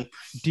 myself do, in.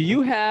 do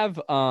you have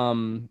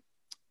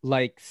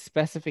like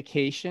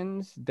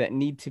specifications that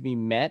need to be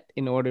met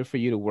in order for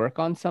you to work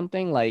on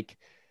something? Like,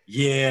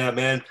 Yeah,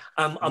 man.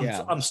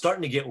 yeah. I'm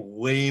starting to get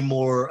way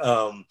more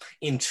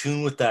in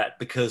tune with that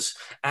because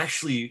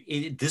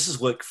actually this is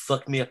what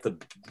fucked me up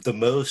the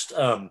most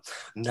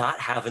not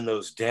having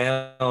those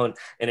down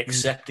and Mhm.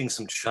 accepting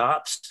some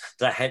chops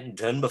that I hadn't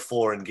done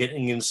before and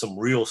getting in some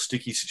real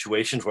sticky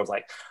situations where I was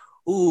like,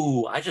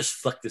 ooh, I just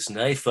fucked this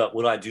knife up.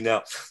 What do I do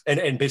now?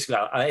 And basically,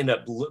 I end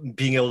up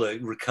being able to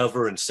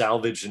recover and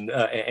salvage and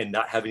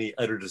not have any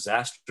utter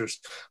disasters.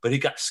 But it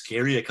got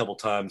scary a couple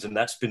times, and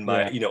that's been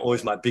my Yeah.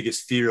 always my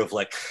biggest fear of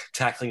like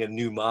tackling a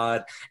new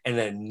mod and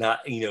then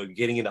not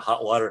getting into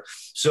hot water.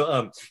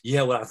 So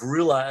yeah, what I've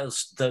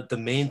realized the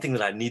main thing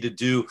that I need to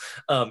do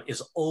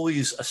is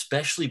always,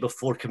 especially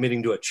before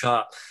committing to a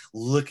chop,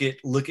 look at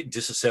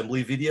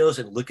disassembly videos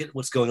and look at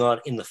what's going on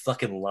in the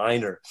fucking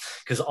liner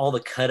because all the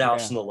cutouts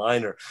Yeah. in the liner,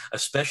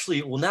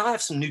 especially, well, now I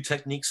have some new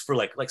techniques for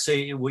like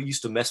say what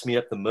used to mess me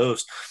up the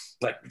most,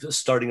 like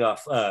starting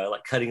off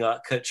like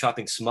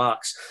chopping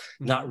smocks,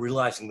 not Mhm.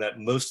 realizing that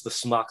most of the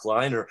smock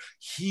liner,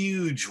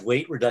 huge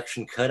weight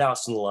reduction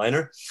cutouts in the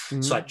liner.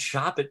 So I Mhm.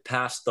 chop it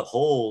past the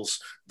holes,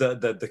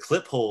 the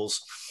clip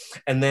holes,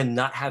 and then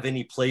not have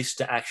any place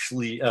to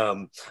actually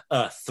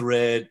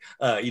thread,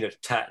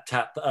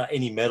 tap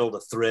any metal to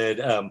thread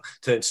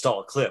to install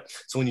a clip.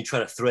 So when you try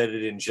to thread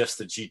it in just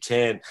the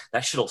G10,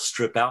 that shit'll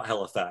strip out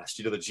hella fast.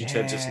 The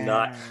G10 is just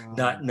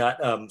Damn.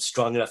 not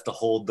strong enough to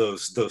hold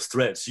those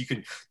threads. So you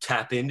can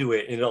tap into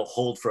it and it'll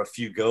hold for a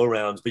few go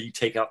rounds, but you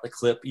take out the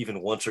clip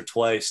even once or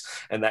twice,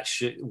 and that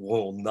shit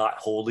will not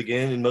hold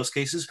again in most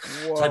cases.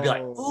 So I'd be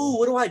like, Whoa. "Ooh,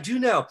 what do I do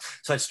now?"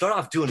 So I'd start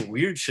off doing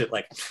weird shit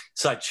like,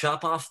 so I'd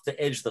chop off the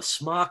edge of the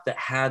smock that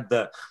had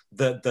the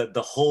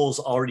holes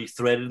already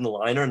threaded in the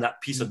liner, and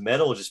that piece of Mhm.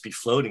 metal would just be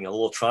floating, a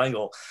little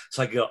triangle.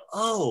 So I go,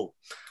 oh,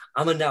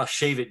 I'm gonna now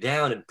shave it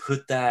down and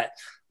put that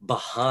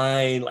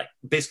behind, like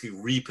basically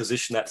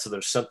reposition that so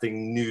there's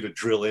something new to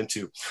drill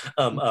into,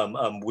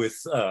 with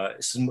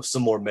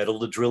some more metal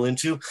to drill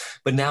into.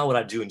 But now what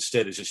I do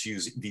instead is just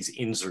use these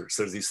inserts.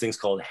 There's these things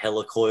called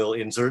helicoil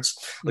inserts,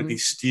 like Mhm.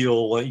 these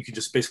steel one. You can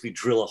just basically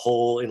drill a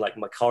hole in like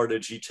micarta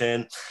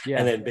G10, and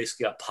Yeah. then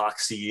basically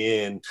epoxy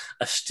in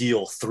a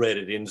steel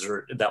threaded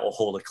insert that will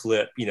hold a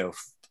clip,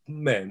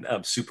 man,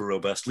 super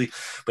robustly.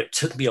 But it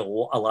took me a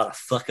lot of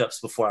fuck ups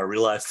before I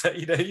realized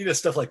that,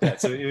 stuff like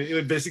that. So it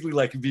would basically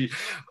like be,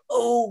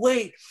 oh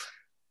wait,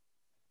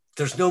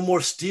 there's no more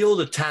steel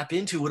to tap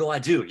into. What do I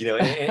do?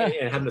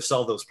 And having to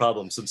solve those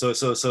problems. And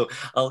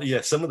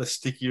yeah, some of the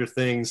stickier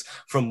things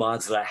from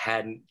mods that I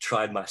hadn't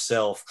tried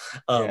myself,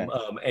 Yeah.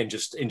 and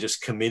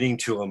just committing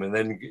to them, and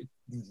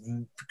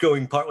then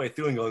going partway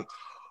through and going,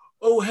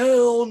 oh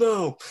hell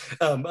no.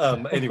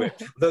 Anyway,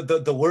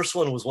 the worst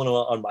one was one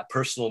on my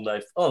personal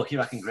knife. Oh,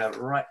 here, I can grab it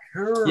right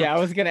here. Yeah, I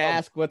was gonna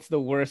ask what's the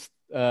worst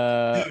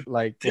Dude,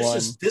 like this one.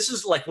 is this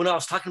is like when I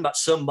was talking about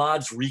some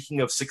mods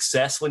reeking of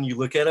success when you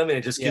look at them, and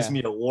it just gives Yeah.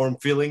 me a warm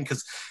feeling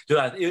because, dude,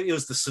 it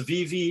was the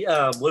Civivi.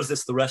 What is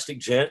this? The Rustic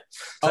Gent.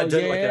 So Oh I'd yeah,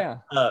 done like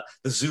yeah,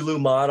 the Zulu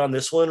mod on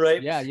this one,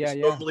 right? yeah, yeah, It's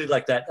yeah. normally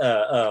like that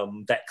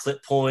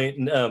clip point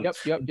and Yep, yep,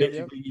 yep, yep.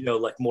 basically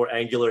like more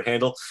angular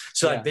handle.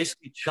 So I Yeah,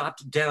 basically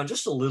chopped it down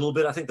just a little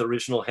bit. I think the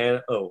original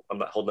hand. Oh, I'm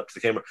not holding up to the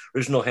camera.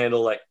 Original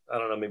handle, like I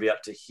don't know, maybe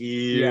up to yeah,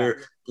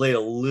 here. Blade a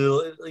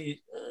little, a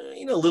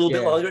little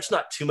bit yeah. longer. It's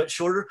not too much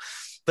shorter,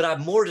 but I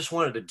more just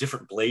wanted a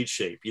different blade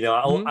shape.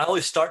 Hmm. I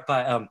always start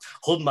by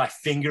holding my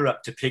finger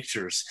up to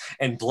pictures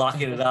and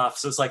blocking it off.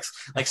 So it's like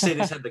say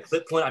this had the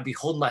clip point, I'd be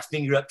holding my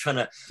finger up trying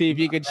to See if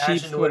you could sheep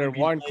imagine split what or it'd be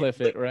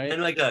Warncliffe it, and right?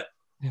 then like a,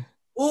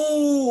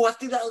 oh, I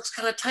think that looks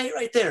kind of tight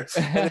right there,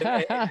 and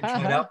then and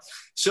try it out.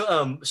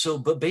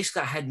 But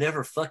basically, I had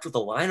never fucked with a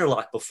liner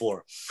lock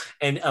before,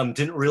 and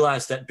didn't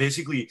realize that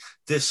basically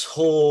this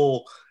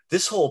whole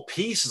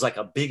piece is like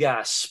a big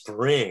ass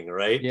spring,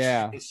 right?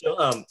 Yeah.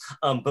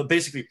 And but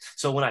basically,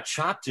 so when I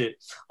chopped it,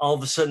 all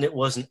of a sudden it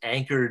wasn't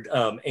anchored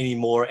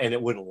anymore, and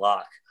it wouldn't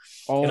lock.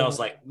 And I was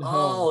Oh like, no.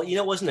 oh,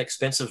 it wasn't an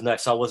expensive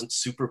knife, so I wasn't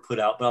super put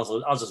out, but I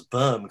was just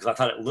bummed because I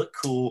thought it looked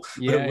cool,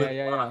 but it Yeah, yeah, wouldn't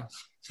yeah, lock. yeah.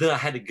 So then I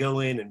had to go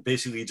in and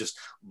basically just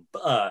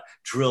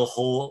drill a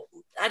hole.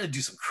 I had to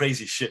do some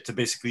crazy shit to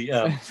basically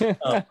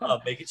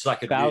make it so I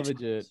could reattach Salvage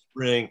the it.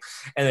 spring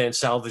and then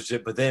salvage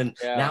it. But then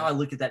now Yeah. I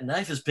look at that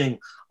knife as being,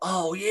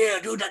 oh yeah,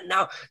 dude, that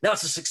now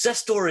it's a success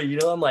story.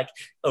 I'm like,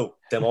 oh,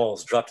 them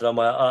alls dropped it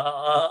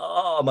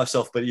on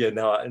myself. But yeah,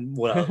 now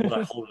when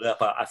I hold it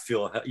up, I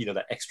feel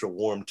that extra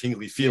warm,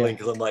 tingly feeling Yeah.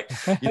 because I'm like,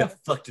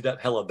 fucked it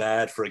up hella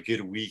bad for a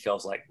good week. I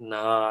was like,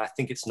 nah, I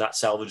think it's not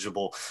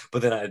salvageable.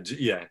 But then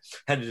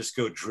had to just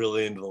go drill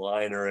into the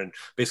liner and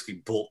basically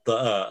bolt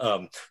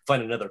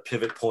find another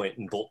pivot point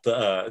and bolt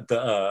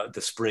the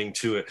spring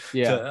to it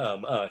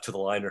Yeah. to the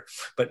liner.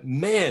 But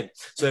man,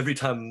 so every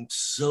time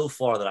so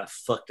far that I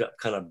fucked up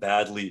kind of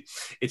badly,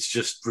 it's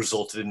just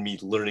resulted in me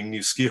learning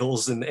new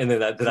skills, and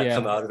then I come Yeah.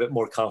 out of it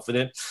more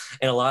confident.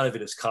 And a lot of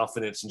it is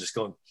confidence and just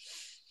going,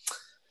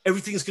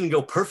 everything's going to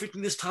go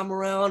perfectly this time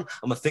around.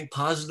 I'm going to think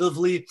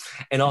positively,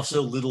 and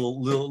also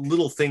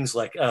little things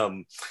like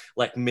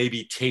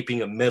maybe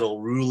taping a metal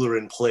ruler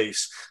in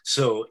place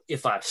so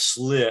if I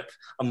slip,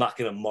 I'm not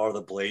going to mar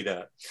the blade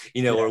up,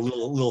 Yeah. or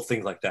little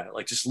things like that,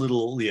 like just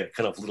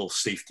kind of little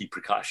safety Have you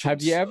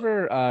precautions.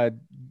 ever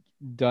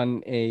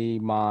done a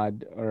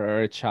mod or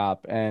a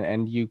chop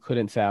and you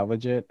couldn't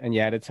salvage it and you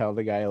had to tell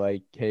the guy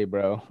like, "Hey,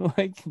 bro,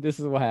 like this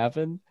is what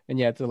happened," and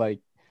you had to like,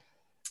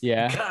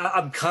 yeah.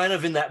 I'm kind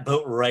of in that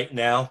boat right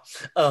now,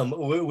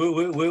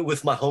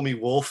 with my homie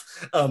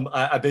Wolf.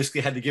 I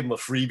basically had to give him a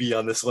freebie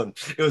on this one.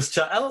 It was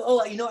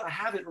I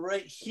have it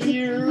right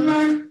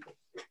here.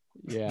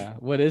 Yeah.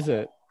 What is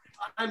it?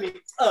 I mean,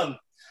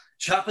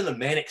 chopping the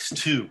Mannix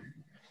 2.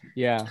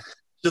 Yeah.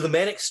 So the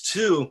Mannix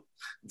 2,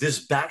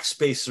 this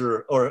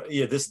backspacer or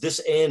this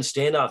and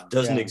standoff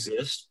doesn't Yeah.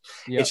 exist.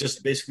 It's Yep.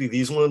 just basically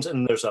these ones,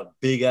 and there's a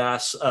big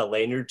ass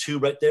lanyard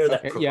tube right there that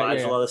Okay. Yeah. Yeah.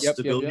 provides a Yeah. lot of Yep.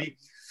 Yep. Yep. stability.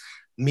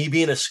 Me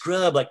being a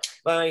scrub, like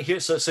here,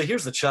 so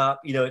here's the chop.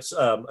 Yeah.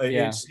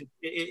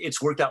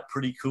 It's worked out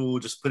pretty cool.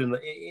 Just put in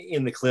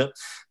the clip,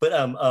 but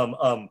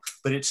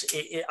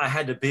I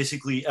had to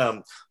basically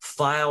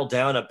file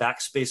down a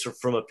backspacer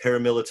from a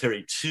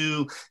paramilitary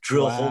 2,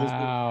 drill holes in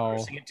Wow.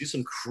 it, do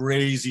some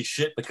crazy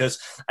shit because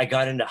I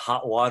got into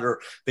hot water,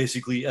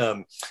 basically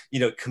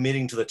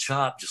committing to the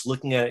chop, just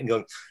looking at it and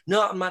going,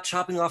 no, I'm not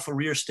chopping off a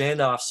rear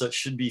standoff, so it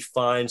should be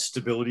fine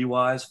stability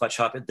wise if I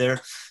chop it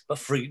there. But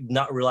for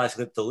not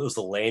realizing that it was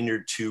the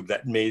lanyard tube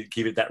that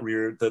gave it that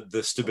rear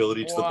the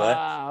stability to the butt.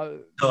 Wow.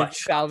 So I Did you chopped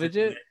it salvage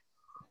and it? went,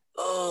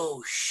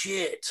 oh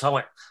shit. So I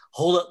went,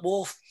 hold up,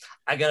 Wolf.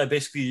 I gotta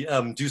basically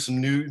do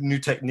some new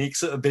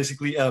techniques. And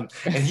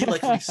he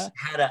luckily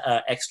had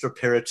a extra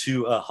pair of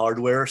 2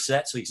 hardware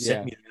set, so he sent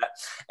Yeah. me that.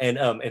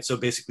 and so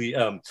basically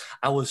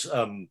I was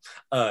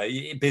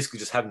basically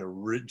just having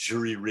to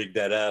jury rig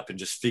that up and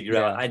just figure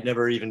out. Yeah. I'd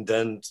never even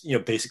done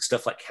basic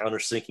stuff like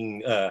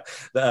countersinking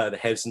the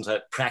heads, and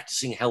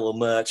practicing hella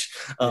much.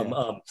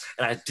 Yeah.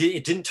 And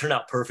it didn't turn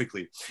out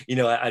perfectly.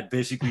 I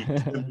basically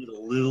trimmed it a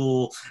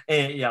little,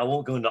 and yeah, I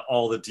won't go into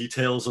all the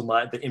details of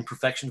the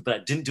imperfections, but I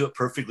didn't do it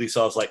perfectly.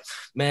 So I was like,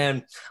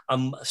 man,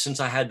 since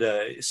I had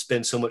to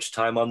spend so much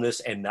time on this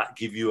and not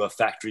give you a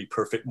factory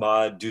perfect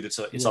mod, dude, it's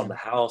on Yeah. the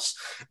house,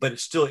 but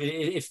it's still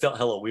it felt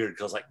hella weird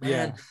because I was like,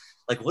 man, Yeah.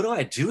 like what do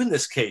I do in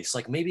this case?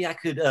 Like maybe I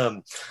could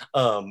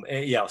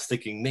yeah, I was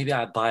thinking maybe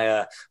I buy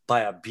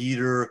a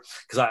beater,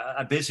 because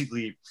I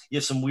basically, you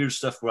have some weird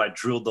stuff where I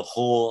drilled the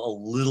hole a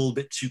little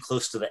bit too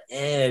close to the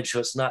edge, so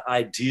it's not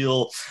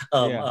ideal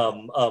Yeah.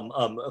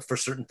 for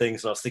certain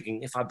things. And I was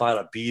thinking if I bought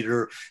a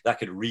beater, that I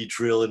could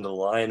re-drill into the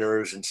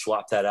liners and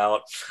swap that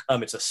out.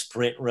 It's a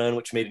sprint run,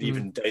 which made it Mm.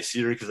 even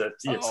dicier because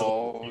it's a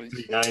Oh,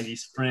 M390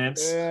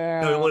 sprints.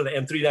 yeah. One of the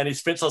M390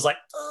 sprints. I was like,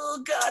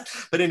 oh god.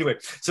 But anyway,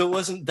 so it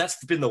wasn't.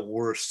 That's been the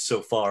worst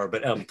so far.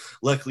 But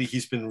luckily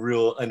he's been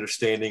real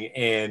understanding,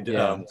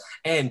 Yeah.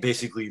 and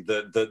basically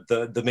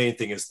the main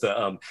thing is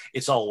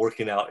it's all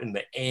working out in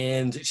the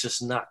end. It's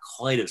just not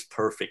quite as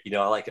perfect.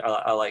 I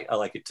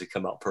like it to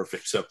come out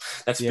perfect. So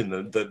that's Yep.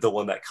 been the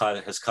one that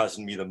has caused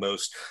me the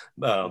most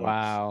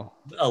Wow.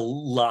 a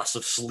loss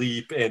of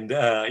sleep, and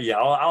yeah,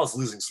 I was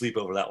losing sleep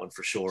over that one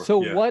for sure.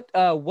 So Yeah.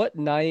 what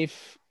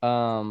knife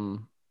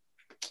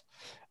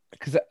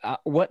because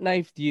what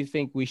knife do you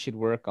think we should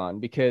work on?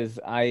 Because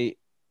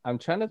I'm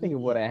trying to think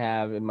of what I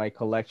have in my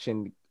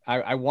collection.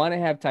 I want to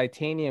have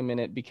titanium in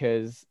it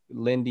because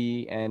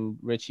Lindy and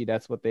Richie,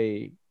 that's what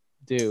they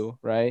do,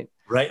 right?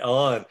 Right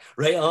on,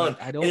 right But on.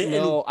 I don't And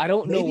know. I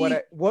don't know maybe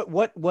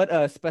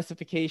what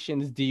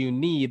specifications do you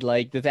need?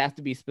 Like, does it have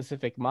to be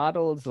specific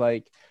models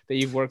like that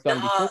you've worked on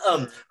Nah,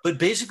 before? but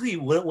basically,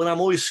 when I'm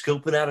always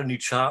scoping out a new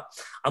chop,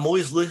 I'm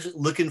always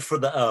looking for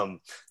the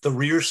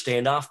rear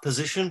standoff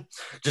position,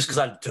 just because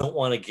I don't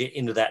want to get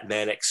into that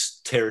Mannix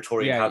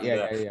territory and Yeah, having yeah,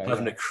 to yeah, yeah,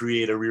 having to yeah.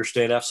 create a rear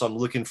standoff. So I'm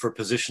looking for a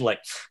position like,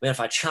 man, if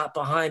I chop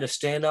behind a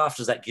standoff,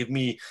 is it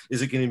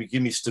going to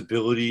give me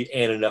stability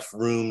and enough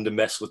room to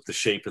mess with the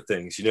shape of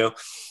things, Yeah.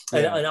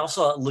 And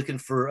also looking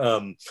for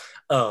um,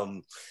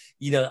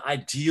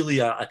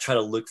 ideally I try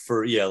to look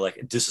for, yeah, like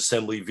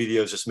disassembly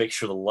videos, just make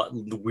sure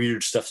the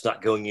weird stuff's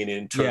not going in Yeah.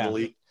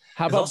 internally.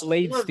 How Because about also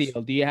blade sometimes,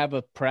 steel? Do you have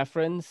a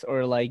preference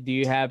or like do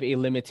you have a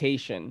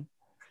limitation?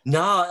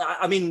 no,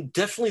 I mean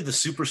definitely the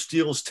super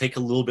steels take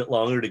a little bit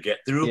longer to get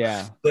through,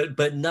 Yeah.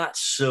 but not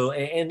so,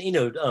 and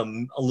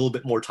a little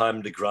bit more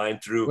time to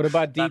grind through. What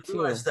about But I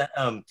realized D2?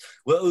 that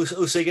well,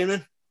 say again,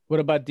 man. What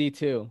about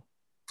D2?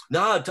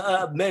 No,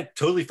 man,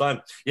 totally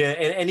fine. Yeah,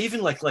 and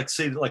even like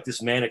say like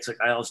this Mannix, like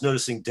I was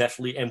noticing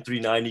definitely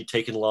M390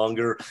 taking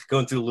longer,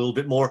 going through a little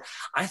bit more.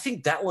 I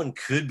think that one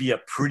could be a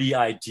pretty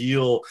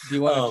ideal. Do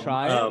you want to Um,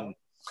 try it? um,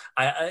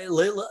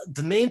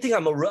 the main thing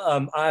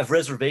I have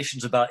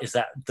reservations about is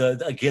that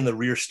again the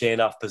rear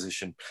standoff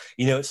position.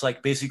 It's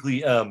like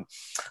basically I'm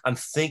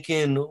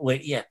thinking,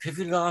 wait, yeah,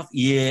 pivoted off,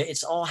 yeah,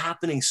 it's all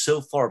happening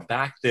so far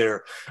back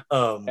there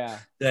Yeah.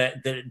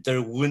 that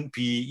there wouldn't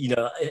be,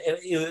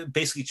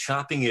 basically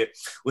chopping it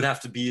would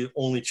have to be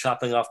only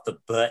chopping off the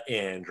butt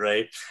end,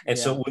 right? And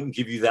so Yeah. it wouldn't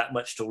give you that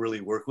much to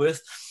really work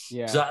with.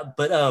 Yeah. So,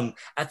 but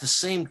at the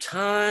same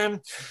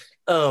time,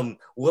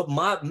 what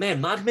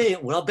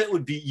I bet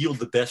would be yield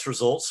the best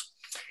results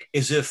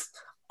is if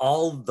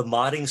all the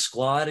modding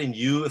squad and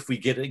you, if we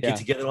get Yeah.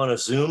 together on a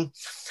Zoom, and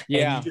you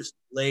Yeah. just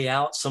lay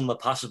out some of the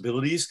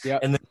possibilities,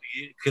 Yep. and then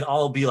we could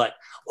all be like,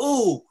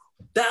 oh,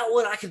 that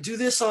one I could do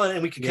this on,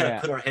 and we could kind of Yeah.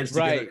 put our heads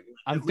together. Right.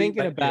 I'm We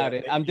thinking might be about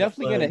it. I'm a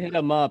definitely gonna fun. hit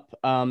him up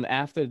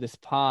after this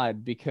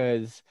pod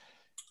because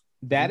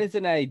that Mhm. is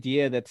an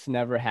idea that's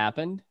never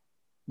happened,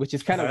 which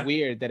is kind of Uh-huh.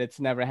 weird that it's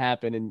never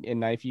happened in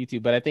knife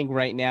YouTube. But I think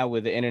right now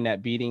with the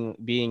internet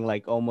being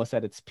like almost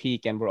at its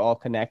peak and we're all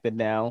connected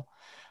now,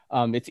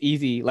 it's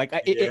easy. Like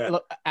Yeah.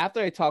 look, after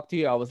I talked to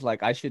you, I was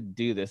like, I should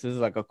do this. This is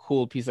like a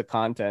cool piece of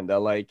content that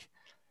like,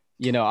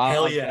 Hell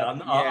I'll yeah. yeah,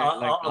 like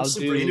I'm I'll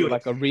super do into it.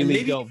 like a And really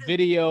maybe dope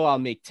video. I'll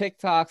make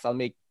TikToks. I'll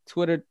make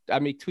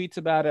tweets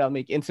about it. I'll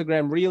make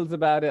Instagram reels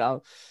about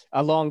it.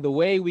 Along the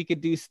way, we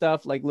could do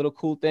stuff like little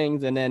cool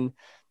things, and then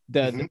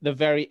even. the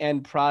very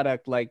end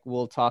product, like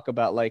we'll talk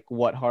about like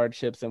what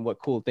hardships and what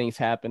cool things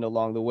happened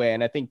along the way.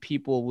 And I think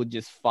people would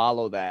just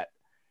follow that.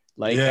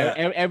 Like Yeah.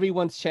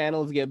 everyone's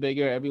channels get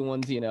bigger,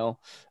 everyone's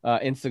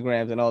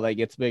Instagrams and all that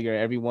gets bigger.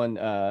 Everyone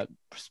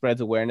spreads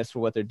awareness for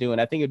what they're doing.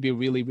 I think it'd be a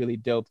really really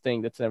dope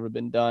thing that's never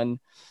been done.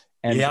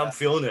 And Yeah, I'm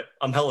feeling it.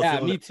 I'm hella yeah,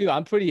 feeling me it. too.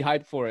 I'm pretty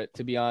hyped for it,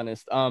 to be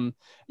honest.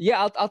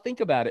 Yeah, I'll think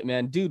about it,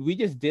 man. Dude, we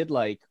just did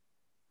like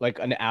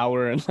an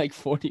hour and like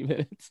 40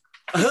 minutes.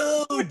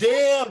 Oh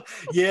damn!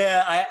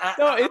 Yeah,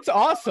 No, it's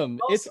awesome.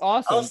 It's I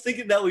was awesome.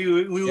 thinking that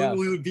Yeah.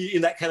 we would be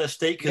in that kind of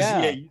state because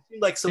yeah, Yeah. you seem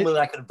like It, someone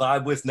that I could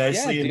vibe with yeah,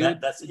 nicely, and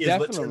dude. that's is what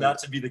turned Definitely. out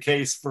to be the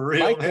case for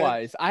real, man.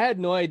 Likewise, I had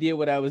no idea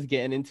what I was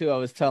getting into. I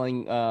was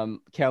telling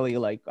Kelly,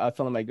 like I was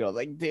telling my girl,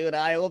 like, dude,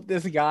 I hope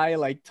this guy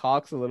like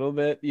talks a little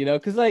bit,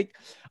 because like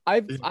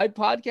I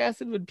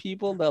podcasted with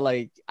people that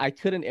like I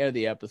couldn't air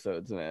the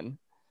episodes, man.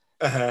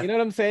 Uh-huh. You know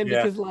what I'm saying?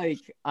 Yeah. Because like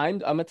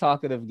I'm a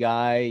talkative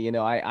guy,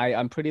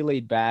 I'm pretty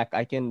laid back.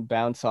 I can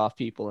bounce off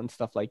people and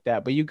stuff like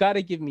that. But you got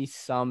to give me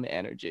some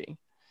energy,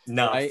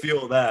 No, I right?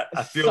 feel that.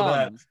 I feel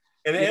that. Some.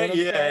 And You know what I'm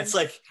yeah, saying? it's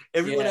like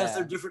everyone has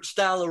their Yeah. different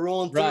style of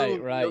rolling Right,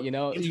 through. right. You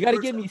got to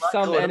Introverts give have me a lot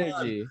some going on,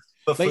 energy.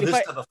 but Like for if this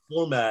I type of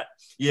format,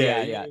 yeah,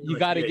 Yeah, yeah. You like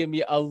got to yeah, give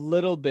me a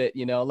little bit,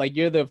 like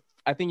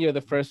I think you're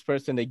the first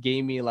person that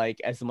gave me like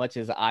as much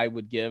as I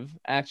would give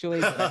actually,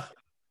 but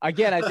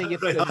again, I think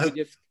it's right because we're on.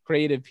 just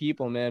creative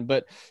people, man.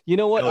 But you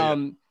know what? Hell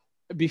yeah.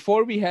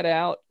 Before we head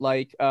out,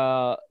 like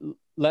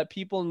let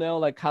people know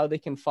like how they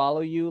can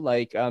follow you.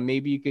 Like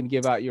maybe you can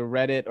give out your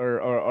Reddit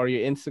or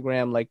your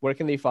Instagram. Like where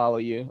can they follow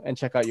you and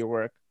check out your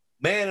work?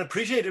 Man,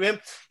 appreciate it, man.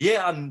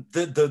 Yeah,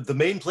 the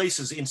main place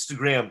is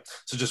Instagram.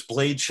 So just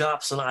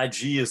Bladechops on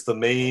IG is the So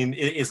main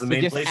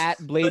just place. at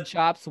Blade But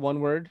Chops, one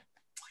word.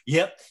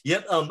 yep,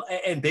 yep.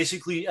 And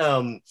basically,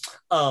 on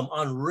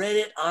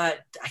Reddit, I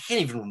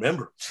can't even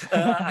remember.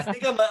 I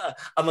think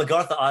I'm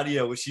Agartha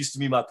Audio, which used to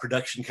be my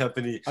production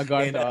company, and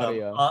Agartha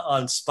Audio.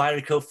 on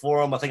Spyderco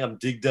Forum, I think I'm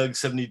Dig Dug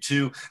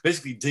 72.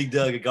 Basically, Dig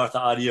Dug Agartha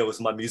Audio was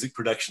my music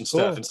production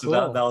stuff, Cool, and so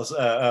that cool. was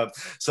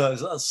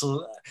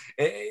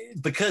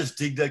because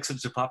Dig Dug's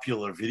such a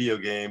popular video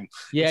game,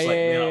 Yeah, it's yeah, like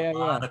man, yeah, a yeah, yeah.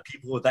 lot of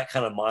people with that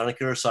kind of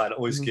moniker, so I'd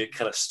always Mhm. get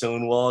kind of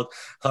stonewalled.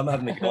 So I'm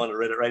having to go on to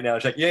Reddit right now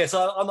and check. Yeah,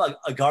 so I'm like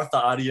Agartha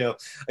Audio. On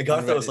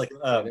Agartha was Reddit. like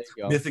Yeah, there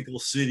you go. mythical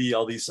city,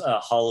 all these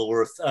Hollow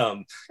Earth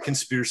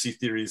conspiracy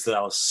theories that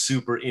I was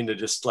super into,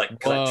 just like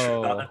because I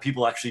turned out that Whoa.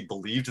 people actually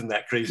believed in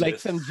that Like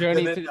craziness. some And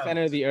journey then to the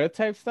center of the earth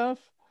type stuff?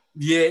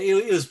 yeah,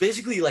 it was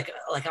basically like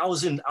I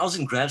was in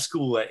grad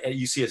school at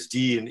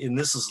UCSD, and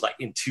this was like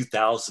in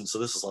 2000, so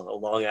this is a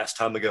long ass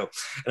time ago.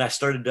 And I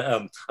started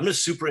I'm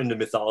just super into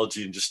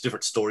mythology and just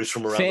different stories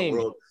from around the Same.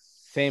 world.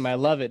 Same. I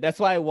love it. That's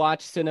why I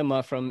watch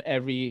cinema from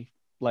every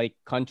like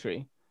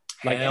country.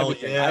 Like Hell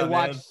everything. I yeah,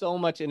 watch man. so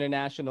much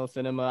international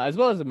cinema as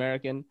well as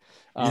American.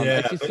 It's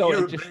Yeah, just but so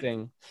you're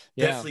interesting.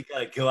 Yeah. definitely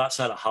gotta go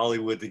outside of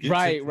Hollywood to get to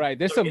Right, right.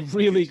 There's start some getting some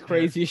good really shit.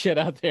 crazy shit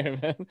out there,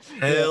 man.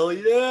 Yeah. Hell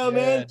yeah,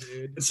 man. Yeah,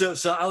 dude. And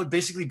so I would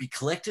basically be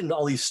collecting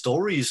all these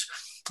stories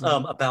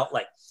Mhm. about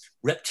like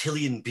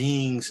reptilian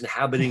beings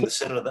inhabiting the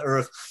center of the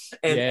earth.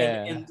 And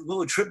Yeah. what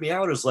would trip me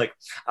out is like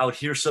I would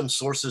hear some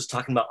sources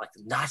talking about like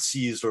the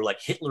Nazis or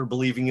like Hitler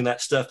believing in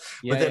that stuff,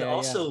 but Yeah, then yeah, yeah.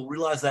 also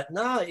realize that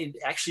nah, it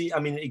actually, I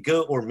mean, it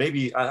go or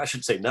maybe I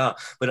should say nah,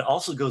 but it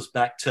also goes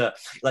back to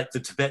like the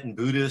Tibetan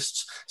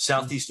Buddhists, Mhm.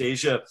 Southeast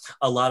Asia.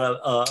 A lot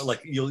of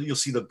like you'll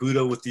see the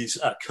Buddha with these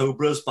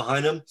cobras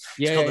behind him. It's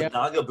Yeah, yeah, called the yeah.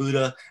 Naga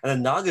Buddha, and the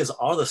Nagas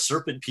are the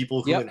serpent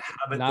people who Yep.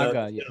 inhabit the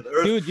Naga. Yeah. center of the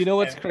earth. Dude, you know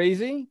what's And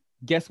crazy?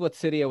 Guess what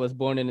city I was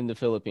born in the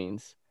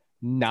Philippines?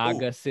 oh,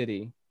 Naga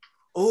City.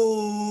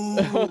 oh,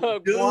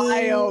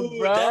 Wild,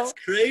 dude, that's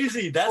bro.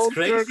 crazy. That's Full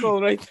crazy.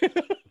 circle right there.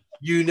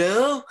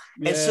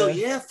 And so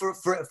Yeah. yeah,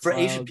 for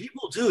Asian Wild.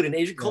 people, dude, in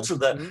Asian Yeah. culture,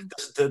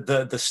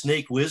 Mhm. the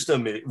snake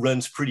wisdom, it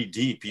runs pretty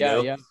deep, Yeah,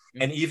 yeah.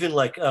 Yeah. and even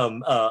like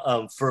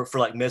for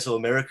like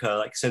Mesoamerica,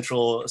 like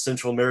Central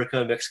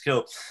America,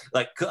 Mexico,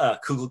 like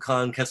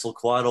Kukulkan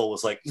Quetzalcoatl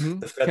was like Mm-hmm.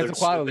 the feathered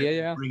Quetzalcoatl. Yeah, serpent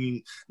yeah.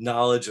 bringing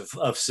knowledge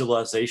of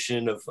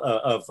civilization, of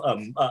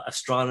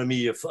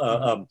astronomy, of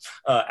Mm-hmm.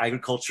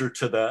 agriculture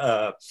to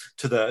the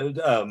to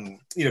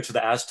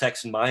the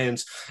Aztecs and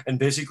Mayans, and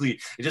basically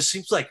it just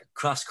seems like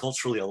cross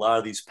culturally a lot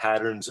of these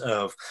patterns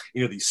of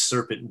these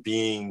serpent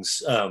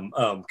beings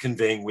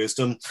conveying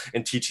wisdom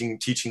and teaching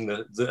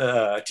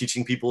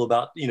people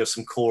about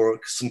some core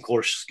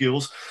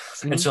skills.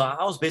 And Mm-hmm. so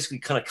I was basically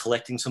kind of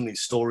collecting some of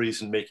these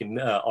stories and making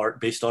art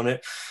based on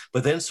it,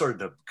 but then started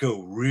to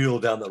go real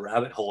down the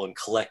rabbit hole and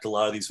collect a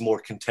lot of these more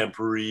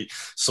contemporary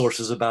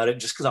sources about it,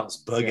 just because I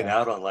was bugging Yeah.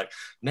 out on like,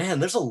 man,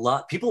 there's a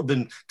lot people have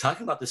been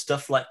talking about this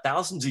stuff for like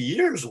thousands of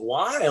years.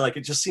 Why? Like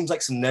it just seems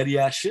like some nutty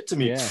ass shit to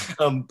me. Yeah.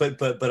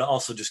 But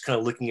also just kind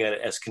of looking at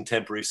it as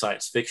contemporary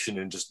science fiction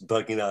and just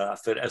bugging out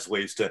of it as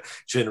ways to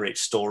generate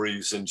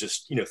stories and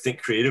just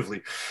think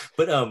creatively.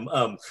 But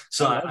I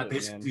so love I it, man.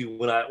 basically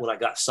when I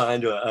got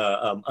signed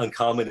to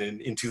Uncommon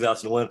in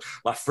 2001,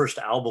 my first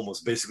album was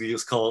basically it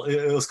was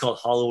called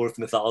Hollow Earth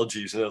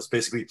Mythologies, and it was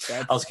basically I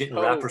That's was getting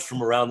rappers dope.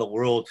 from around the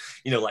world,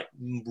 like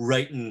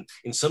writing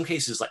in some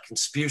cases like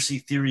conspiracy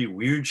theory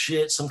weird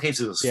shit, some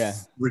cases it Yeah.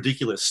 was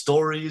ridiculous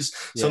stories,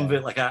 some of Yeah.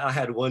 it like I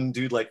had one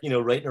dude like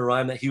writing a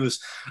rhyme that he was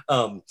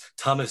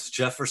Thomas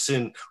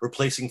Jefferson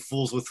replacing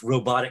fools with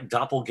robotic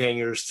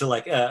doppelgangers to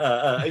like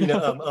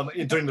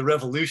during the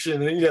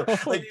revolution, and Oh,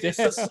 like it's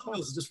just some damn. of it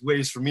was just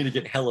way for me to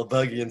get hella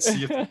buggy and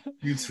see if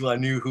dudes who I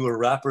knew who were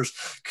rappers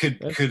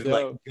That's could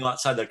like dope. go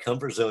outside their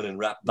comfort zone and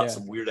rap about Yeah.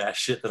 some weird ass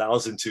shit that I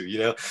was into, you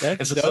know? That's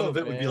And so some of dope,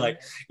 it would be like,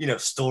 man. you know,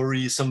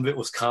 stories, some of it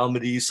was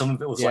comedy, some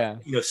of it was like, Yeah.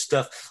 you know,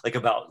 stuff like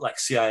about like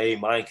CIA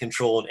mind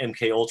control and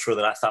MK Ultra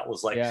that I thought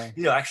was like, Yeah.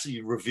 you know,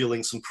 actually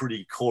revealing some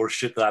pretty core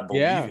shit that I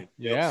believe Yeah. in,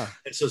 you know? Yeah.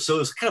 And so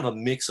it's kind of a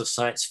mix of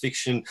science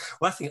fiction.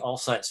 Well, I think all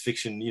science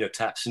fiction, you know,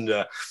 taps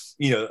into,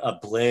 you know, a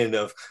blend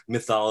of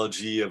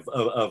mythology,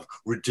 of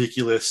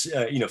ridiculous,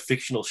 you know,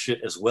 fictional shit,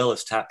 as well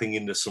as tapping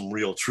into some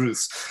real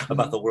truths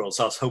about Mhm. the world.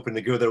 So I was hoping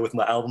to go there with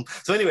my album.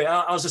 So anyway,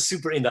 I was just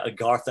super into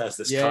Agartha as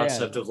this Yeah. Yeah.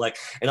 concept of like,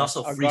 and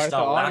also Agartha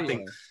freestyle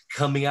rapping audio.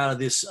 coming out of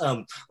this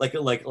like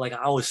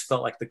I always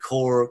felt like the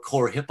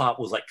core hip hop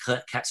was like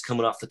cats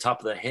coming off the top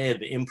of the head.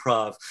 The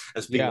improv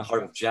as being the Yeah.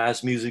 heart of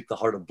jazz music, the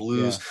heart of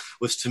blues, Yeah.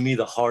 was to me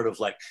the heart of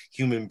like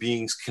human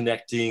beings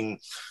connecting,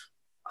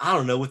 I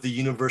don't know, with the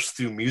universe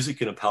through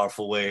music in a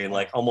powerful way, and Yeah.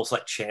 like almost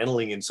like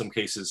channeling in some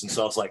cases. And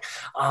so I was like,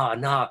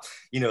 nah,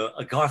 you know,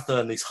 Agartha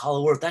and these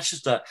Hollow Earth, that's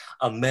just a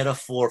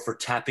metaphor for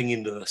tapping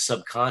into the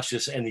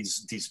subconscious and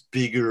these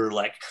bigger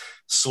like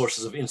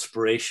sources of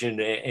inspiration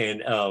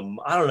and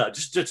I don't know,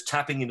 just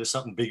tapping into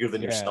something bigger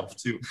than Yeah. yourself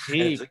too.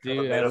 And it's Deep, a kind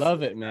of a dude. I metaphor love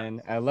like it, that.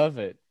 man. I love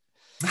it.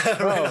 Right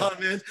Bro. on,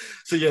 man.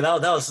 So yeah,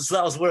 that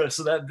was where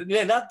so that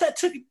yeah, that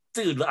took,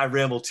 dude, I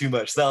rambled too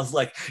much. That was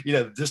like, you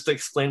know, just to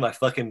explain my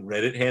fucking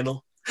Reddit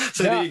handle.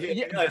 So No,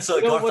 yeah, so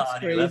you know Garth what's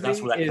Audio, that's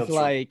crazy where that is comes from.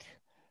 like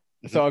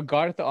Mhm. so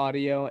Agartha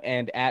Audio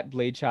and at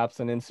Bladechops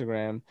on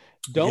Instagram.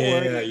 Don't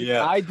Yeah, worry,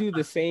 yeah, I do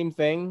the same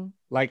thing.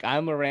 Like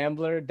I'm a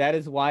rambler. That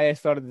is why I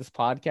started this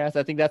podcast.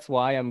 I think that's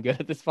why I'm good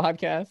at this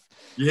podcast.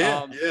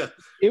 yeah, Um, yeah.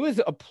 it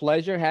was a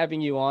pleasure having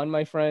you on,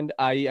 my friend.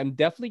 I am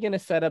definitely going to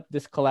set up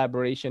this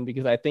collaboration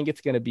because I think it's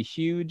going to be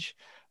huge.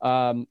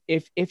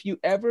 If you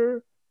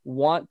ever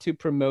want to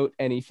promote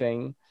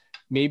anything,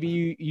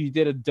 maybe you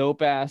did a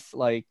dope ass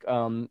like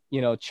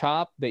you know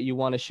chop that you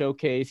want to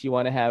showcase, you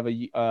want to have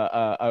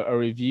a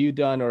review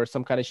done or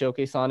some kind of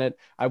showcase on it.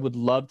 I would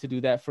love to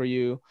do that for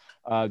you.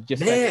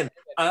 Just send it. Man,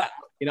 I,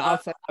 You know, I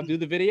I'll do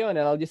the video and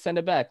then I'll just send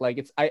it back. Like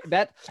it's I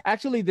that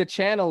actually the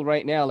channel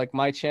right now, like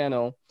my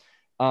channel,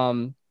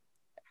 um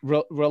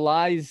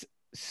relies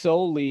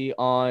solely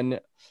on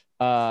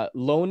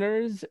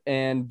loners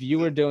and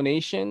viewer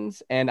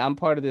donations, and I'm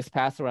part of this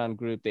pass around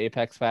group, the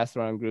Apex pass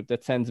around group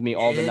that sends me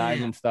all the knives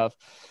yeah, and stuff.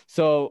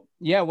 So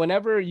yeah,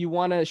 whenever you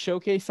want to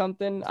showcase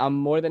something, I'm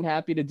more than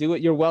happy to do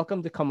it. You're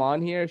welcome to come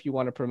on here if you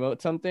want to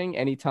promote something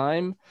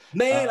anytime.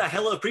 man, uh I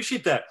hella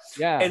appreciate that.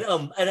 yeah.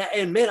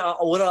 And man,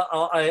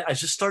 I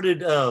just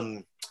started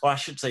or I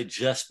should say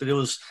just, but it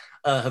was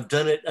have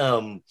done it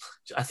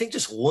I think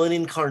just one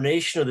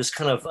incarnation of this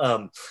kind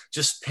of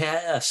just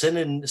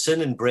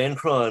sending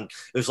Brandcron.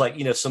 It was like,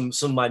 you know, some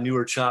of my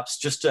newer chops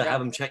just to Yeah.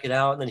 have him check it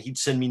out, and then he'd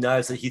send me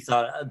knives that he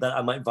thought that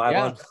I might vibe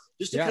Yeah. on,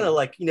 just to Yeah. kind of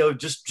like, you know,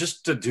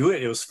 just to do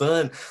it. It was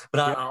fun. But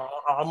Yeah.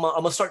 I'm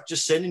gonna start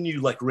just sending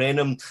you like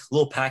random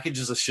little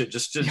packages of shit Oh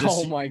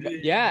just my God.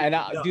 Yeah. And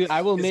you know, dude,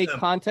 I will 'cause, make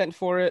content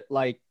for it.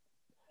 Like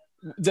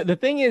the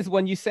thing is,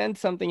 when you send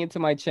something into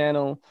my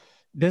channel,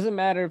 doesn't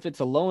matter if it's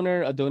a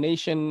loaner, a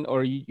donation,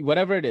 or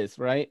whatever it is,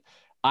 right?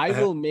 I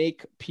uh, will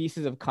make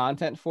pieces of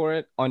content for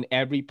it on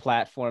every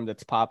platform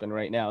that's popping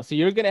right now. So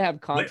you're gonna have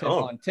right content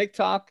on. on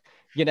TikTok,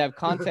 you're gonna have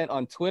content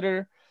on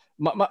Twitter.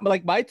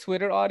 Like my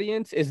Twitter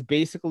audience is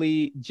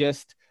basically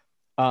just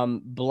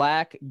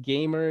black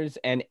gamers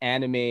and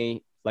anime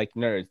like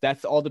nerds.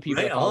 That's all the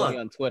people Right that follow me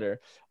on. on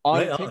Twitter. On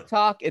Right on.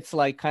 TikTok, it's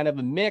like kind of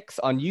a mix.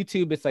 On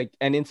YouTube, it's like,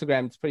 and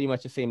Instagram, it's pretty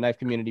much the same knife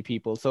community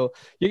people. So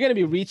you're going to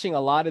be reaching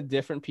a lot of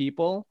different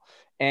people.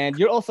 And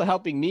you're also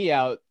helping me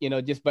out, you know,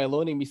 just by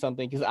loaning me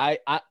something. Cause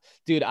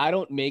dude, I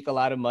don't make a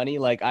lot of money.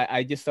 Like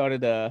I just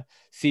started a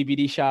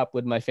CBD shop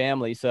with my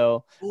family.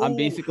 So I'm Oh,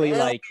 basically hell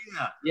like,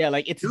 yeah. yeah,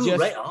 like it's Dude, just,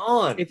 right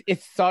on.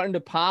 it's starting to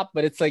pop,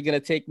 but it's like gonna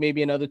take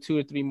maybe another 2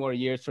 or 3 more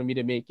years for me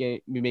to be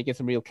making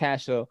some real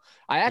cash. So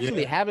I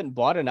actually Yeah. haven't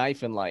bought a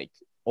knife in like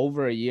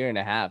over a year and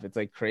a half. It's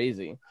like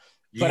crazy.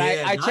 But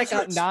Yeah. I check Knives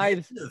are out knives.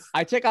 expensive.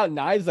 I check out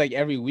knives like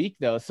every week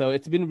though. So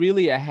it's been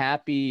really a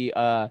happy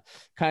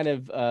kind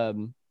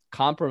of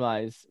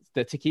compromise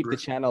to keep the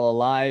channel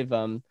alive.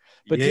 But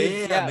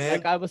dude, Yeah, yeah,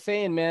 like man. I was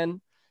saying,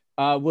 man,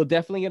 we're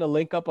definitely gonna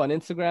link up on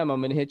Instagram.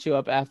 I'm gonna hit you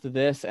up after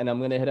this, and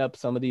I'm gonna hit up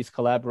some of these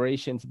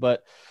collaborations.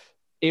 But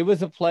it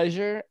was a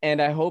pleasure,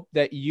 and I hope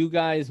that you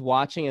guys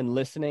watching and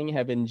listening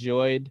have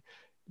enjoyed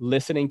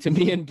listening to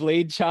me and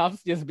Blade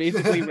Chops just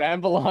basically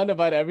ramble on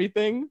about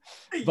everything.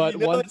 But You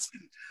know, once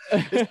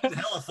it's been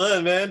hella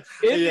fun, man.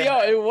 it,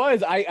 Yeah. yo, it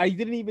was. I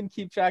didn't even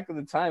keep track of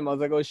the time. I was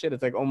like, oh shit,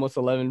 it's like almost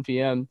 11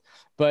 p.m.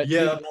 But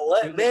Yeah,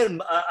 dude, man,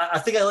 I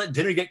think I let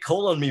dinner get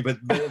cold on me, but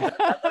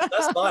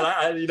that's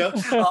fine. You know,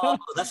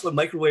 that's what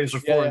microwaves are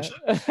for and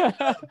yeah, shit.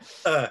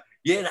 yeah.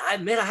 Yeah,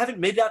 and I haven't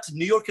made it out to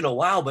New York in a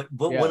while, but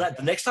Yeah.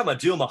 the next time I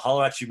do, I'm gonna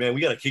holler at you, man. We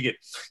gotta kick it,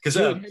 because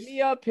Dude, hit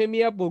me up, hit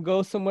me up. We'll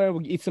go somewhere.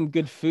 We'll eat some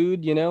good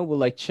food, you know. We'll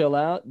like chill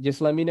out.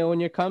 Just let me know when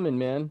you're coming,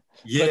 man.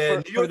 But yeah,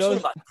 New for York's one of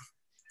those my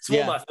It's one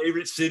of Yeah. my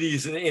favorite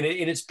cities, and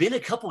it's been a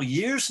couple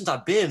years since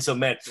I've been. So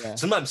man, Yeah.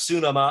 sometime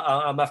soon I'm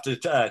have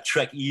to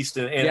trek east,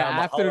 and Yeah, I'm a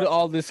holler after at you.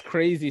 all this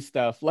crazy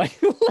stuff, like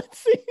let's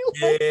see,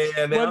 like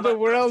Yeah, man, when the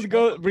world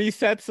go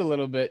resets a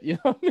little bit, you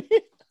know what I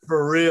mean?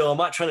 for real. I'm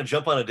not trying to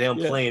jump on a damn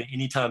Yeah, plane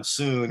anytime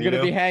soon. we're You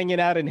gonna be know hanging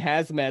out in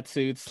hazmat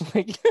suits,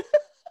 like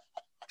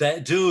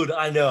that, dude.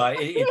 I know.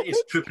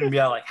 It's tripping me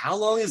out. Like, how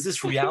long is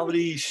this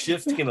reality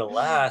shift gonna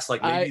last?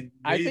 Like, I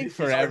maybe think this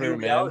is our new forever,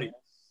 reality. man.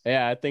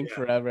 Yeah, I think Yeah.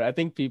 forever. I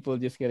think people are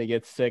just gonna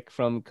get sick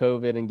from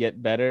COVID and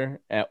get better,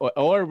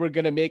 or we're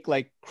gonna make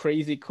like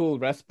crazy cool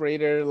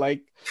respirator,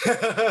 like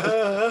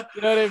I'm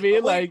you know what I mean?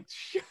 waiting. Like,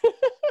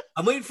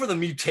 I'm waiting for the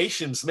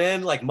mutations,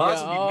 man. Like,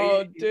 mods yeah,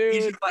 would be oh, way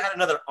easier dude, if I had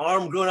another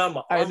arm growing out of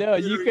my I know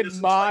armpit you or could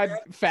something like mod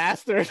that.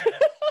 faster.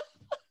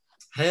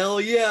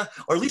 Hell yeah.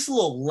 Or at least a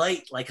little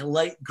light, like a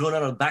light growing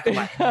out of the back of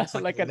my head so I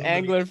can Like an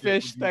illuminate shit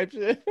anglerfish type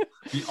shit.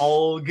 be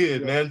all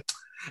good, Yeah. man.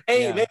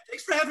 Hey, Yeah. man,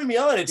 thanks for having me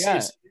on.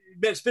 Yeah.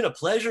 Man, it's been a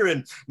pleasure,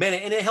 and man,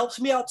 and it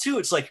helps me out too.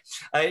 It's like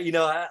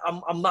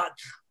I'm not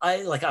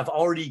I've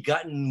already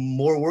gotten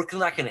more work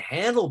than I can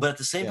handle, but at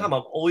the same Yeah. time, I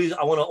want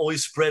to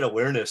always spread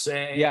awareness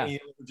Yeah. and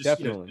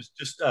Definitely.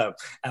 just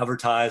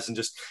advertise and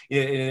just and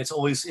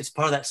it's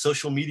part of that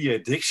social media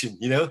addiction.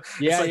 It's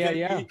Yeah. like Yeah.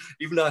 Yeah.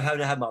 even though I have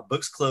to have my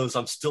books closed,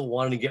 I'm still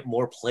wanting to get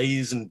more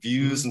plays and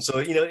views, Mhm. and so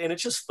and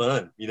it's just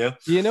fun. Do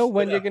you know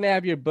when But you're gonna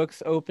have your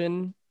books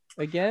open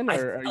again, I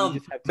or you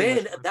just have too much man,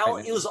 work that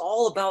right now? it was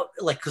all about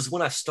like because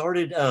when I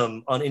started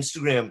on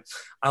Instagram,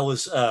 I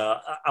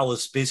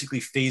was basically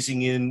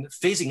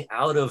phasing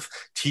out of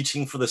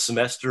teaching for the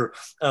semester,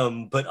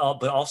 but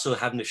also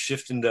having to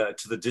shift into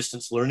to the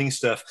distance learning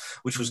stuff,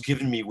 which was Mhm.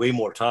 giving me way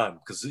more time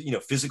because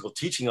physical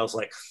teaching, I was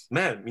like,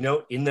 man,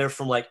 in there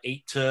from like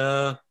 8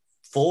 to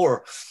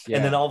 4,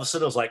 and then Yeah. all of a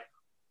sudden I was like,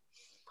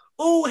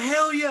 oh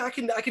hell yeah, I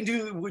can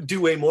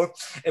do way more.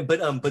 But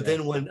Yeah.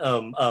 then when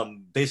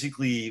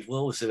basically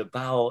what was it,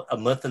 about a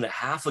month and a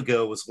half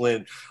ago was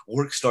when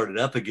work started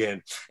up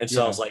again, and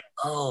so I Yeah. was like,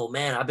 oh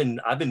man, I've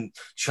been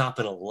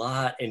chopping a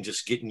lot and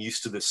just getting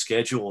used to the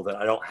schedule that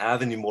I don't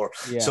have anymore.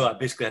 So Yeah. I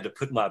basically had to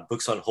put my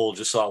books on hold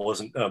just so I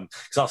wasn't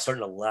because I was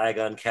starting to lag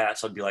on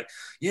cats. I'd be like,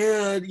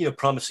 yeah,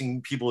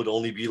 promising people it'd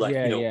only be like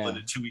Yeah. 1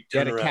 to 2 week You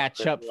had to turnaround, catch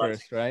then up realizing,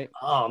 first, right?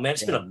 oh man,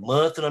 it's been Yeah. a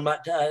month and I'm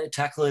not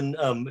tackling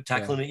Yeah.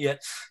 tackling it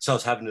yet. So I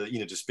was having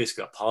to, just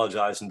basically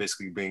apologize and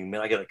basically being,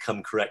 man, I got to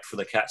come correct for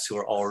the cats who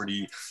are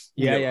already,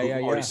 Yeah. Yeah. who Yeah.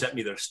 already Yeah. sent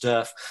me their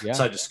stuff. So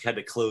Yeah. I just had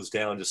to close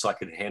down just so I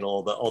could handle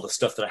all the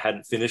stuff that I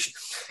hadn't finished,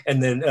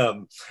 and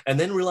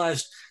then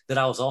realized that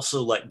I was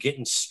also like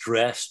getting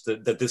stressed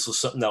that this was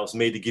something that was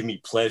made to give me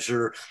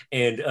pleasure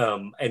and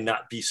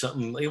not be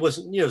something. It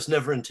wasn't, it's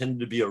never intended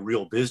to be a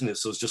real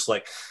business. So it was just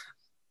like,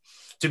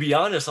 to be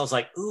honest, I was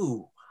like,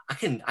 ooh, I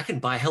can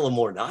buy hella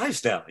more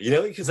knives now,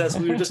 because as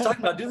we were just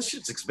talking about, dude, this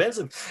shit's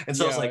expensive. And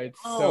so I was Yeah. like,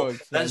 It's so oh,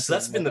 expensive,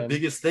 that's been the man.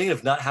 biggest thing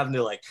of not having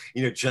to like,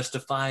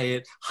 justify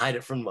it, hide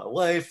it from my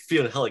wife,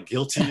 feeling hella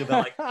guilty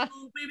about like,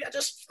 oh, maybe I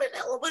just spent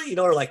hella money,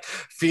 or like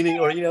feeling,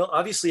 or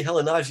obviously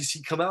hella knives you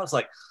see come out. It's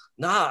like,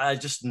 nah, I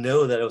just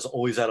know that it was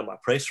always out of my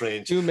price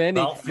range. Too But I many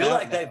don't come feel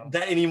out like now.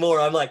 that anymore.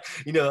 I'm like,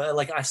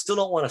 like I still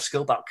don't want to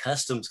scope out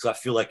customs because I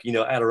feel like,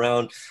 at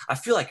around, I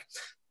feel like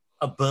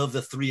above the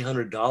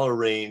 $300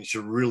 range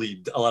are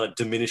really a lot of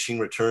diminishing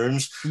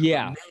returns. But man,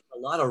 Yeah. a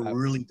lot of Uh,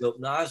 really dope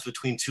knives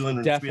between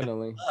 200 and 300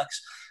 Definitely.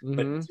 bucks.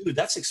 But Hmm. dude,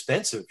 that's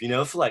expensive,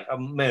 for like,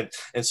 man.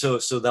 And so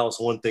that was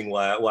one thing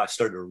why I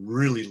started to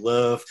really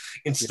love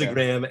Yeah.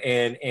 Instagram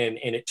and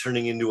it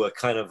turning into a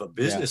kind of a Yeah.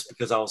 business,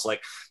 because I was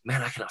like,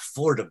 man, I can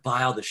afford to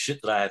buy all the shit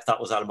that I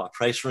thought was out of my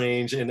price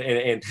range, and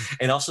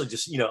also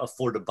just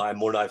afford to buy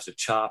more knives to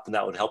chop, and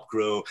that would help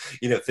grow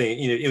thing.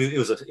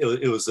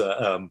 It was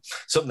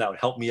something that would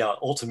help me out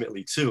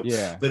ultimately too.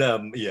 Yeah. But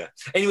yeah.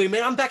 Anyway,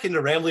 man, I'm back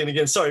into rambling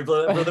again. Sorry,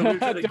 brother. We were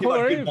trying to Don't give our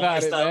worry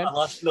about goodbyes. it, I man.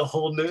 lost the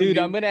whole Dude,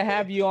 new. I'm gonna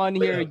have you on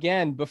But, here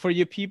again. But for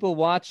you people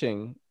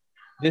watching,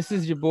 this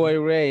is your boy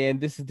Ray, and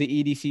this is the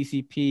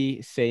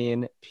EDCCP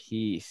saying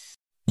peace.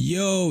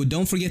 Yo,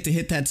 don't forget to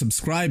hit that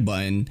subscribe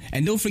button,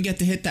 and don't forget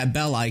to hit that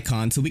bell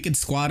icon so we can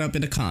squad up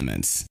in the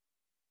comments.